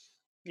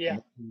 Yeah,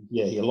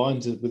 he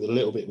aligns with a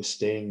little bit with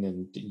Sting,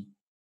 and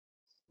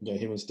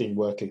him and Sting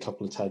work a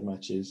couple of tag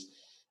matches,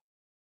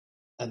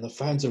 and the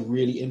fans are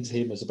really into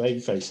him as a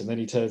babyface. And then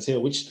he turns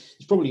heel, which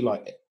is probably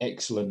like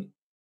excellent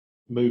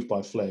move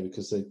by Flair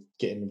because they're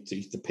getting him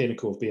to the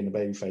pinnacle of being a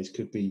babyface.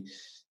 Could be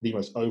the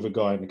most over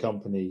guy in the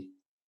company,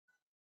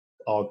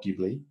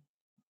 arguably.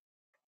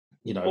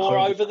 More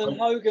over than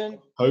Hogan.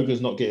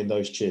 Hogan's not getting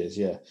those cheers.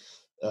 Yeah,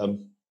 the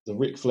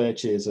Ric Flair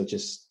cheers are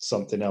just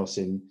something else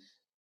in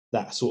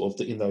that sort of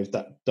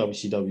that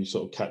WCW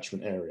sort of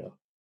catchment area.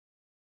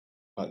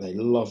 Like they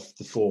love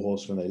the Four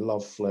Horsemen, they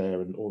love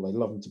Flair, and they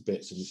love him to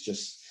bits. And it's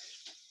just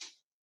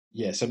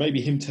So maybe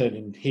him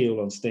turning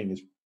heel on Sting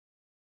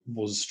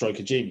was a stroke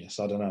of genius.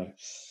 I don't know.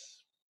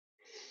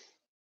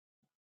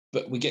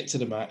 But we get to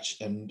the match,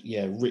 and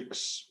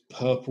Ric's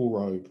purple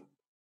robe.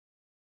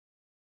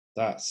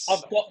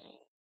 I've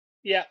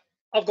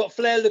got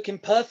Flair looking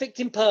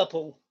perfect in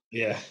purple.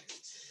 Yeah,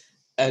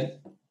 and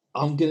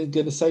I'm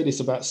gonna say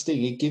this about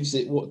Sting. It gives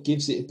it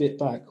a bit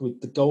back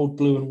with the gold,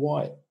 blue, and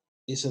white.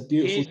 It's a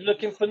beautiful. He's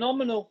looking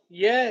phenomenal.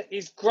 Yeah,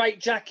 his great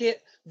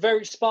jacket,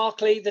 very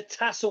sparkly. The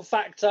tassel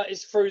factor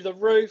is through the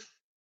roof.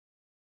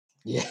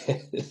 Yeah,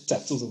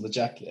 tassels on the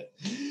jacket.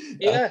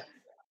 Yeah.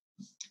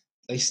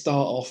 They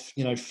start off.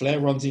 Flair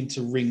runs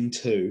into Ring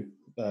 2,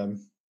 and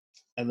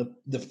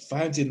the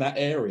fans in that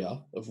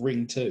area of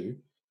Ring 2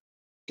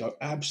 go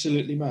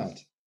absolutely mad.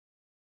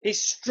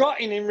 He's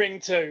strutting in ring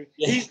 2.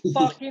 Yeah. He's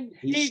fucking.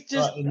 He's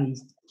just.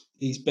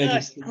 He's begging.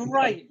 That's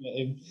great.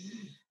 Him.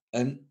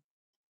 And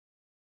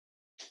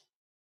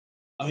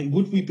I mean,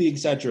 would we be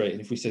exaggerating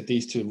if we said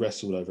these two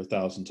wrestled over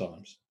 1,000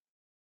 times?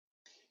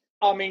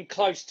 I mean,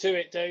 close to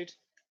it, dude.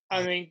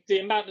 I mean, the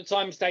amount of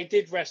times they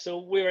did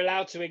wrestle, we were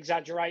allowed to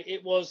exaggerate.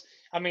 It was,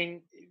 I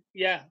mean,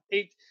 yeah,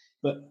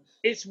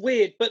 it's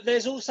weird. But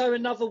there's also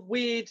another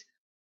weird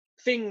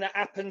thing that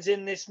happens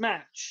in this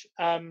match.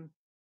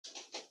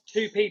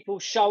 Two people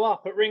show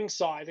up at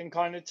ringside and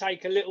kind of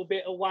take a little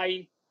bit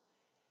away.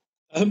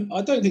 I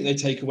don't think they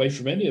take away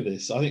from any of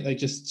this. I think they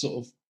just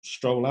sort of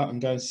stroll out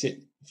and go and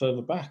sit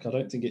further back. I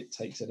don't think it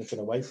takes anything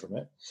away from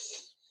it.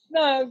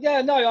 No.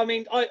 I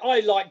mean,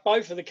 I like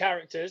both of the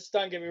characters.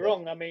 Don't get me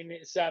wrong. I mean,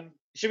 it's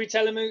should we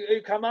tell them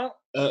who come out?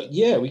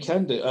 Yeah, we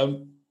can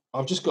do.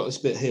 I've just got this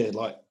bit here,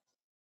 like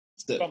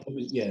that.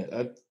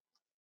 Yeah,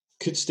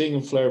 could Sting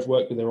and Flair have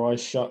worked with their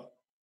eyes shut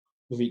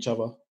with each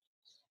other?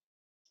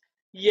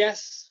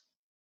 Yes.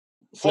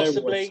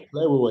 Possibly.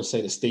 Flair will always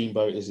say that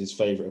Steamboat is his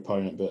favourite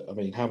opponent, but I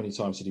mean, how many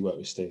times did he work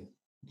with Sting?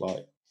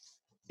 Like,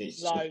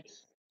 it's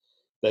loads.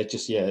 They're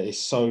just it's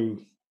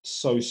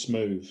so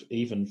smooth,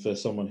 even for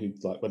someone who,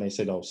 like, when they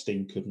said, "Oh,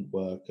 Sting couldn't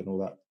work" and all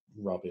that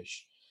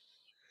rubbish.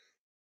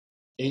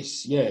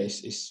 It's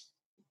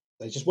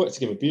they just work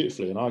together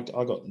beautifully, and I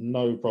got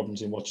no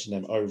problems in watching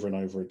them over and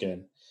over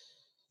again.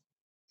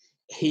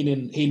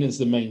 Heenan's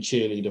the main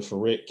cheerleader for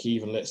Rick. He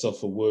even lets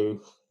off a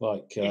woo.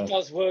 Like he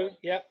does woo,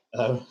 yeah.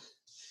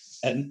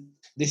 And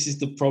this is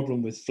the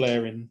problem with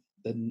Flair in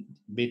the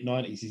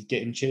mid-90s. He's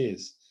getting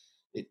cheers.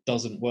 It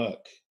doesn't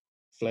work.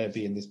 Flair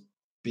being this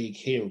big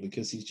heel,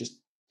 because he's just,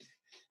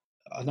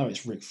 I know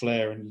it's Ric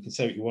Flair and you can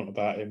say what you want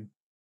about him,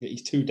 but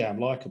he's too damn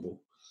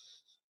likable.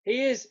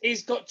 He is.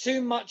 He's got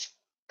too much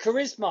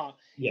charisma.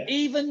 Yeah.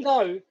 Even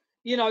though,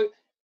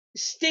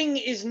 Sting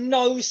is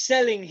no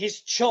selling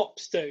his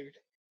chops, dude.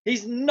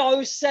 He's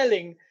no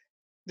selling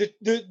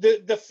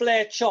the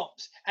Flair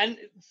chops, and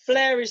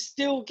Flair is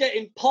still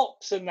getting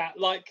pops and that.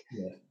 Like,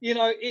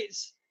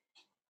 it's,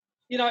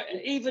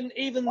 even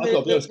I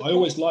gotta be honest, I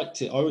always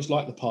liked it. I always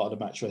liked the part of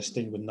the match where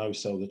Sting would no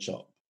sell the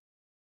chop.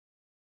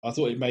 I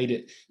thought it made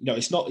it,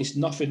 it's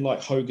nothing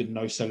like Hogan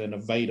no selling a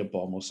Vader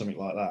bomb or something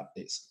like that.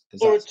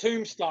 Or a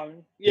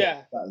tombstone.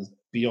 Yeah. That is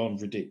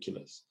beyond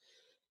ridiculous.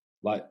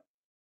 Like,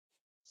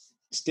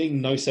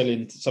 Sting no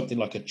selling something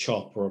like a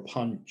chop or a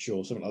punch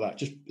or something like that,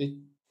 just, it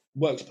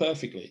works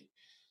perfectly.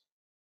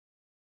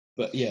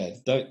 But yeah,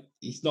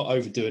 he's not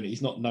overdoing it.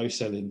 He's not no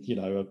selling,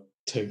 a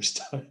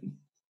tombstone.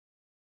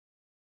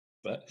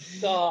 But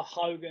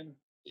Hogan.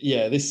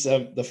 Yeah, this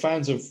the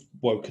fans have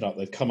woken up.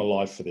 They've come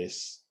alive for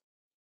this.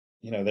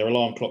 Their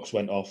alarm clocks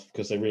went off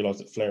because they realised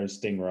that Flair and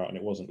Sting were out and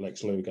it wasn't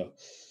Lex Luger.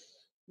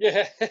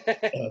 Yeah.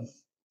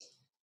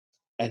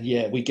 And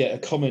yeah, we get a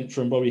comment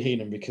from Bobby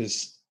Heenan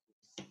because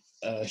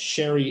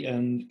Sherry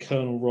and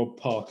Colonel Rob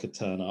Parker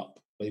turn up.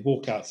 They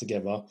walk out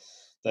together.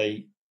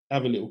 They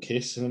have a little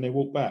kiss and then they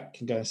walk back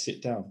and go and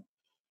sit down.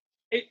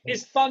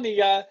 It's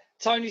funny.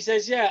 Tony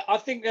says, "Yeah, I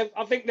think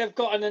they've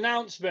got an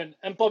announcement,"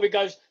 and Bobby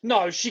goes,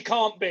 "No, she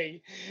can't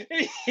be,"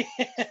 as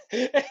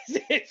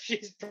if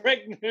she's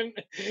pregnant,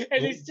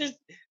 and it's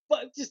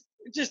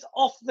just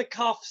off the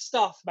cuff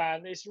stuff,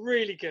 man. It's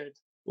really good.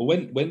 Well,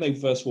 when they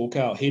first walk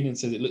out, Heenan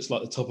says it looks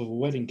like the top of a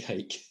wedding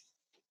cake.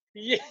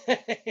 Yeah,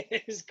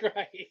 it's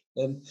great.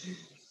 And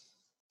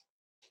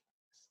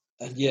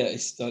yeah,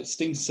 it's like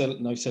Sting's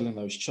selling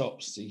those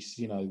chops.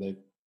 They're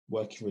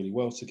working really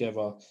well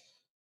together.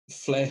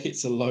 Flair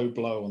hits a low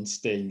blow on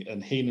Sting,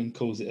 and Heenan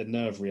calls it a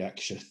nerve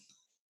reaction.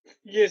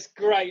 Yes,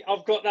 great.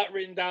 I've got that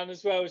written down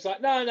as well. It's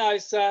like, no,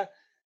 it's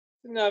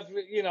nerve.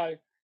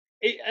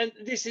 And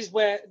this is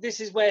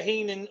where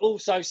Heenan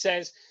also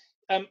says,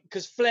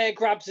 because Flair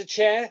grabs a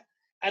chair,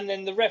 and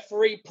then the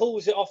referee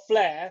pulls it off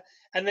Flair,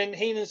 and then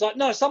Heenan's like,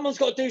 no, someone's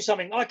got to do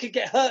something. I could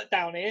get hurt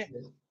down here.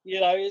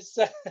 Yeah. It's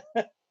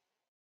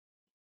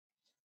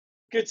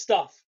good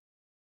stuff.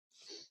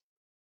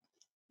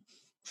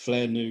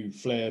 Flair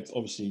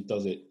obviously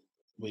does it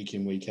week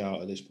in, week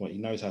out at this point. He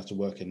knows how to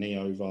work a knee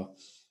over.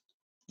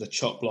 The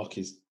chop block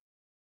is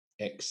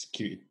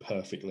executed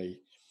perfectly.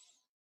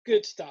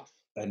 Good stuff.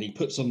 And he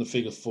puts on the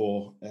figure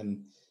 4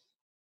 and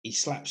he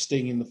slaps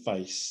Sting in the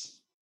face.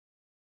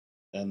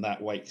 And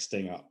that wakes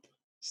Sting up.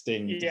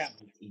 Sting,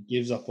 he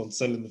gives up on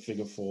selling the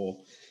figure 4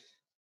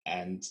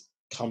 and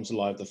comes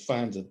alive. The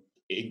fans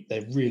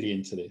they're really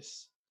into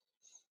this.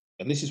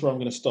 And this is where I'm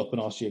going to stop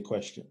and ask you a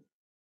question.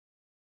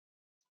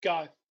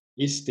 Go.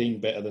 Is Sting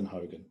better than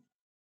Hogan?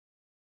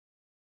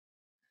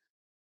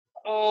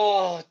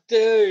 Oh,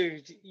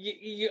 dude,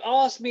 you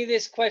asked me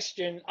this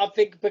question, I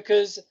think,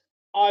 because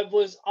I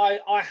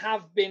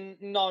have been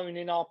known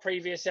in our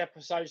previous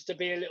episodes to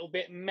be a little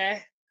bit meh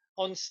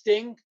on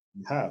Sting.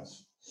 You have.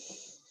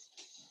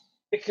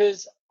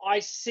 Because I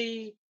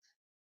see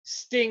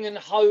Sting and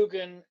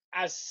Hogan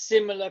as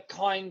similar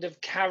kind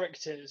of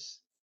characters,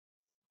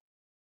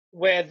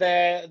 where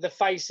they're the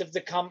face of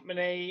the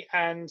company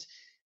and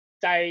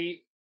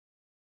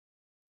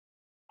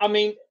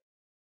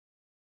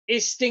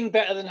Is Sting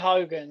better than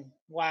Hogan?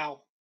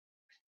 Wow.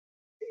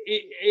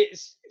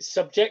 It's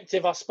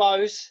subjective, I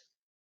suppose.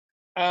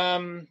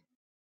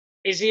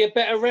 Is he a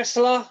better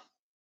wrestler?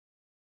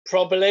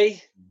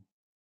 Probably.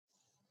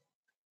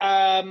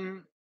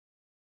 Oh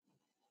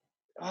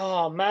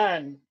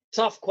man,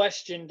 tough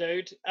question,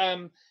 dude.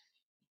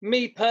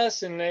 Me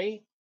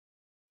personally,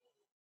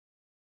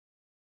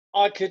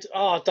 I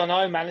don't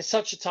know, man. It's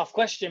such a tough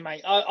question,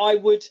 mate. I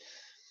would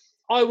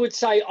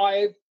say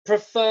I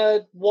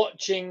preferred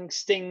watching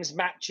Sting's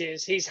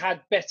matches. He's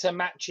had better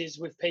matches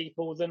with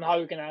people than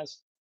Hogan has.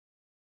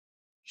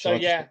 So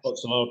yeah.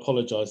 So I'll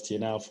apologise to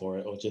you now for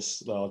it, or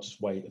I'll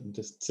just wait and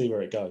just see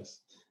where it goes.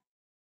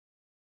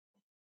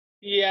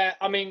 Yeah,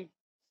 I mean,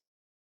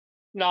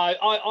 no,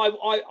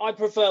 I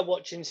prefer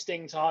watching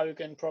Sting to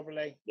Hogan,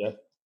 probably. Yeah.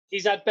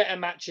 He's had better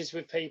matches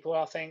with people,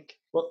 I think.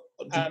 Well,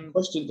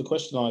 the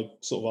question I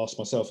sort of asked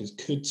myself is,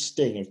 could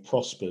Sting have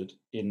prospered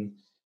in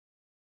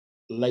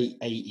late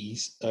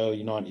 80s,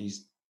 early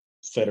 90s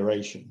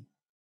Federation?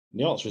 And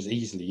the answer is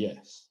easily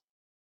yes.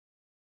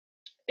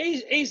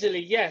 Easily,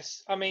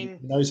 yes. I mean,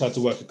 he knows how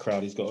to work a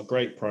crowd. He's got a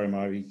great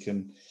promo. He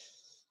can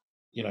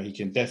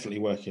definitely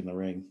work in the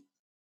ring.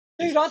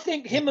 Dude, I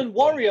think him and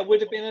Warrior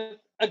would have been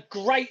a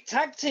great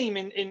tag team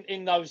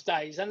in those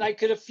days, and they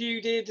could have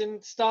feuded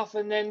and stuff,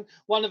 and then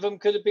one of them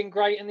could have been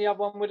great and the other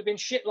one would have been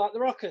shit like the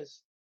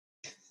Rockers.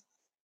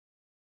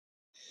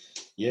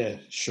 Yeah,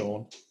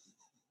 Sean.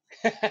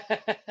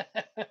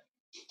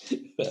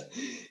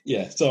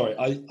 Yeah, sorry,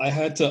 I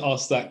had to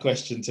ask that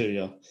question to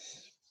you.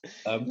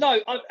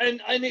 No,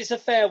 and it's a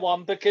fair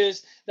one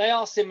because they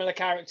are similar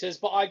characters,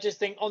 but I just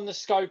think on the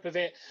scope of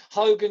it,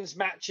 Hogan's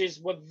matches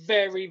were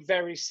very,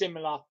 very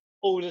similar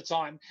all the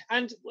time.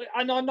 And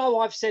I know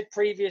I've said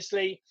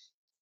previously,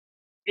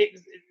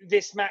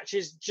 this match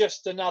is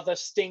just another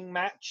Sting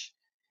match.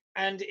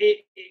 And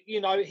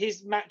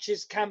his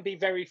matches can be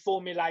very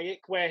formulaic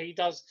where he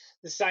does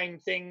the same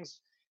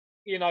things,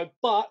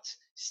 but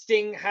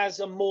Sting has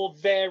a more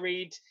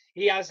varied,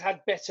 he has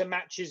had better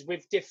matches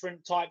with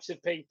different types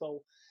of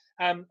people.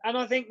 And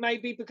I think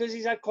maybe because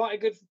he's had quite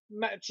a good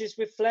matches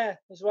with Flair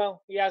as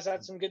well. He has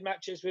had some good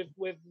matches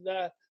with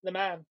the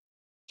man.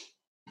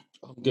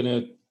 I'm going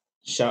to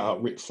shout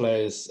out Ric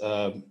Flair's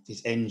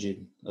his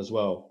engine as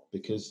well,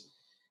 because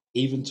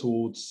even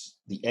towards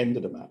the end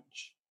of the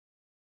match,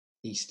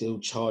 he's still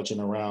charging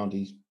around.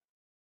 He's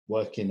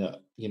working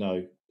at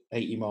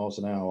 80 miles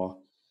an hour.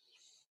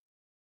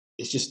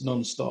 It's just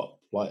non-stop.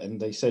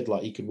 And they said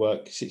he could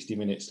work 60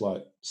 minutes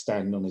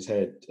standing on his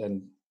head,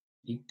 and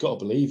you got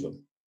to believe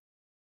him.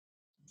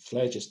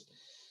 Flair just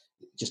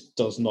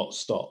does not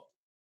stop,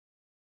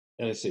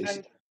 and it's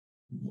a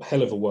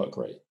hell of a work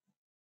rate.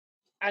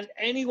 And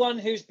anyone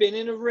who's been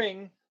in a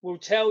ring will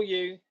tell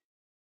you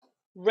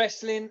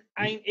wrestling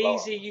ain't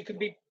easy. You can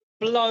be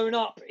blown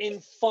up in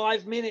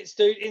 5 minutes,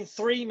 dude, in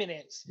 3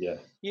 minutes. Yeah.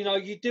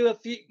 You do a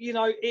few,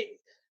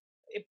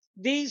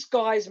 these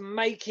guys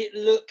make it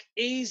look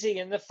easy.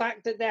 And the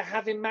fact that they're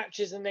having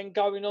matches and then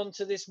going on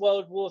to this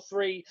World War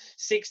III,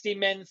 60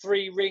 men,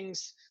 3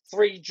 rings,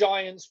 3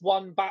 giants,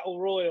 1 battle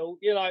royal,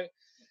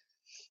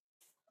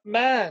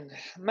 man,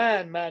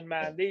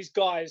 these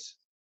guys,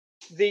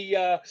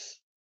 the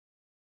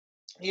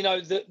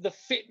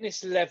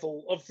fitness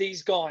level of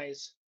these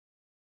guys.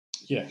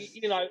 Yeah.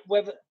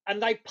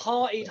 And they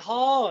partied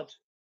hard.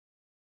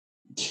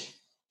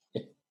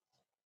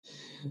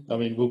 I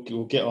mean,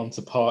 we'll get on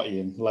to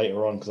partying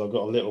later on, because I've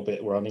got a little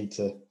bit where I need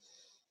to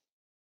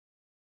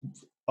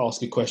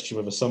ask a question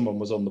whether someone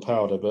was on the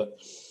powder, but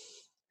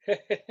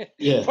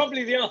yeah.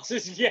 Probably the answer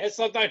is yes.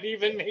 I don't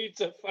even need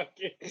to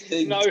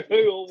fucking know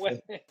who or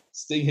when.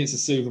 Sting hits a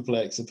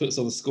superplex and puts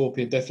on the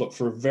Scorpion Deathlock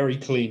for a very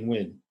clean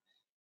win.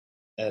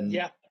 And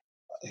yeah,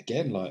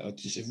 again,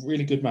 just a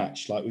really good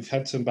match. We've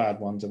had some bad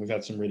ones and we've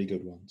had some really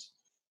good ones,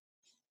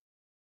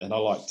 and I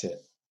liked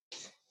it.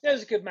 It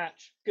was a good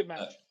match. Good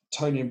match.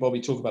 Tony and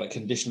Bobby talk about the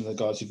condition of the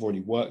guys who've already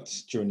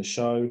worked during the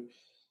show.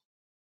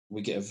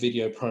 We get a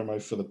video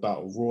promo for the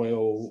Battle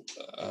Royal,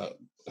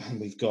 and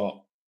we've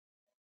got,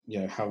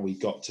 how we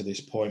got to this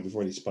point. We've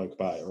already spoke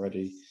about it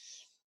already.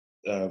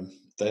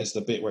 There's the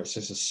bit where it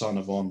says the son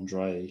of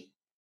Andre,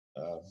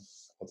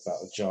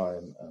 about the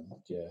giant, and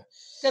yeah.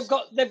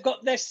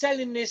 They're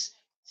selling this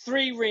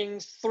 3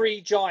 rings,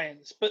 3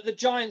 giants, but the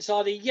giants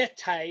are the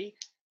Yeti,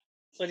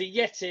 or the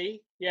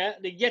Yeti, yeah,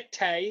 the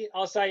Yeti,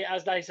 I'll say it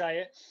as they say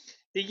it,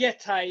 the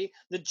Yeti,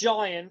 the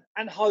Giant,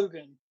 and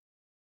Hogan.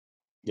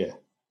 Yeah.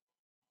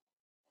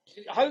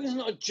 Hogan's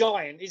not a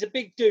giant. He's a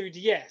big dude,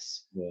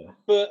 yes. Yeah.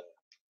 But,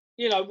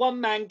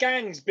 one-man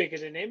gang's bigger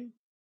than him.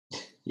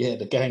 Yeah,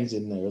 the gang's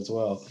in there as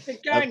well. The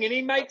gang, and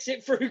he makes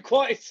it through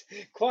quite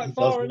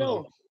far and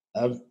all.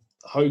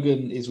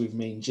 Hogan is with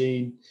Mean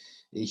Gene.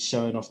 He's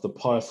showing off the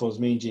pythons.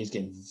 Mean Gene's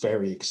getting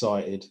very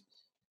excited.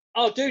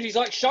 Oh, dude, he's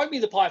like, show me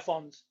the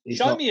pythons.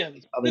 Show me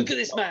him. Look at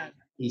this man.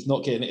 He's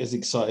not getting as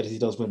excited as he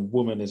does when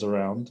Woman is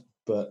around,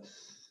 but...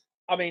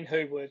 I mean,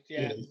 who would,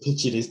 yeah. He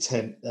pictured his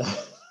tent.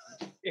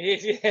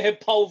 He's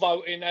pole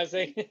vaulting, has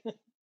he?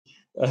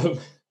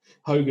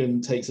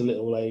 Hogan takes a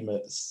little aim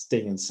at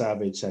Sting and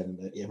Savage,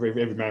 and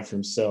every man for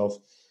himself.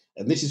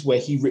 And this is where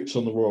he rips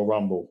on the Royal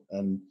Rumble.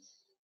 And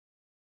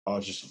I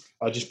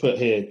just put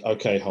here,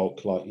 okay,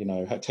 Hulk, like, you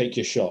know, take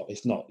your shot.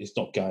 It's not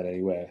going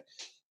anywhere.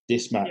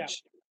 This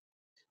match,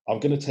 I'm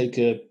going to take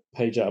a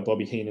page out of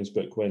Bobby Heenan's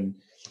book when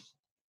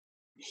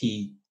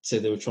he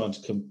said they were trying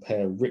to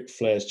compare Ric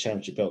Flair's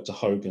championship belt to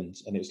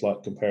Hogan's, and it's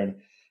like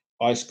comparing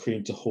ice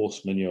cream to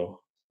horse manure,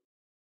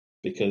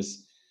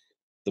 because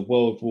the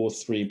World War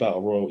III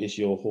Battle Royal is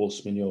your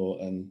horse manure,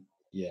 and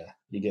yeah,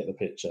 you get the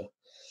picture.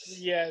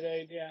 Yeah,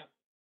 dude, yeah.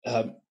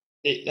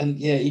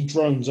 He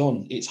drones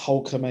on. It's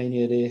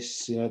Hulkamania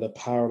this, you know, the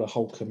power of the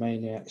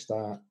Hulkamaniacs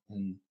that,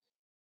 and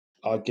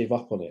I give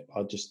up on it.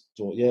 I just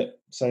thought, yeah,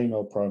 same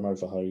old promo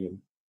for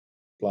Hogan.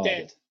 Blah,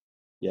 Dead.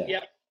 Yeah.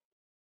 Yep.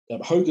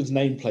 Hogan's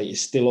nameplate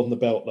is still on the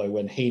belt though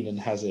when Heenan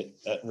has it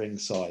at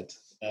ringside.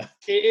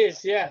 It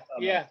is, yeah,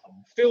 yeah.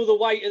 Feel the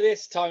weight of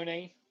this,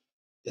 Tony.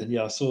 And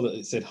yeah, I saw that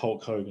it said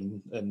Hulk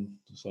Hogan, and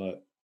it's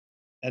like,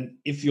 and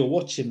if you're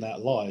watching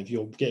that live,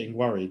 you're getting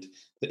worried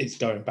that it's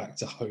going back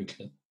to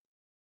Hogan.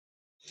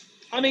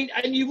 I mean,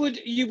 and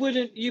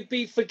you'd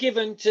be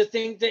forgiven to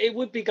think that it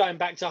would be going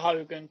back to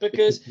Hogan,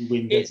 because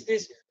it's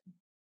this,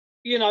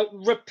 you know,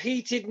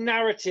 repeated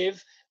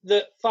narrative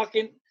that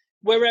fucking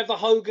wherever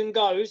Hogan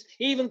goes,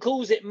 he even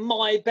calls it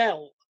my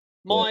belt,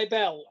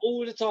 belt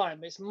all the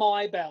time. It's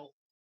my belt.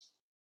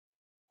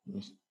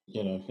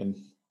 You know, and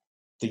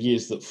the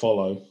years that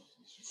follow,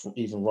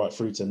 even right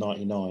through to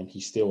 99, he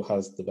still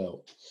has the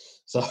belt.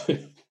 So,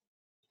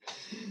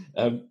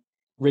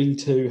 Ring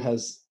 2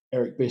 has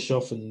Eric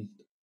Bischoff and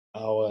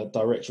our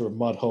director of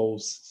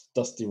Mudholes,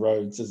 Dusty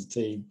Rhodes, as a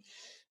team.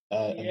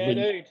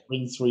 And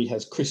Ring 3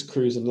 has Chris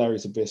Cruz and Larry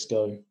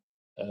Zbyszko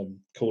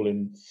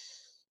calling.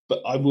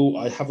 But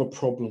I have a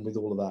problem with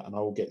all of that, and I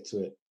will get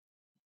to it.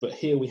 But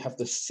here we have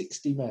the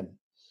 60 men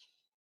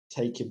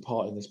taking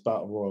part in this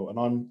battle royal,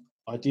 and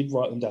I did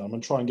write them down. I'm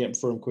going to try and get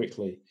through them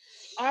quickly.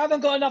 I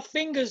haven't got enough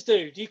fingers,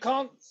 dude. You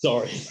can't.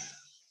 Sorry.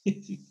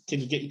 Can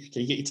you get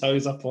your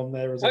toes up on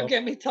there as well? I'll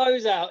get my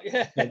toes out.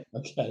 Yeah.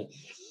 Okay.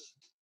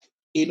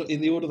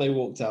 In the order they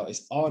walked out,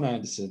 it's Arn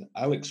Anderson,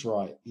 Alex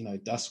Wright, you know,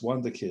 Das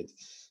Wonderkid,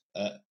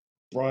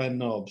 Brian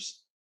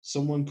Knobbs,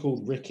 someone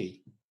called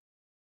Ricky.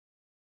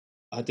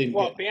 I didn't.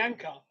 What,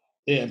 Bianca?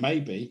 Yeah,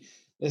 maybe.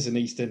 There's an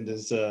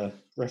EastEnders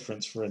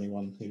reference for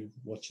anyone who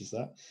watches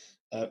that.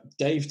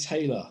 Dave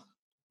Taylor,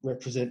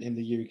 representing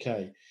the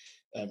UK.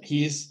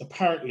 He is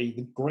apparently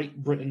the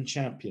Great Britain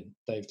champion,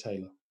 Dave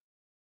Taylor.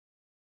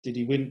 Did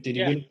he win? Did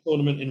he win a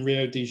tournament in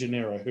Rio de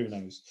Janeiro? Who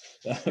knows?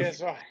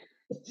 That's right.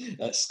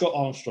 Scott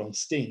Armstrong,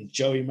 Sting,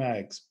 Joey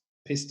Maggs,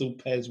 Pistol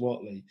Pez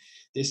Watley,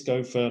 Disco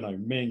Inferno,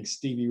 Ming,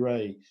 Stevie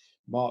Ray,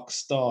 Mark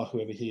Starr,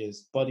 whoever he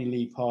is, Buddy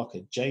Lee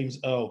Parker, James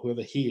Earl,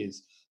 whoever he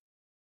is,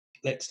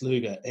 Lex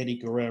Luger, Eddie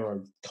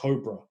Guerrero,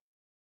 Cobra.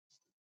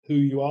 Who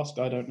you ask?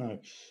 I don't know.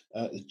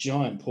 The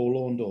Giant, Paul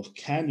Orndorff,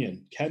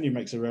 Canyon. Canyon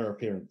makes a rare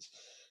appearance.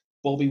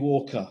 Bobby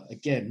Walker,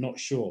 again, not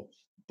sure.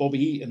 Bobby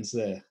Eaton's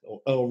there,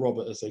 or Earl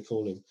Robert as they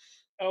call him.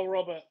 Earl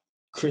Robert.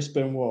 Chris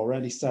Benoit,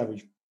 Randy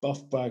Savage,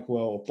 Marcus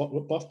Bagwell.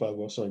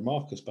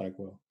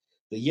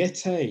 The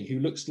Yeti, who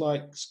looks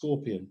like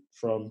Scorpion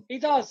from... He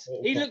does.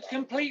 He looks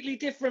completely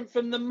different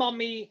from the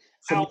mummy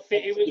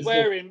outfit he was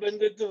wearing.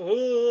 And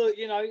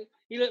you know,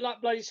 he looked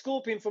like bloody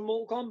Scorpion from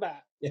Mortal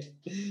Kombat. Yeah.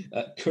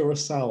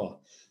 Kurosawa,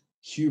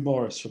 Hugh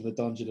Morris from the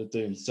Dungeon of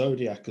Doom,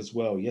 Zodiac as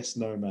well, Yes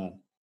No Man,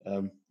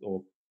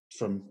 or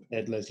from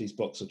Ed Leslie's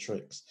Box of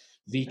Tricks,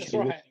 VK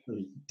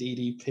Winfrey,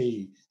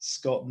 DDP,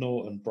 Scott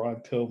Norton,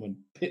 Brian Pillman,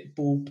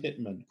 Pitbull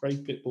Pittman,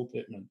 Craig Pitbull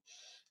Pittman.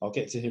 I'll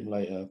get to him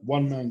later.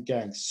 One Man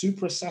Gang,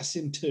 Super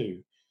Assassin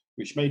 2,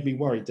 which made me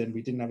worried then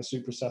we didn't have a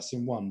Super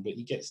Assassin 1, but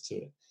he gets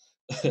to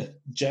it.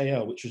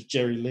 JL, which was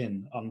Jerry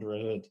Lynn under a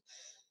hood.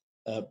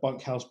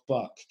 Bunkhouse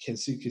Buck,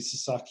 Kensuke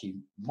Sasaki,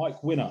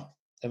 Mike Winner.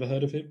 Ever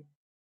heard of him?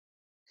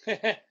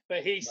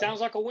 But he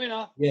sounds like a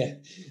winner. Yeah.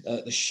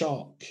 The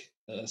Shark,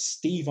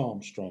 Steve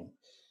Armstrong,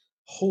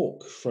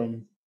 Hawk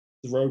from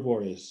the Road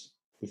Warriors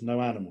with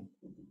no animal.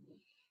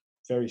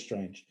 Very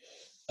strange.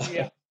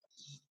 Yeah.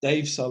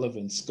 Dave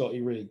Sullivan,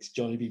 Scotty Riggs,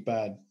 Johnny B.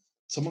 Bad,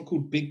 someone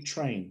called Big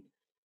Train.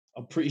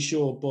 I'm pretty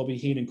sure Bobby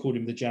Heenan called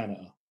him the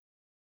janitor.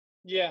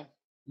 Yeah.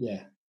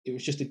 Yeah. It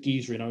was just a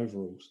geezer in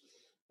overalls.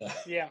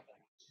 Yeah.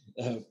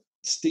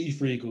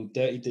 Steve Regal,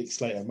 Dirty Dick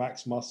Slater,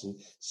 Max Muscle,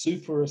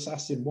 Super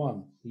Assassin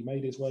 1. He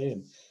made his way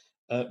in.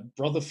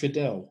 Brother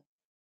Fidel.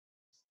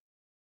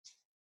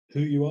 Who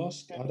you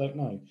ask? I don't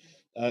know.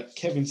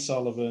 Kevin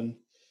Sullivan,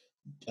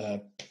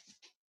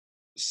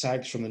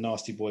 Sags from the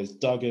Nasty Boys,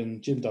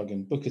 Duggan, Jim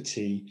Duggan, Booker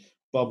T,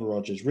 Bubba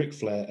Rogers, Ric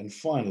Flair, and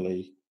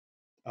finally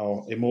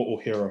our immortal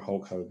hero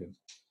Hulk Hogan.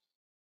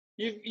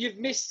 You've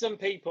missed some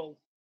people.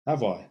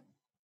 Have I?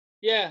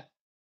 Yeah.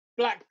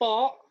 Black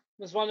Bart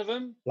was one of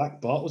them.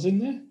 Black Bart was in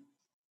there?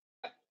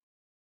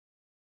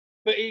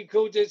 But he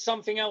called it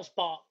something else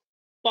Bart.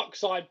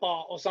 Buckside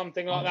Bart or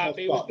something like that. But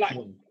he was black.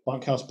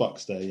 Bunkhouse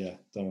Buck's there, yeah.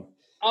 Don't worry.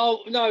 Oh,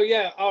 no,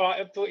 yeah. All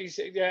right. I thought you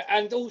said, yeah.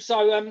 And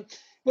also,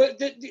 Well,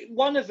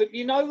 one of them,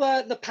 you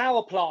know, the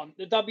power plant,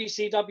 the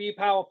WCW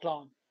power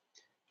plant.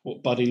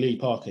 What, Buddy Lee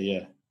Parker?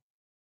 Yeah.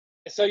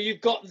 So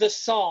you've got the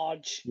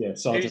Sarge,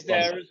 who's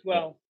there as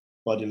well.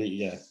 Buddy Lee,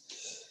 yeah.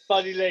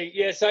 Buddy Lee,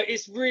 yeah. So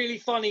it's really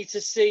funny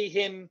to see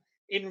him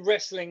in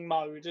wrestling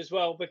mode as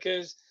well,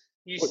 because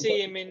you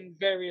see him in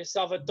various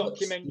other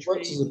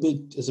documentaries. He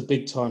worked as a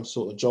big time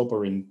sort of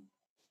jobber in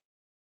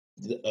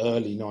the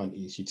early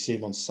 90s. You'd see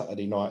him on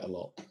Saturday night a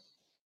lot.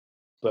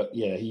 But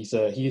yeah, he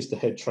is the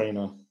head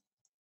trainer.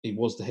 He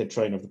was the head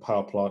trainer of the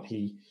power plant.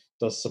 He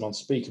does some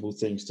unspeakable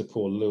things to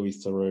poor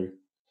Louis Theroux.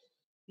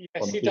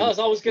 Yes, he does.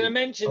 I was going to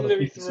mention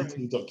Louis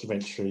Theroux.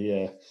 Documentary,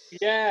 yeah.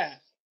 Yeah.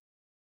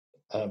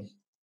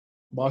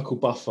 Michael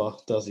Buffer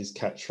does his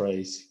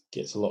catchphrase,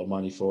 gets a lot of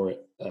money for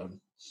it.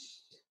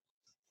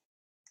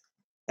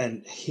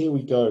 And here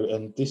we go.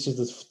 And this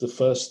is the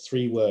first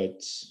 3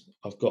 words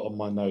I've got on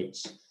my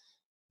notes.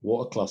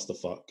 What a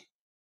clusterfuck.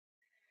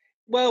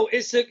 Well,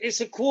 it's a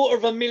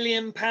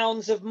 £250,000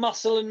 pounds of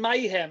muscle and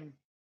mayhem,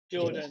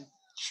 Jordan. Yeah,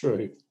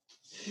 true.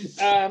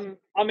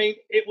 I mean,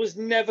 it was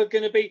never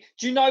going to be.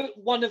 Do you know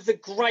one of the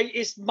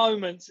greatest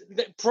moments,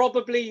 that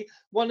probably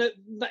one of,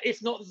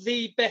 if not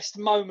the best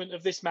moment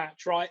of this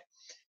match, right?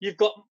 You've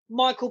got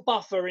Michael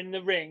Buffer in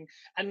the ring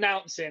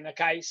announcing,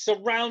 okay,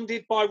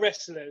 surrounded by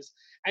wrestlers,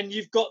 and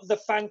you've got the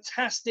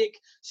fantastic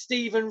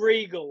Steven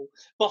Regal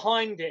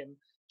behind him,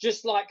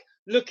 just like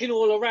looking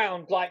all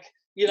around, like,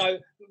 you know,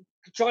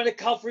 trying to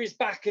cover his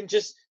back and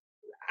just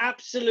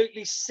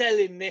absolutely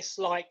selling this,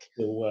 like,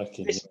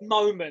 this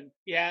moment.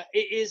 Yeah,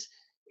 it is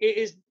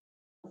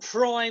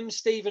prime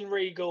Steven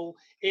Regal,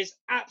 is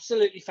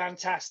absolutely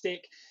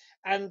fantastic.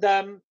 And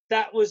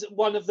that was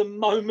one of the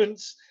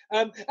moments.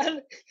 And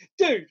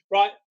dude,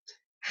 right?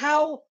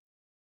 How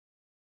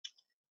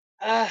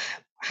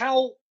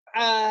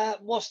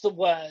what's the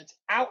word?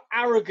 How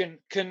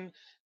arrogant can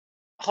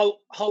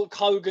Hulk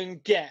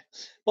Hogan get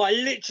by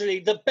literally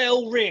the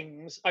bell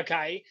rings?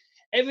 Okay,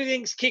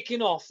 everything's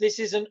kicking off. This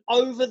is an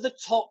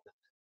over-the-top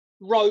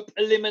rope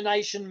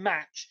elimination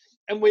match.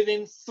 And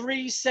within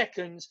 3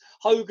 seconds,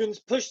 Hogan's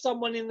pushed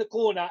someone in the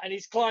corner and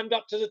he's climbed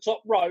up to the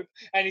top rope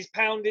and he's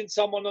pounding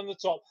someone on the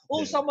top.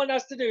 All someone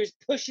has to do is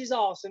push his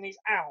ass and he's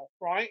out,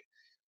 right?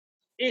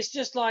 It's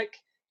just like,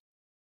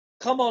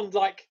 come on,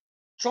 like,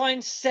 try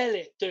and sell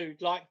it, dude.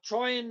 Like,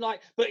 try and,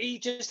 like, but he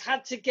just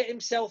had to get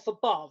himself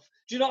above.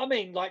 Do you know what I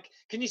mean? Like,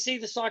 can you see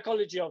the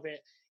psychology of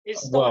it? It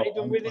started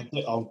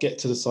I'll get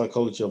to the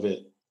psychology of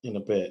it in a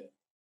bit.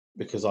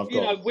 Because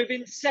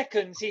within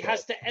seconds, he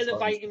has to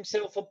elevate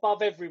himself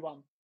above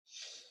everyone.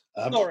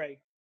 Sorry.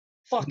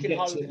 Fucking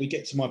Hogan. We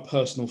get to my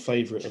personal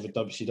favourite of the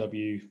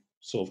WCW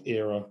sort of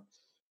era.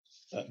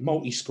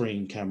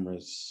 Multi-screen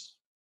cameras.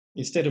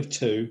 Instead of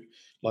 2,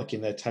 like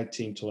in their tag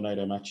team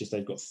tornado matches,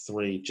 they've got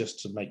 3 just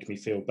to make me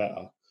feel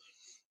better.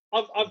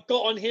 I've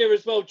got on here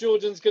as well,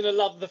 Jordan's going to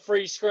love the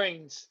 3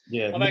 screens.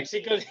 Yeah. I've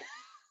actually got...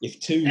 If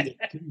 2 is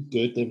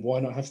good, then why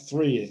not have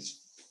 3? It's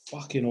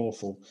fucking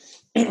awful.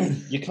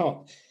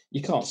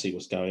 You can't see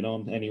what's going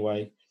on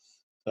anyway.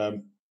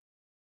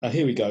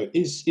 Here we go.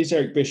 Is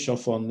Eric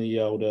Bischoff on the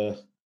old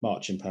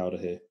marching powder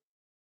here?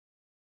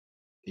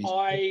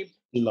 I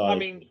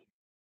mean,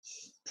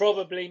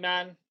 probably,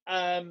 man.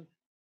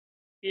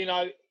 You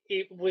know,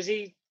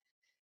 he's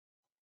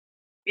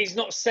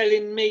not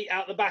selling meat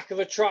out the back of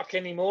a truck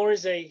anymore,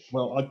 is he?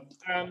 Well,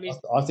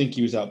 I think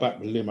he was out back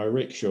with limo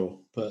rickshaw,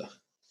 but...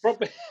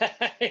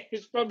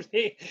 It's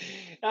probably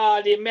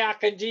the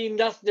American Gene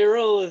Dusty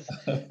Rhodes.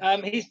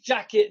 His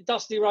jacket,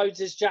 Dusty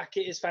Rhodes'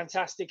 jacket, is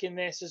fantastic in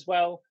this as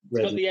well.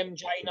 It's got the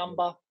MJ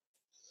number.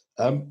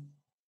 I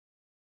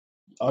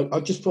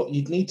just thought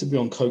you'd need to be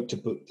on coke to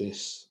book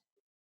this.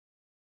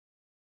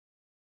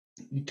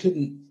 You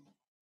couldn't.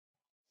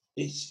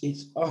 It's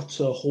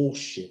utter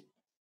horseshit.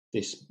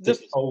 This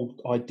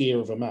whole idea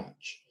of a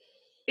match.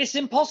 It's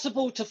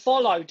impossible to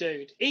follow,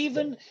 dude.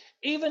 Even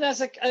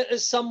as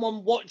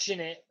someone watching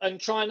it and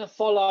trying to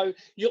follow,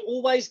 you're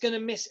always going to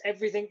miss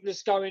everything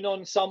that's going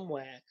on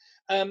somewhere.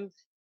 And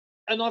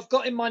I've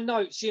got in my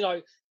notes, you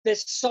know,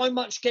 there's so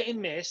much getting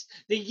missed.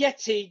 The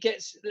Yeti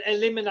gets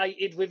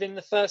eliminated within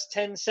the first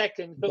 10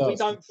 seconds, but we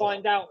don't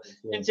find out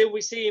until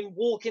we see him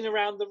walking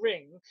around the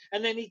ring.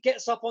 And then he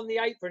gets up on the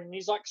apron and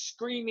he's like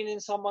screaming in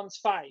someone's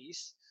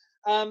face.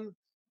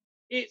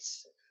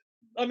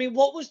 I mean,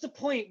 what was the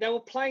point? They were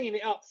playing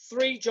it up.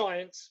 3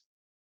 giants,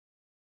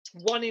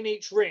 1 in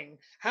each ring.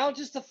 How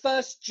does the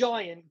first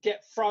giant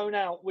get thrown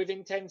out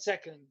within 10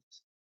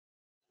 seconds?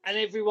 And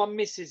everyone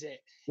misses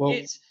it. Well,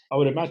 I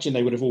would imagine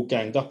they would have all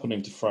ganged up on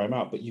him to throw him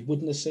out, but you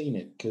wouldn't have seen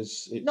it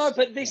because it's... No,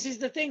 but this is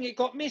the thing. It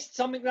got missed,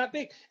 something that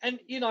big. And,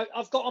 you know,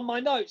 I've got on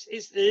my notes,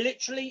 it's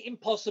literally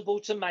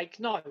impossible to make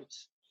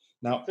notes.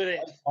 Now,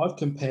 I've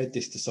compared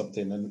this to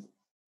something, and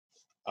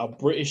our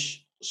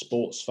British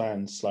sports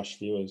fans /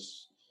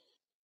 viewers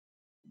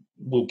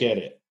will get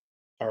it.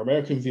 Our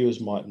American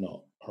viewers might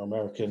not. Our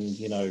American,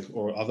 you know,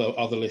 or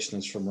other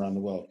listeners from around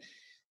the world.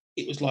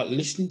 It was like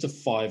listening to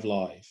 5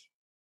 Live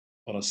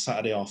on a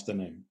Saturday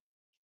afternoon,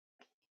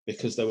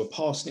 because they were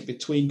passing it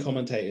between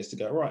commentators to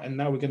go, right, and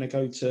now we're going to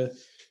go to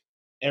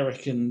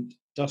Eric and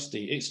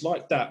Dusty. It's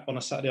like that on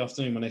a Saturday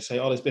afternoon when they say,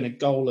 "Oh, there's been a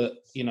goal at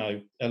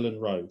Ellen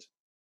Road."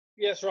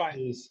 Yes, right.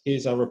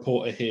 Here's our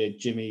reporter here,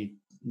 Jimmy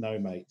No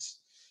Mates,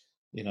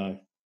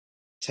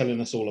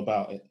 telling us all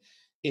about it.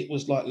 It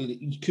was like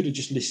you could have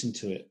just listened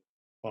to it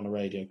on the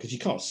radio because you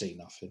can't see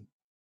nothing.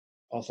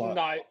 I was like,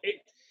 no,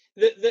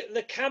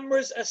 the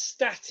cameras are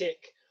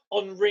static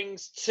on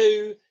rings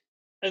 2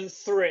 and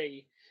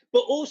 3.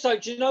 But also,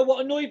 do you know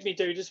what annoyed me,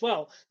 dude, as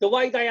well? The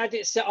way they had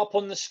it set up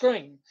on the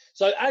screen.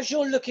 So as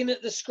you're looking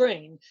at the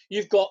screen,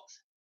 you've got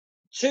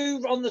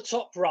 2 on the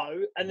top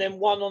row and then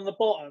 1 on the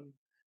bottom.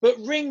 But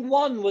ring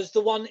 1 was the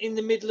one in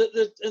the middle at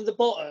the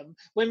bottom,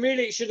 when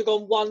really it should have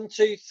gone 1,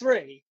 2,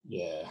 3.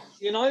 Yeah.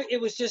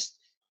 It was just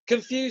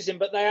confusing.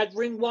 But they had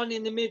ring 1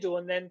 in the middle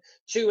and then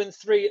 2 and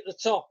 3 at the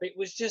top. It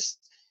was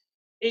just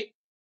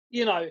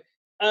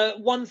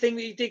one thing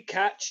that he did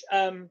catch.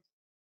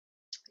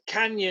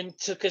 Canyon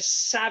took a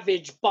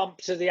savage bump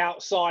to the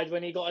outside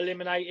when he got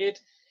eliminated.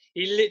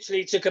 He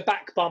literally took a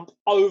back bump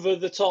over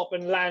the top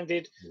and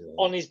landed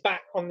on his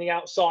back on the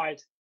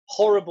outside.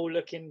 Horrible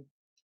looking.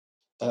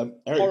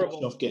 Eric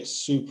Bischoff gets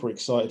super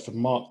excited for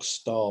Mark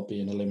Starr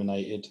being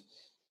eliminated.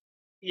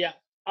 Yeah,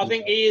 I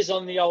think he is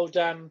on the old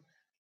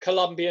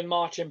Colombian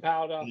marching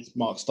powder. It's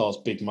Mark Starr's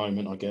big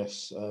moment, I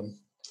guess.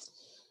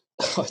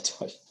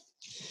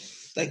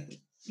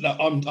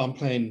 I'm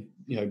playing,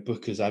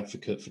 Booker's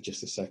advocate for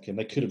just a second.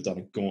 They could have done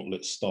a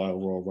gauntlet-style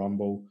Royal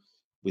Rumble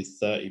with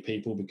 30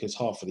 people because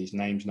half of these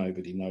names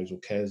nobody knows or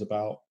cares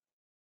about.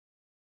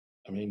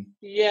 I mean,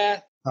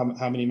 yeah.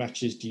 How many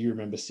matches do you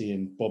remember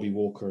seeing Bobby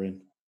Walker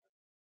in?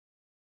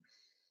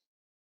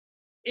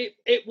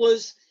 It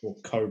was or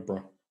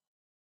Cobra.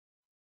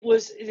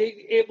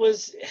 It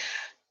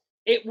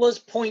was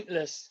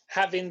pointless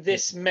having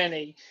this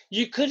many.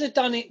 You could have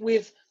done it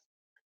with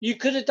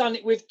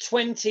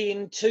 20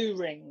 in 2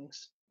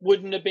 rings.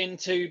 Wouldn't have been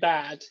too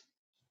bad.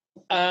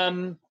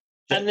 And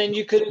then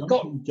you could have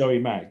got Joey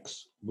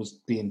Maggs was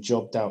being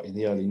jobbed out in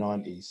the early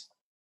 90s.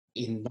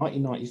 In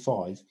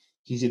 1995,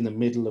 he's in the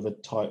middle of a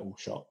title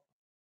shot.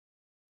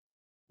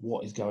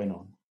 What is going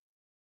on?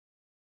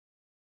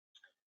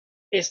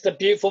 It's the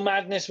beautiful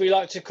madness we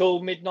like to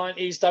call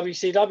mid-90s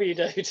WCW,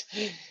 dude.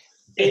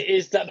 It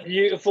is that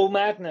beautiful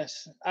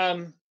madness.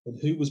 And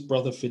who was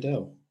Brother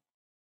Fidel?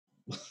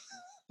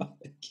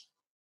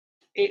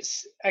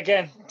 It's,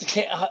 again,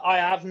 I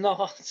have no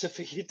answer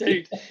for you,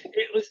 dude.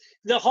 It was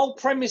the whole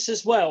premise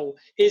as well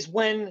is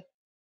when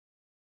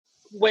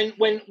one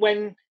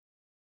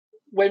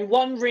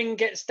ring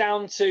gets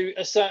down to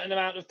a certain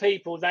amount of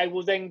people, they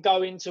will then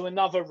go into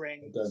another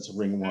ring. Go into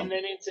ring 1. And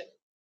then into,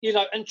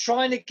 and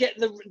trying to get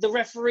the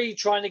referee,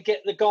 trying to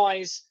get the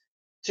guys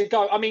to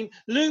go. I mean,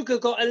 Luger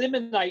got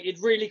eliminated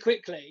really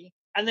quickly,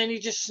 and then he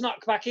just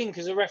snuck back in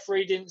because the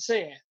referee didn't see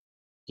it.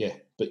 Yeah,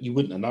 but you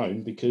wouldn't have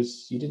known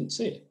because you didn't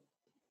see it.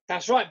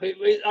 That's right, but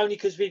only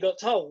because we got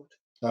told.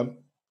 And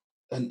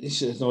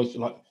it's always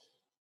like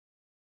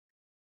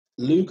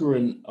Luger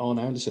and Arn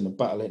Anderson are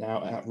battling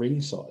out at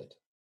ringside.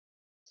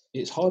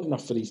 It's hard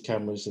enough for these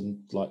cameras, and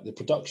like the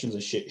production's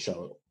a shit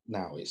show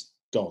now. It's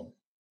gone.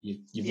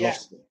 You've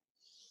lost it.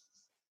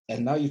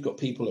 And now you've got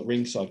people at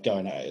ringside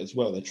going at it as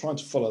well. They're trying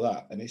to follow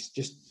that, and it's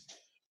just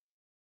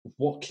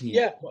what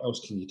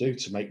else can you do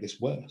to make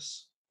this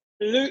worse?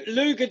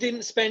 Luger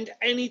didn't spend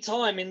any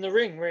time in the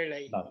ring,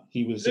 really. No,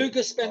 he was.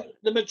 Luger spent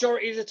the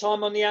majority of the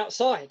time on the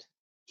outside.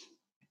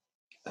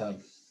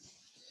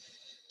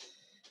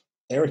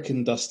 Eric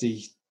and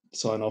Dusty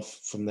sign off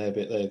from their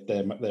bit.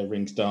 Their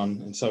ring's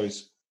done, and so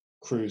is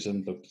Cruz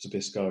and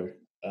Zbyszko.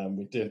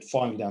 We did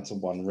finally down to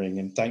 1 ring,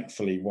 and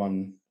thankfully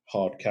one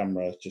hard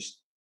camera just.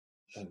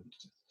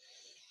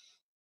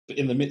 But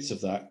in the midst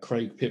of that,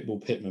 Craig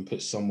Pitbull Pittman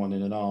puts someone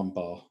in an arm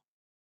bar.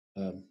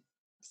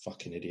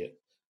 Fucking idiot.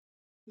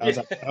 How's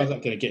that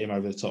going to get him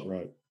over the top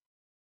rope?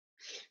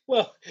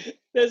 Well,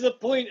 there's a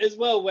point as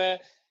well where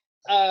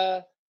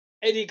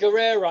Eddie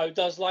Guerrero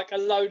does like a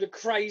load of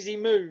crazy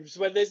moves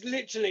where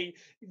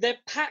they're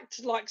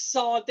packed like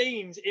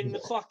sardines in the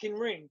fucking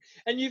ring.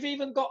 And you've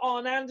even got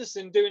Arn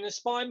Anderson doing a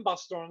spine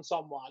buster on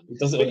someone.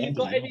 But you've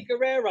got Eddie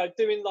Guerrero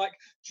doing like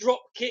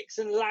drop kicks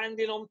and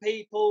landing on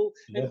people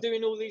and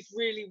doing all these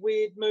really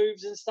weird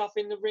moves and stuff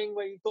in the ring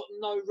where you've got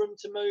no room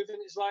to move.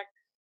 And it's like,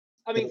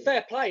 I mean,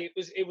 fair play.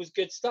 It was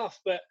good stuff,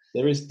 but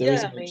there is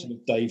a mention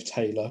of Dave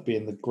Taylor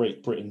being the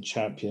Great Britain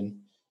champion.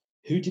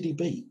 Who did he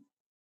beat?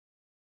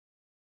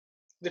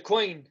 The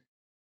Queen.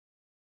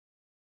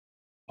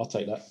 I'll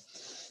take that.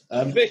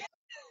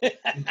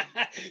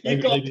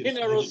 You've got to pin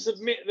her or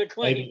submit the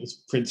Queen. Maybe it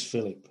was Prince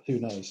Philip. Who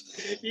knows?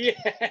 Yeah.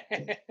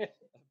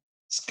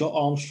 Scott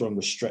Armstrong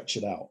was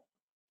stretched out.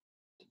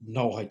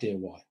 No idea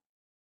why.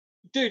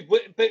 Dude,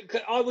 but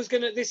I was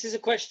going to... This is a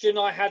question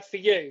I had for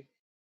you.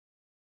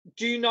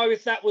 Do you know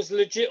if that was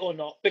legit or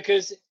not?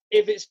 Because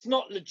if it's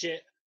not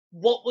legit,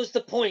 what was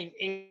the point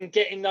in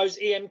getting those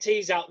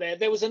EMTs out there?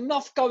 There was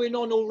enough going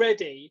on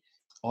already.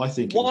 I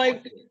think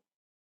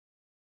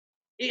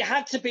it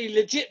had to be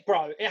legit,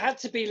 bro. It had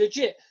to be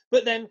legit.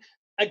 But then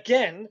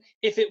again,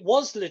 if it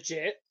was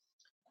legit,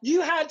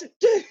 You had,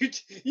 dude,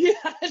 you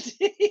had,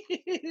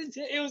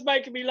 it was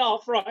making me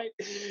laugh, right?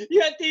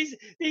 You had these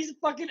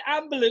fucking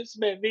ambulance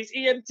men, these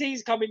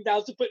EMTs coming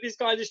down to put this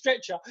guy in the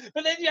stretcher,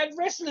 but then you had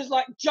wrestlers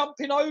like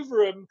jumping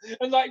over him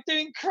and like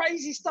doing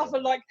crazy stuff,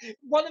 and like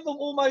one of them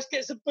almost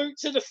gets a boot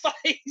to the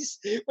face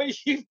where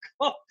you've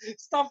got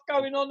stuff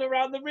going on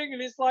around the ring,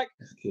 and it's like,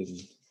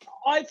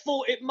 I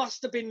thought it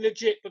must have been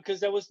legit because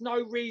there was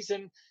no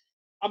reason.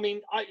 I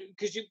mean,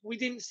 because we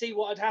didn't see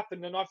what had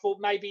happened, and I thought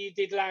maybe he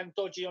did land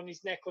dodgy on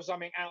his neck or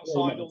something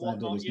outside or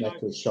whatnot. On his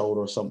neck or his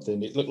shoulder or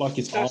something. It looked like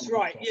his arm. That's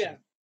right. Yeah.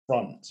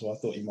 Front, so I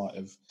thought he might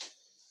have.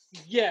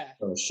 Yeah.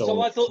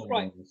 So I thought,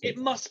 right, it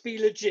must be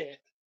legit.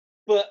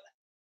 But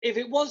if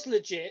it was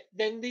legit,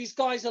 then these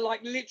guys are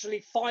like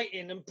literally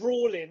fighting and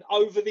brawling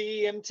over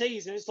the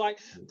EMTs, and it's like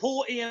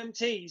poor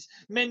EMTs,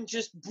 men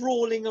just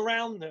brawling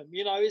around them.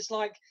 You know, it's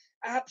like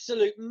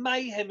absolute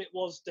mayhem. It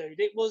was, dude.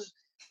 It was.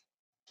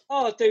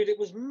 Oh, dude, it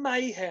was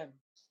mayhem.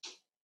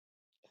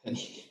 And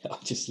I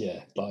just,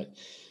 like,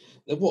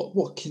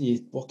 what can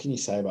you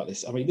say about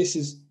this? I mean, this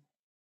is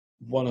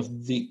one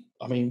of the.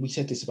 I mean, we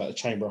said this about the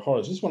Chamber of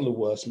Horrors. This is one of the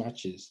worst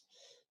matches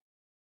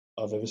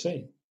I've ever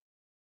seen.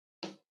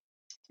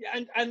 Yeah,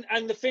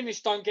 and the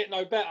finish don't get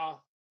no better.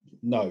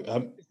 No,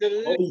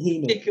 Bobby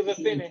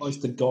Heenan tries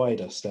to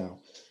guide us now.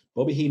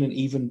 Bobby Heenan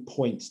even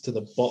points to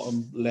the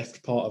bottom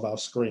left part of our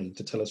screen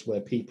to tell us where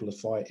people are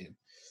fighting,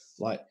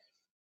 like.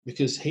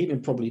 Because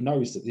Heenan probably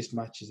knows that this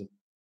match is a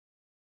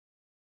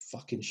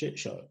fucking shit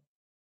show.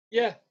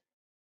 Yeah.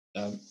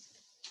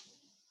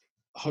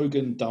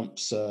 Hogan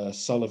dumps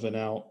Sullivan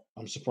out.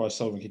 I'm surprised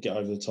Sullivan could get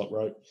over the top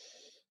rope.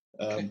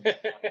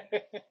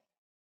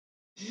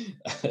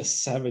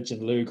 Savage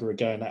and Luger are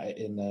going at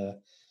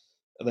it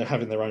they're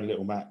having their own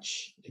little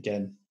match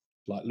again.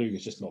 Like,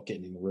 Luger's just not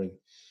getting in the ring.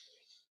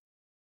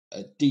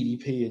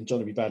 DDP and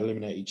Johnny B. Bad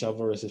eliminate each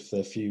other as if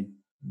their feud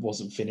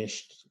wasn't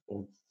finished.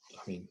 Or,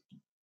 I mean,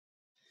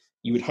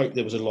 you would hope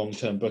there was a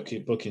long-term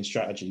booking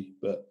strategy,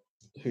 but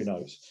who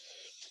knows?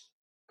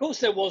 Of course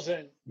there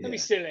wasn't. Yeah. Don't be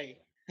silly.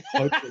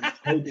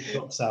 Hogan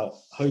drops out.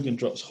 Hogan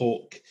drops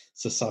Hawk,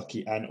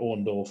 Sasaki, and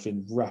Orndorff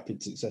in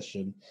rapid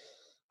succession.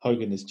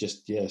 Hogan is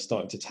just,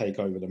 starting to take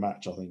over the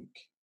match, I think.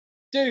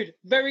 Dude,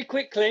 very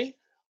quickly,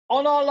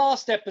 on our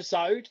last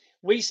episode,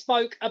 we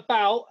spoke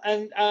about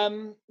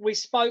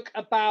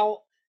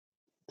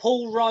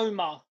Paul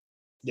Roma.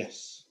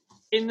 Yes.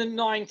 In the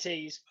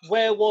 90s.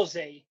 Where was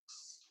he?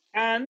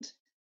 And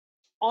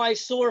I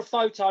saw a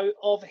photo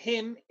of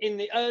him in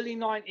the early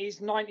 90s,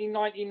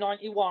 1990,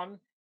 91,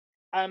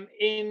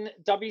 in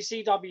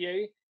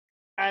WCW,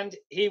 and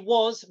he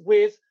was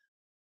with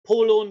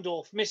Paul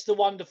Orndorff, Mr.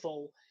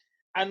 Wonderful,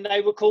 and they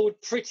were called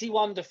Pretty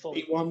Wonderful.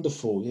 Pretty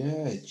Wonderful,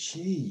 yeah,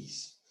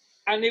 jeez.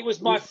 And it was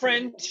my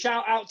friend,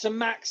 shout out to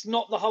Max,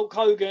 not the Hulk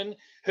Hogan,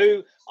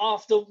 who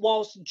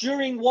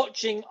during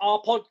watching our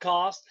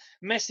podcast,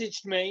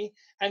 messaged me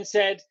and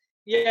said,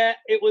 yeah,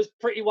 it was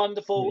Pretty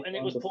Wonderful, and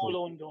it was Paul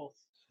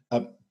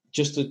Orndorff.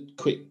 Just a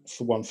quick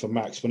one for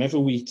Max. Whenever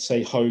we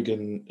say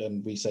Hogan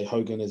and we say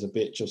Hogan is a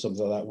bitch or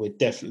something like that, we're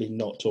definitely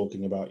not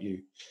talking about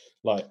you.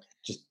 Like,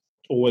 just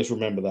always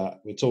remember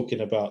that. We're talking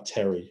about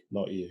Terry,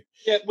 not you.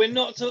 Yeah,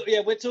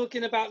 we're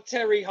talking about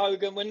Terry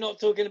Hogan. We're not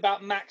talking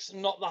about Max,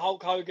 not the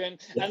Hulk Hogan.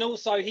 Yeah. And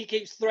also, he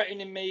keeps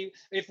threatening me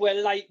if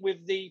we're late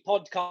with the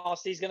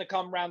podcast, he's going to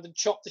come round and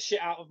chop the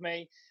shit out of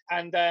me.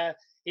 And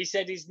he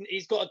said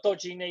he's got a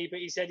dodgy knee, but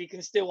he said he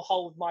can still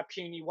hold my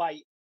puny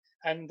weight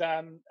and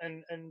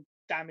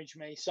damage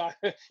me. So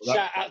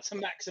shout out to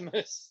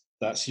Maximus.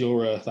 That's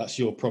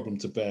your problem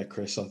to bear,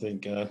 Chris. I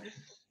think I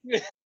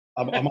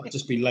might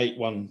just be late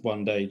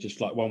one day,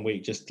 just like 1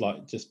 week, just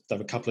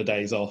have a couple of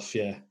days off,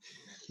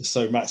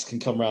 so Max can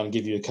come around and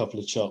give you a couple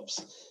of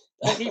chops.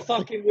 And he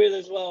fucking will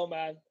as well,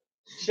 man.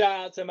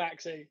 Shout out to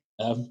Maxie.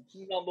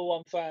 Number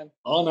one fan.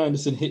 Arn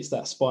Anderson hits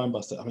that spine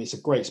buster. I mean, it's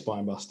a great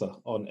spine buster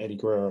on Eddie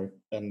Guerrero,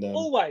 and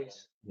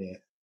always. Yeah.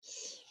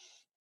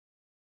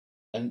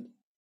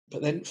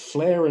 But then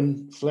Flair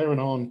and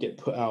Arn get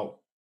put out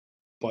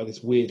by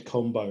this weird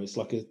combo. It's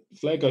like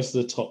Flair goes to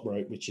the top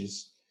rope, which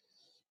is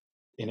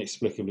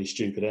inexplicably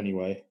stupid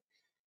anyway.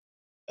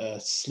 A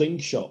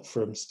slingshot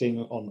from Sting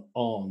on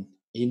Arn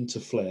into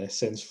Flair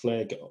sends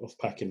Flair off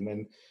packing, and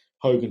then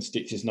Hogan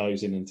sticks his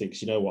nose in and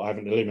thinks, you know what, I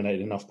haven't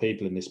eliminated enough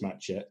people in this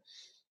match yet.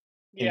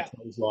 Yeah.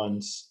 And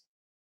lines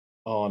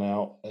Arn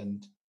out,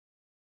 and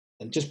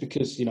just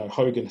because,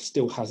 Hogan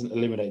still hasn't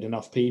eliminated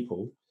enough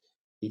people,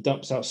 he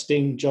dumps out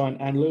Sting,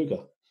 Giant, and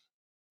Luger.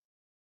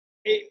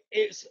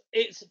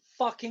 It's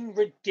fucking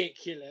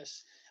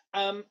ridiculous.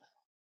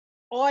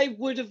 I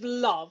would have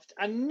loved,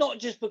 and not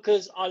just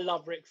because I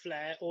love Ric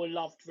Flair or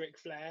loved Ric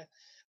Flair,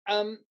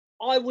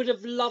 I would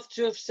have loved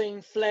to have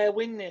seen Flair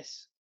win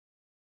this.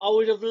 I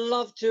would have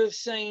loved to have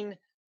seen,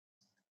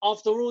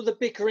 after all the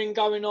bickering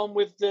going on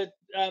with the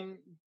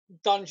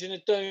Dungeon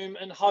of Doom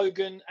and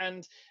Hogan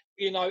and,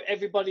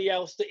 everybody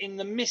else, that in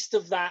the midst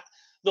of that,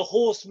 the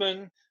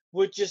Horsemen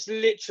would just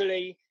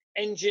literally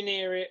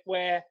engineer it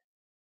where,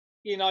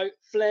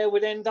 Flair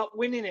would end up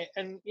winning it.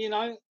 And,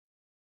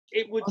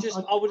 It would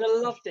I would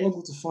have loved it. I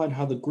struggle to find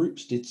how the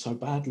groups did so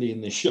badly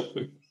in this show.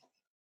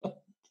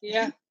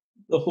 Yeah.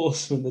 The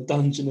Horsemen, the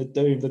Dungeon of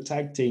Doom, the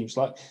tag teams,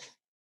 like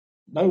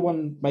no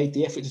one made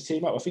the effort to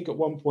team up. I think at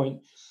one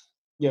point,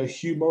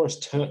 Hugh Morris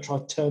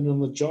tried turning on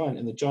the Giant,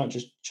 and the Giant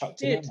just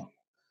chucked him out.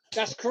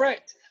 That's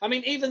correct. I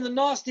mean, even the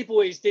Nasty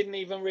Boys didn't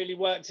even really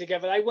work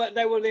together.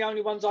 They were the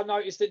only ones I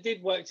noticed that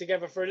did work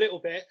together for a little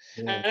bit.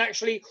 Yeah. And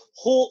actually,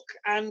 Hawk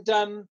and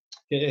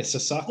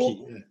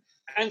Sasaki.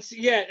 And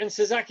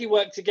Sasaki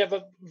worked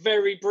together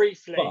very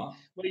briefly. But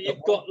where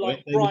you've got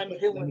like Brian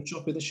Pillman. They were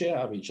chopping the shit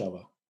out of each other.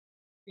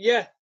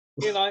 Yeah,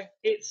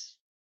 it's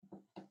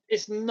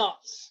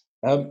nuts.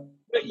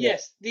 But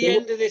yes, the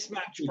end of this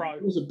match, bro.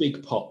 It was a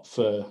big pop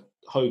for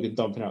Hogan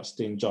dumping out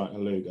Sting, Giant,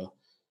 and Luger.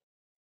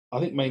 I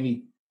think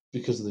mainly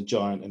because of the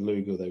Giant and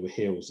Luger, they were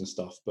heels and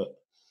stuff. But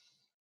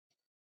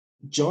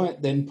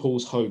Giant then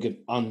pulls Hogan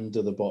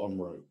under the bottom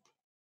rope.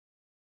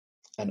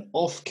 And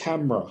off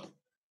camera,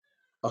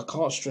 I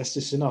can't stress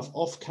this enough,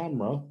 off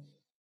camera,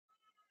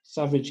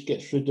 Savage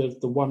gets rid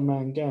of the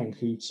one-man gang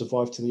who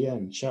survived to the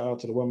end. Shout out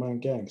to the one-man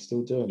gang,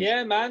 still doing it.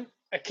 Yeah, man.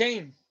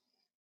 Akeem.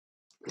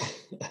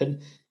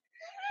 And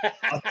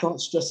I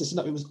can't stress this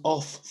enough. It was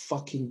off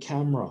fucking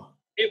camera.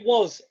 It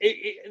was.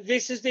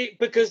 This is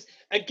because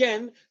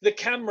again, the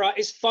camera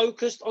is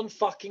focused on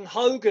fucking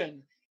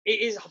Hogan. It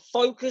is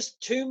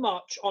focused too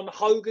much on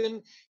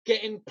Hogan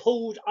getting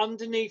pulled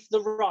underneath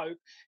the rope,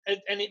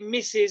 and it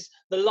misses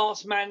the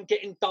last man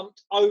getting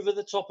dumped over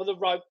the top of the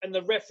rope, and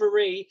the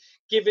referee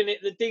giving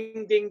it the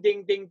ding, ding,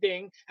 ding, ding,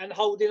 ding, and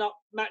holding up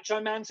Macho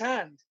Man's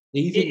hand.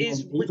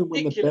 Even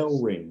when the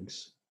bell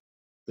rings,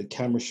 the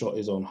camera shot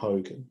is on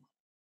Hogan.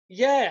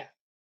 Yeah,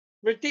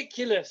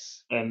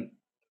 ridiculous. And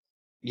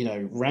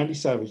Randy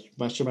Savage,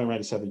 Macho Man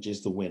Randy Savage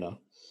is the winner.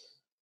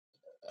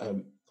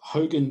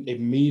 Hogan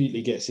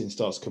immediately gets in,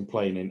 starts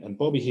complaining, and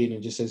Bobby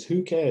Heenan just says,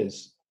 "Who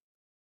cares?"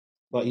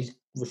 Like he's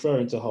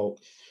referring to Hulk.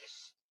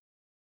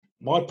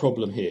 My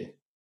problem here: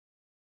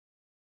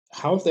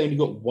 how have they only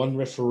got one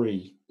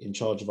referee in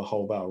charge of a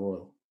whole battle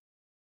royal?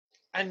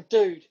 And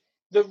dude,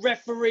 the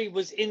referee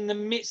was in the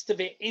midst of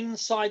it,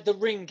 inside the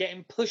ring,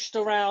 getting pushed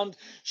around,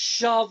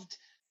 shoved.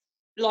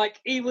 Like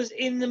he was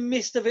in the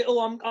midst of it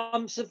all.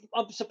 I'm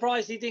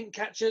surprised he didn't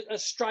catch a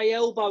stray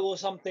elbow or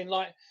something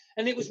like.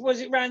 And was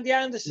it Randy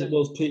Anderson? It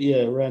was,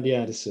 Randy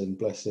Anderson,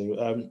 bless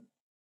him.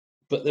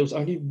 But there was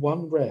only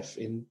one ref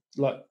in,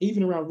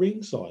 even around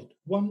ringside.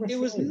 One referee. It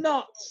was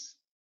nuts.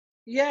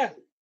 Yeah.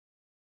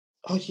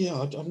 Oh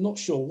yeah, I'm not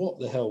sure what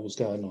the hell was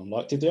going on.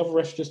 Like, did the other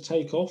ref just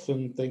take off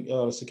and think,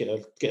 "Oh, let's get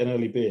an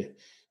early beer"?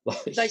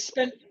 Like, they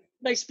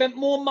spent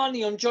more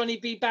money on Johnny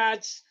B.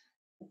 Bad's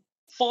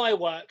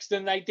fireworks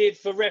than they did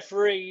for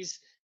referees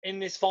in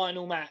this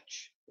final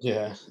match.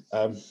 Yeah.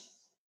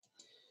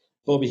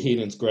 Bobby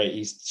Heenan's great.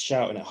 He's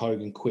shouting at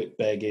Hogan, "Quit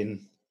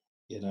begging."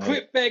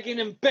 Quit begging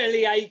and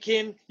belly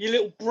aching, you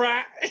little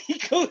brat. He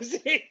calls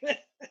it.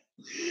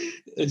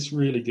 It's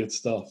really good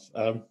stuff.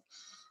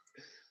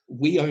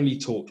 We only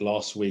talked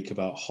last week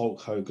about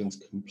Hulk Hogan's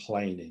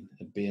complaining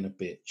and being a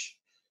bitch.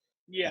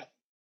 Yeah.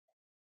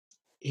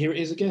 Here it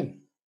is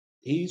again.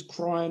 He's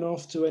crying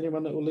off to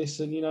anyone that will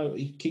listen.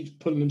 He keeps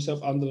pulling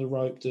himself under the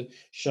rope to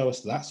show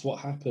us that's what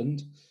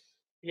happened.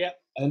 Yeah.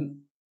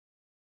 And,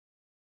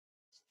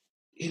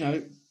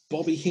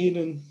 Bobby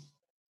Heenan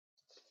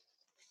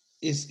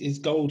is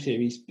gold here.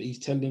 He's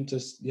telling him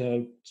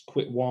to,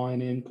 quit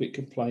whining, quit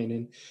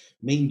complaining.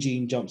 Mean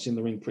Gene jumps in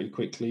the ring pretty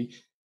quickly.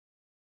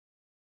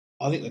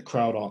 I think the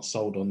crowd aren't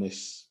sold on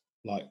this.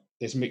 Like,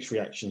 there's mixed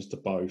reactions to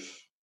both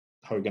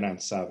Hogan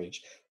and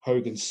Savage.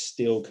 Hogan's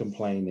still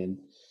complaining,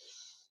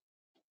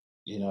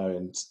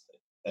 and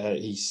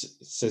he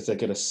says they're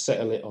going to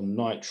settle it on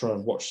Nitro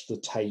and watch the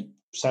tape.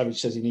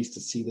 Savage says he needs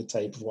to see the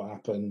tape of what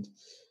happened.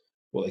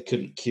 Well, they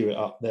couldn't cue it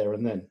up there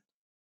and then.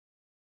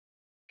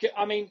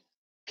 I mean,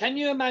 can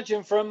you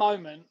imagine for a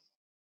moment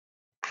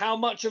how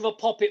much of a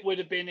pop it would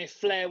have been if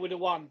Flair would have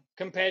won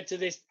compared to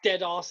this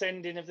dead-ass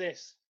ending of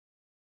this?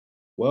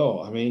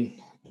 Well, I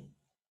mean,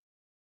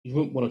 you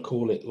wouldn't want to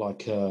call it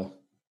like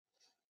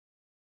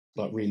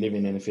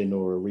reliving anything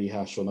or a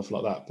rehash or nothing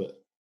like that,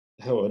 but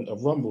hell, a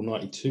Rumble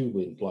 92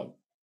 win,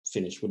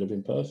 finish would have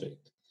been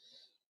perfect.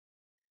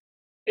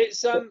 It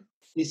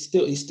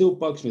still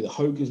bugs me that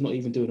Hogan's not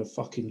even doing a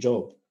fucking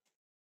job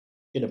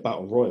in a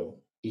battle royal.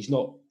 He's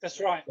not.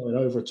 That's right. Going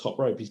over a top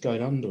rope. He's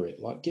going under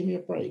it. Like, give me a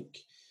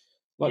break.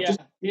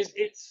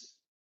 It's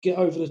get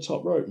over the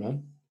top rope,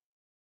 man.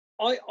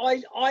 I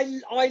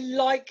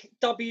like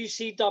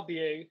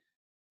WCW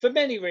for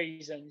many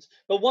reasons,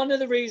 but one of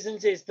the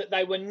reasons is that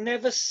they were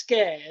never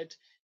scared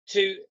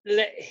to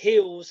let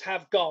heels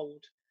have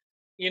gold.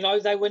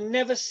 They were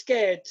never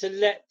scared to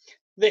let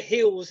the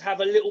heels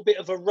have a little bit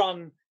of a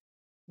run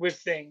with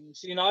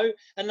things,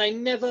 and they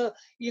never,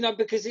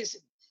 because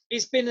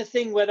it's been a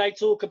thing where they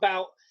talk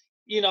about,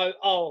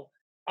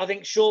 I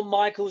think Shawn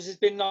Michaels has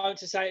been known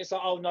to say it's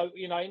like, oh no,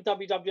 in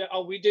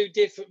WWE,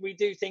 we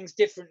do things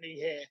differently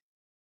here,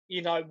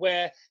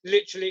 where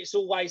literally it's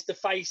always the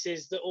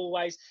faces that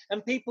always,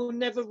 and people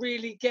never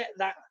really get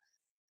that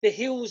the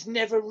heels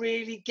never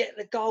really get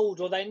the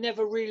gold, or they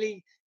never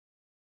really,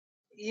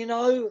 you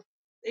know,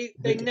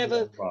 they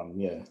never run,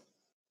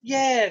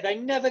 they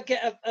never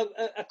get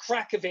a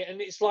crack of it,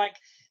 and it's like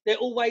they're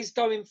always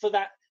going for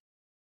that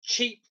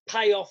cheap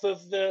payoff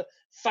of the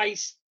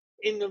face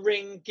in the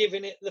ring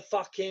giving it the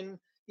fucking,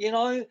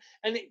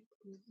 and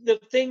the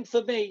thing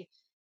for me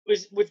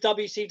was with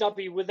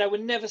WCW where they were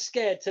never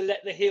scared to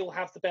let the heel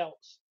have the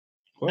belts.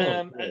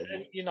 Well,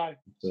 and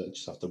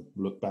just have to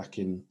look back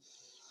in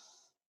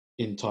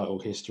title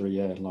history,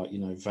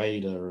 like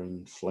Vader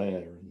and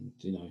Flair and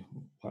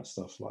that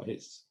stuff. Like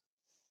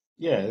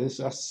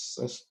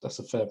that's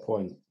a fair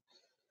point.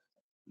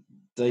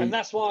 And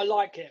that's why I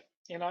like it.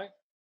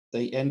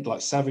 They end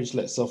like Savage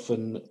lets off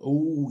and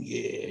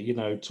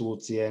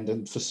towards the end,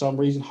 and for some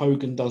reason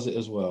Hogan does it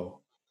as well.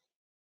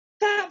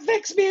 That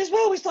vexed me as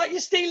well. It's like you're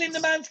stealing the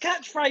man's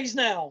catchphrase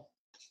now.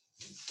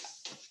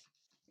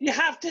 You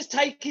have to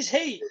take his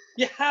heat.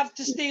 You have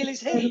to steal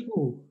his heat.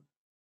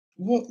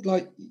 What,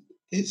 like,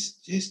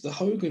 it's the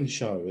Hogan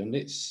show, and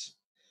it's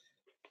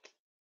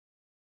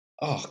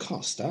I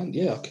can't stand.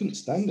 Yeah, I couldn't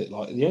stand it.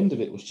 Like at the end of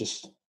it was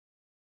just,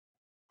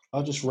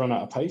 I just run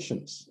out of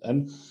patience.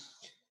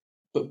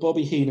 But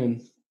Bobby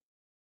Heenan,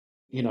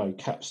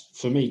 caps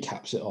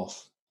it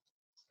off,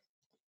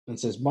 and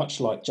says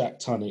much like Jack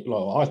Tunney.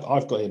 Well,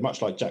 I've got here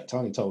much like Jack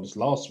Tunney told us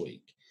last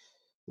week.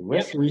 The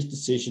referee's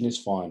decision is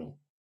final.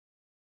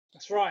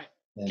 That's right.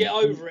 And get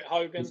over it,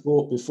 Hogan.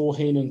 Before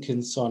Heenan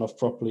can sign off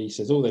properly, he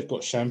says, "Oh, they've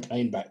got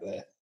champagne back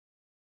there."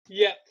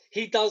 Yeah,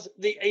 he does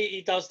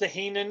the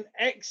Heenan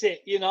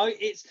exit.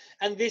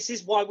 And this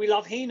is why we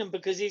love Heenan,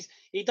 because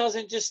he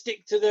doesn't just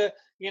stick to the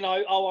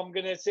I'm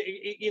gonna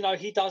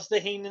he does the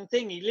Heenan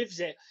thing. He lives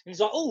it. And he's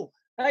like, oh,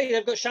 hey,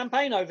 they've got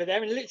champagne over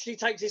there, and literally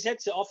takes his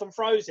headset off and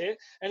throws it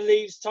and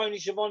leaves Tony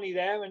Schiavone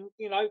there, and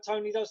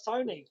Tony does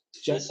Tony.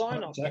 Jack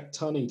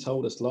Tunney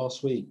told us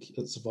last week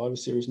at Survivor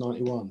Series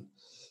 91.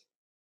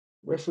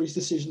 Referee's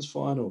decision's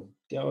final.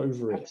 Get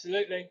over it.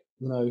 Absolutely.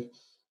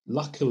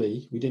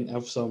 Luckily we didn't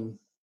have some,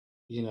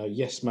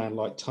 yes man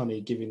like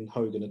Tunney giving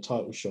Hogan a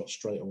title shot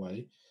straight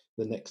away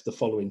the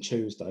following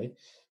Tuesday.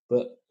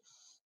 But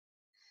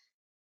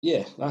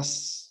yeah,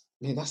 that's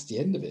the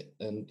end of it.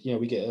 And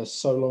we get a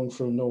so long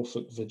from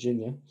Norfolk,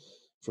 Virginia,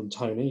 from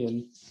Tony,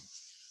 and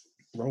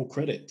roll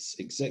credits.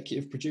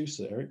 Executive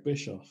producer Eric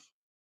Bischoff.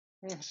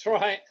 That's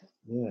right.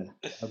 Yeah.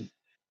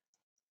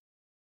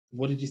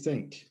 What did you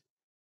think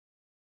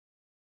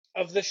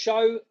of the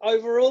show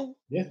overall?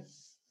 Yeah.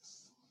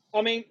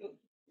 I mean,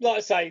 like I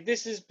say,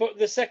 this is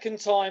the second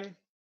time,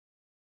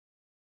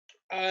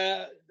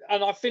 and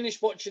I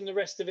finished watching the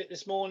rest of it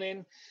this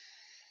morning.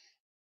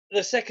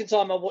 The second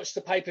time I watched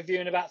the pay-per-view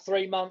in about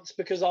 3 months,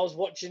 because I was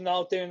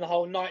doing the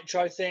whole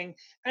Nitro thing.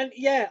 And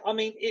yeah, I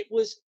mean, it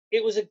was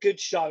a good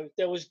show.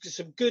 There was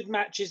some good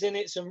matches in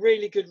it, some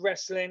really good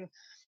wrestling.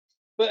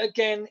 But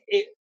again,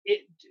 it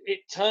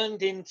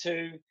turned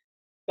into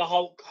the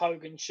Hulk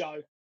Hogan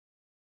show.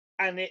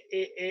 And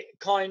it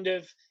kind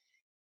of,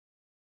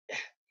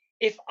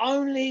 if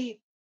only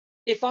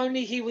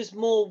he was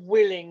more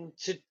willing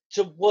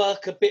to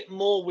work a bit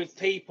more with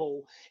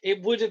people,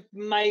 it would have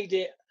made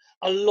it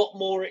a lot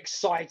more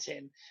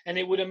exciting, and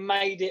it would have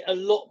made it a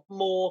lot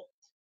more,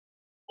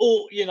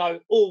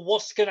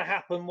 what's going to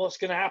happen,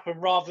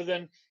 rather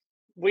than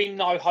we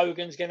know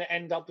Hogan's going to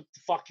end up with the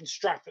fucking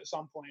strap at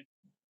some point.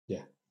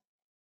 Yeah.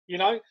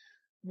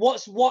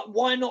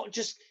 Why not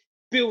just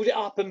build it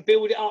up and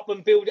build it up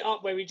and build it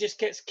up, where he just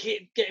gets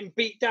getting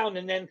beat down,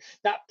 and then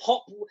that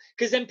pop,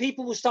 because then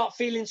people will start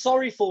feeling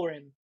sorry for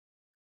him.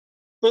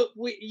 But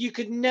you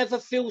could never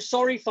feel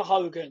sorry for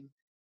Hogan.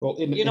 Well,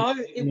 in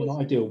an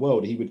ideal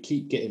world, he would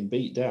keep getting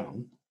beat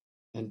down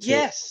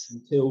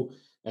until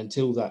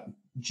that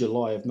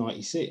July of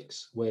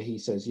 '96, where he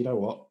says, "You know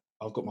what?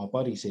 I've got my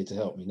buddies here to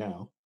help me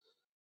now."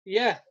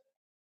 Yeah.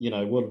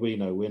 What do we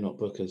know? We're not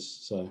bookers,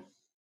 so.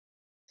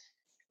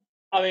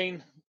 I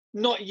mean,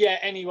 not yet,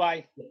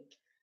 anyway.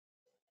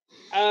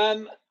 Yeah,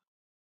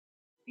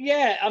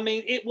 I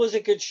mean, it was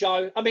a good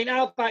show. I mean,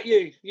 how about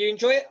you? You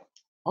enjoy it?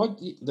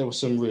 There were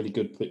some really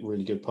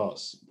good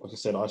parts. Like I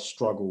said, I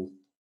struggle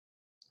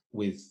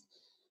with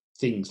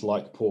things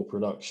like poor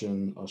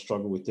production. I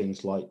struggle with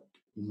things like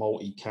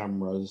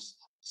multi-cameras,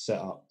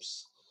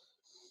 setups,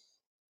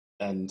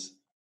 and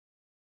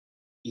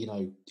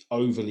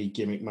overly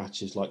gimmick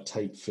matches like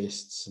tape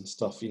fists and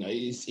stuff.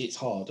 It's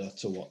harder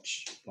to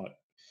watch like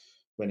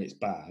when it's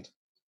bad,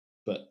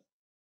 but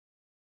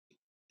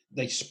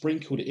they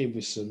sprinkled it in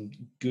with some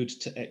good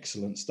to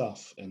excellent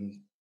stuff,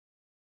 and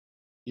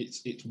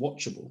it's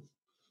watchable.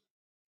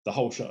 The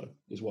whole show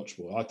is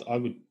watchable. I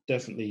would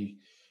definitely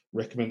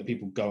recommend that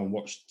people go and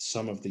watch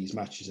some of these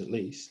matches at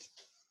least.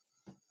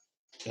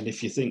 And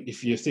if you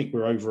think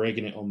we're over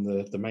egging it on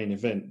the main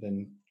event,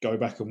 then go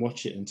back and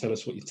watch it and tell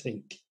us what you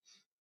think.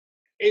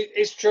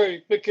 It's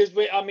true, because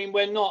we're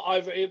not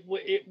over it.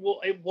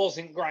 It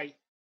wasn't great.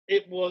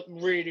 It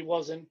really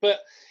wasn't.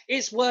 But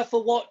it's worth a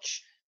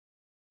watch.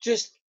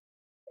 Just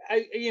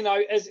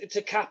as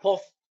to cap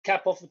off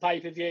the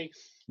pay-per-view.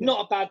 Yeah.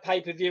 Not a bad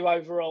pay-per-view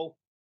overall.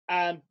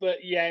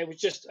 But yeah, it was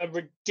just a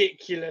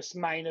ridiculous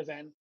main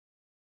event.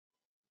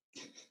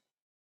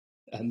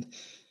 And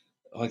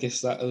I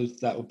guess that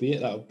would be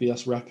it. That would be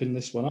us wrapping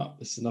this one up.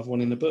 It's another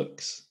one in the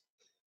books.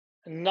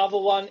 Another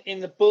one in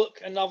the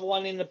book. Another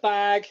one in the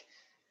bag.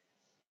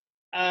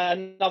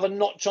 Another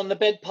notch on the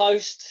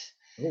bedpost,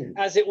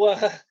 as it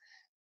were.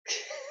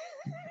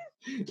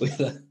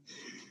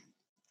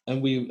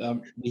 And we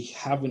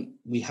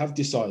have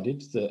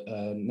decided that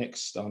our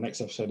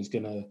next episode is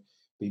going to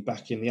be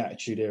back in the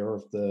Attitude Era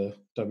of the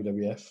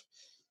WWF.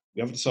 We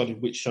haven't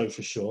decided which show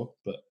for sure,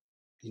 but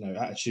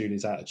Attitude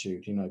is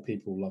Attitude.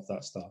 People love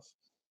that stuff.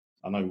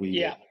 I know we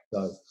yeah.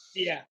 So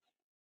yeah,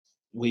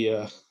 we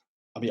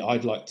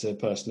I'd like to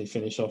personally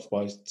finish off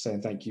by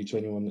saying thank you to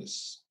anyone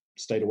that's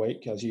stayed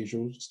awake as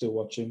usual, still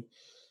watching,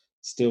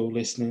 still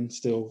listening,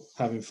 still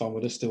having fun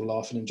with us, still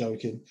laughing and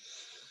joking.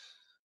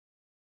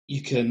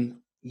 You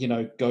can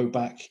go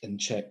back and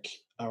check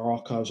our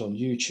archives on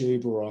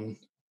YouTube or on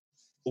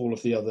all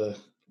of the other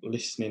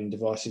listening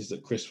devices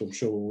that Chris, I'm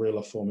sure, will reel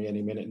off for me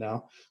any minute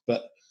now.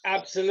 But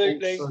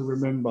absolutely. Also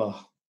remember,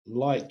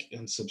 like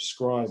and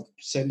subscribe.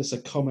 Send us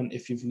a comment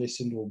if you've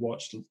listened or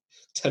watched.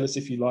 Tell us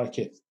if you like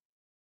it.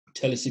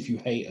 Tell us if you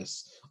hate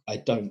us. I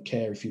don't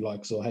care if you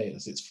like us or hate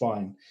us. It's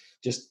fine.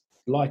 Just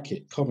like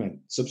it, comment,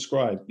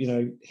 subscribe.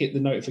 Hit the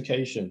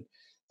notification.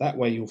 That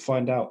way, you'll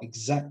find out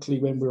exactly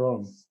when we're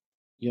on.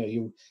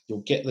 You'll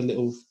get the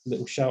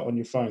little shout on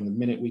your phone the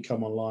minute we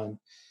come online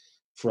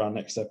for our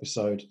next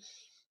episode.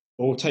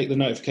 Or take the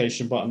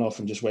notification button off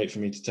and just wait for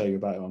me to tell you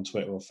about it on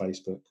Twitter or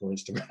Facebook or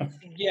Instagram.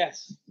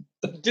 Yes,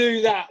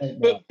 do that.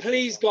 But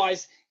please,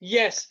 guys,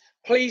 yes,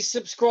 please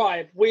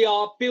subscribe. We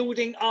are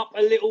building up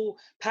a little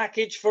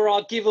package for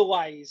our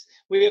giveaways.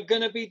 We are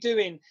going to be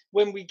doing,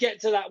 when we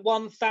get to that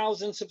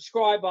 1,000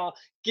 subscriber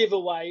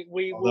giveaway,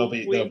 there'll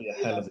be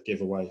a hell of a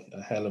giveaway.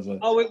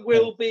 It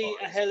will be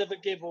a hell of a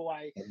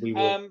giveaway. We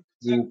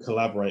will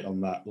collaborate on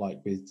that, like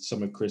with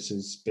some of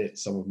Chris's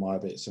bits, some of my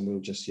bits, and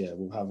we'll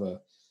have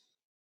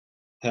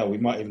we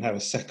might even have a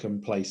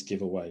second place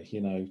giveaway,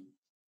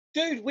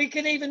 Dude, we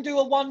can even do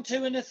a 1,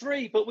 2, and a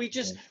 3, but we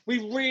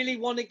really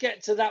want to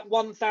get to that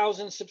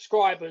 1,000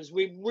 subscribers.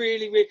 We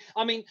really,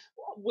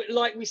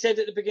 like we said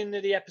at the beginning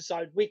of the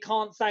episode, we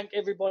can't thank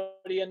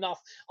everybody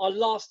enough. Our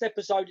last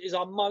episode is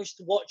our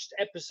most watched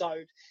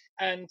episode,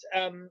 and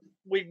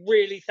we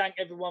really thank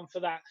everyone for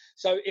that.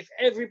 So if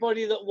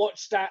everybody that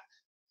watched that,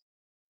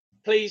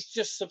 please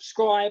just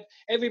subscribe.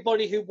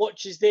 Everybody who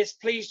watches this,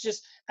 please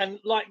and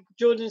like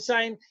Jordan's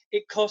saying,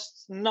 it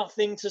costs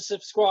nothing to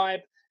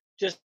subscribe.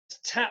 Just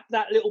tap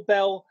that little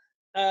bell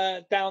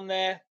down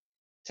there.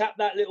 Tap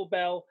that little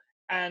bell,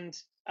 and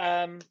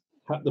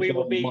we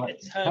will be eternally.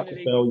 Tap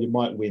the bell, you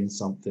might win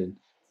something.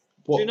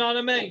 Do you know what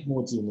I mean? What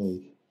more do you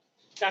need?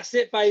 That's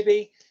it,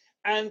 baby.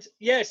 And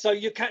yeah, so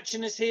you're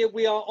catching us here.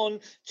 We are on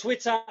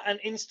Twitter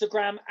and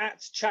Instagram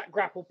at Chat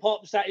Grapple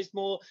Pops. That is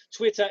more,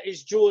 Twitter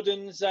is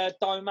Jordan's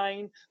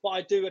domain, but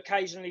I do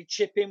occasionally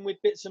chip in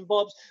with bits and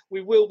bobs.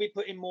 We will be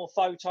putting more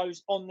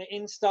photos on the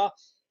Insta.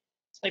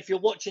 If you're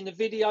watching the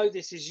video,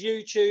 this is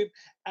YouTube,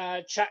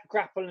 Chat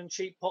Grapple and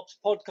Cheap Pops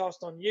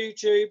podcast on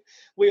YouTube.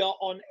 We are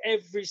on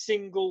every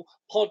single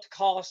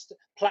podcast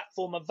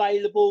platform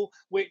available,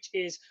 which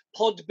is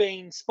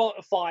Podbean,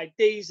 Spotify,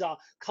 Deezer,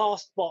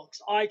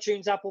 Castbox,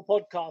 iTunes, Apple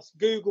Podcasts,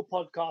 Google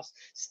Podcasts,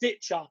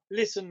 Stitcher,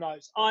 Listen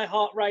Notes,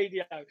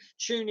 iHeartRadio,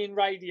 TuneIn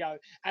Radio,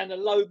 and a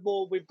load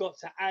more we've got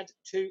to add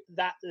to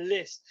that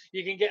list.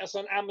 You can get us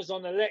on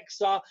Amazon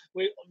Alexa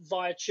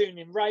via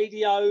TuneIn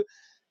Radio.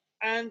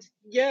 And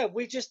yeah,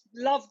 we just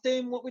love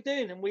doing what we're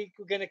doing, and we're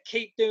going to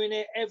keep doing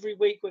it every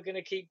week. We're going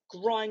to keep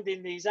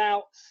grinding these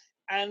out,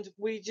 and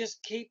we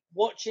just keep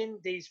watching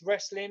these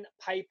wrestling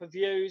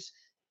pay-per-views.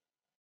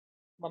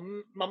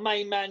 My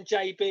main man,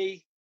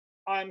 JB,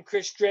 I'm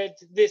Chris Dredd.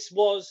 This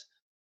was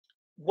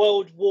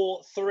World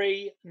War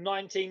III,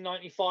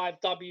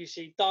 1995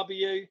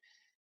 WCW.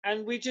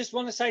 And we just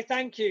want to say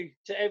thank you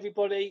to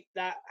everybody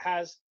that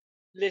has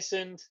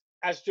listened,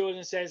 as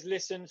Jordan says,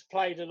 listened,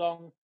 played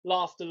along,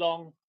 laughed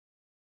along.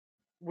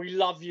 We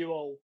love you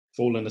all.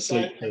 Falling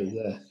asleep too,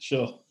 yeah,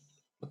 sure.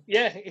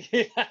 Yeah,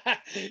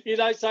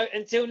 so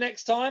until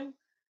next time,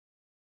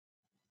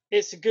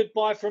 it's a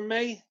goodbye from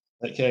me.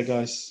 Take care,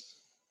 guys.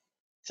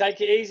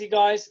 Take it easy,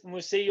 guys, and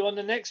we'll see you on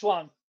the next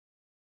one.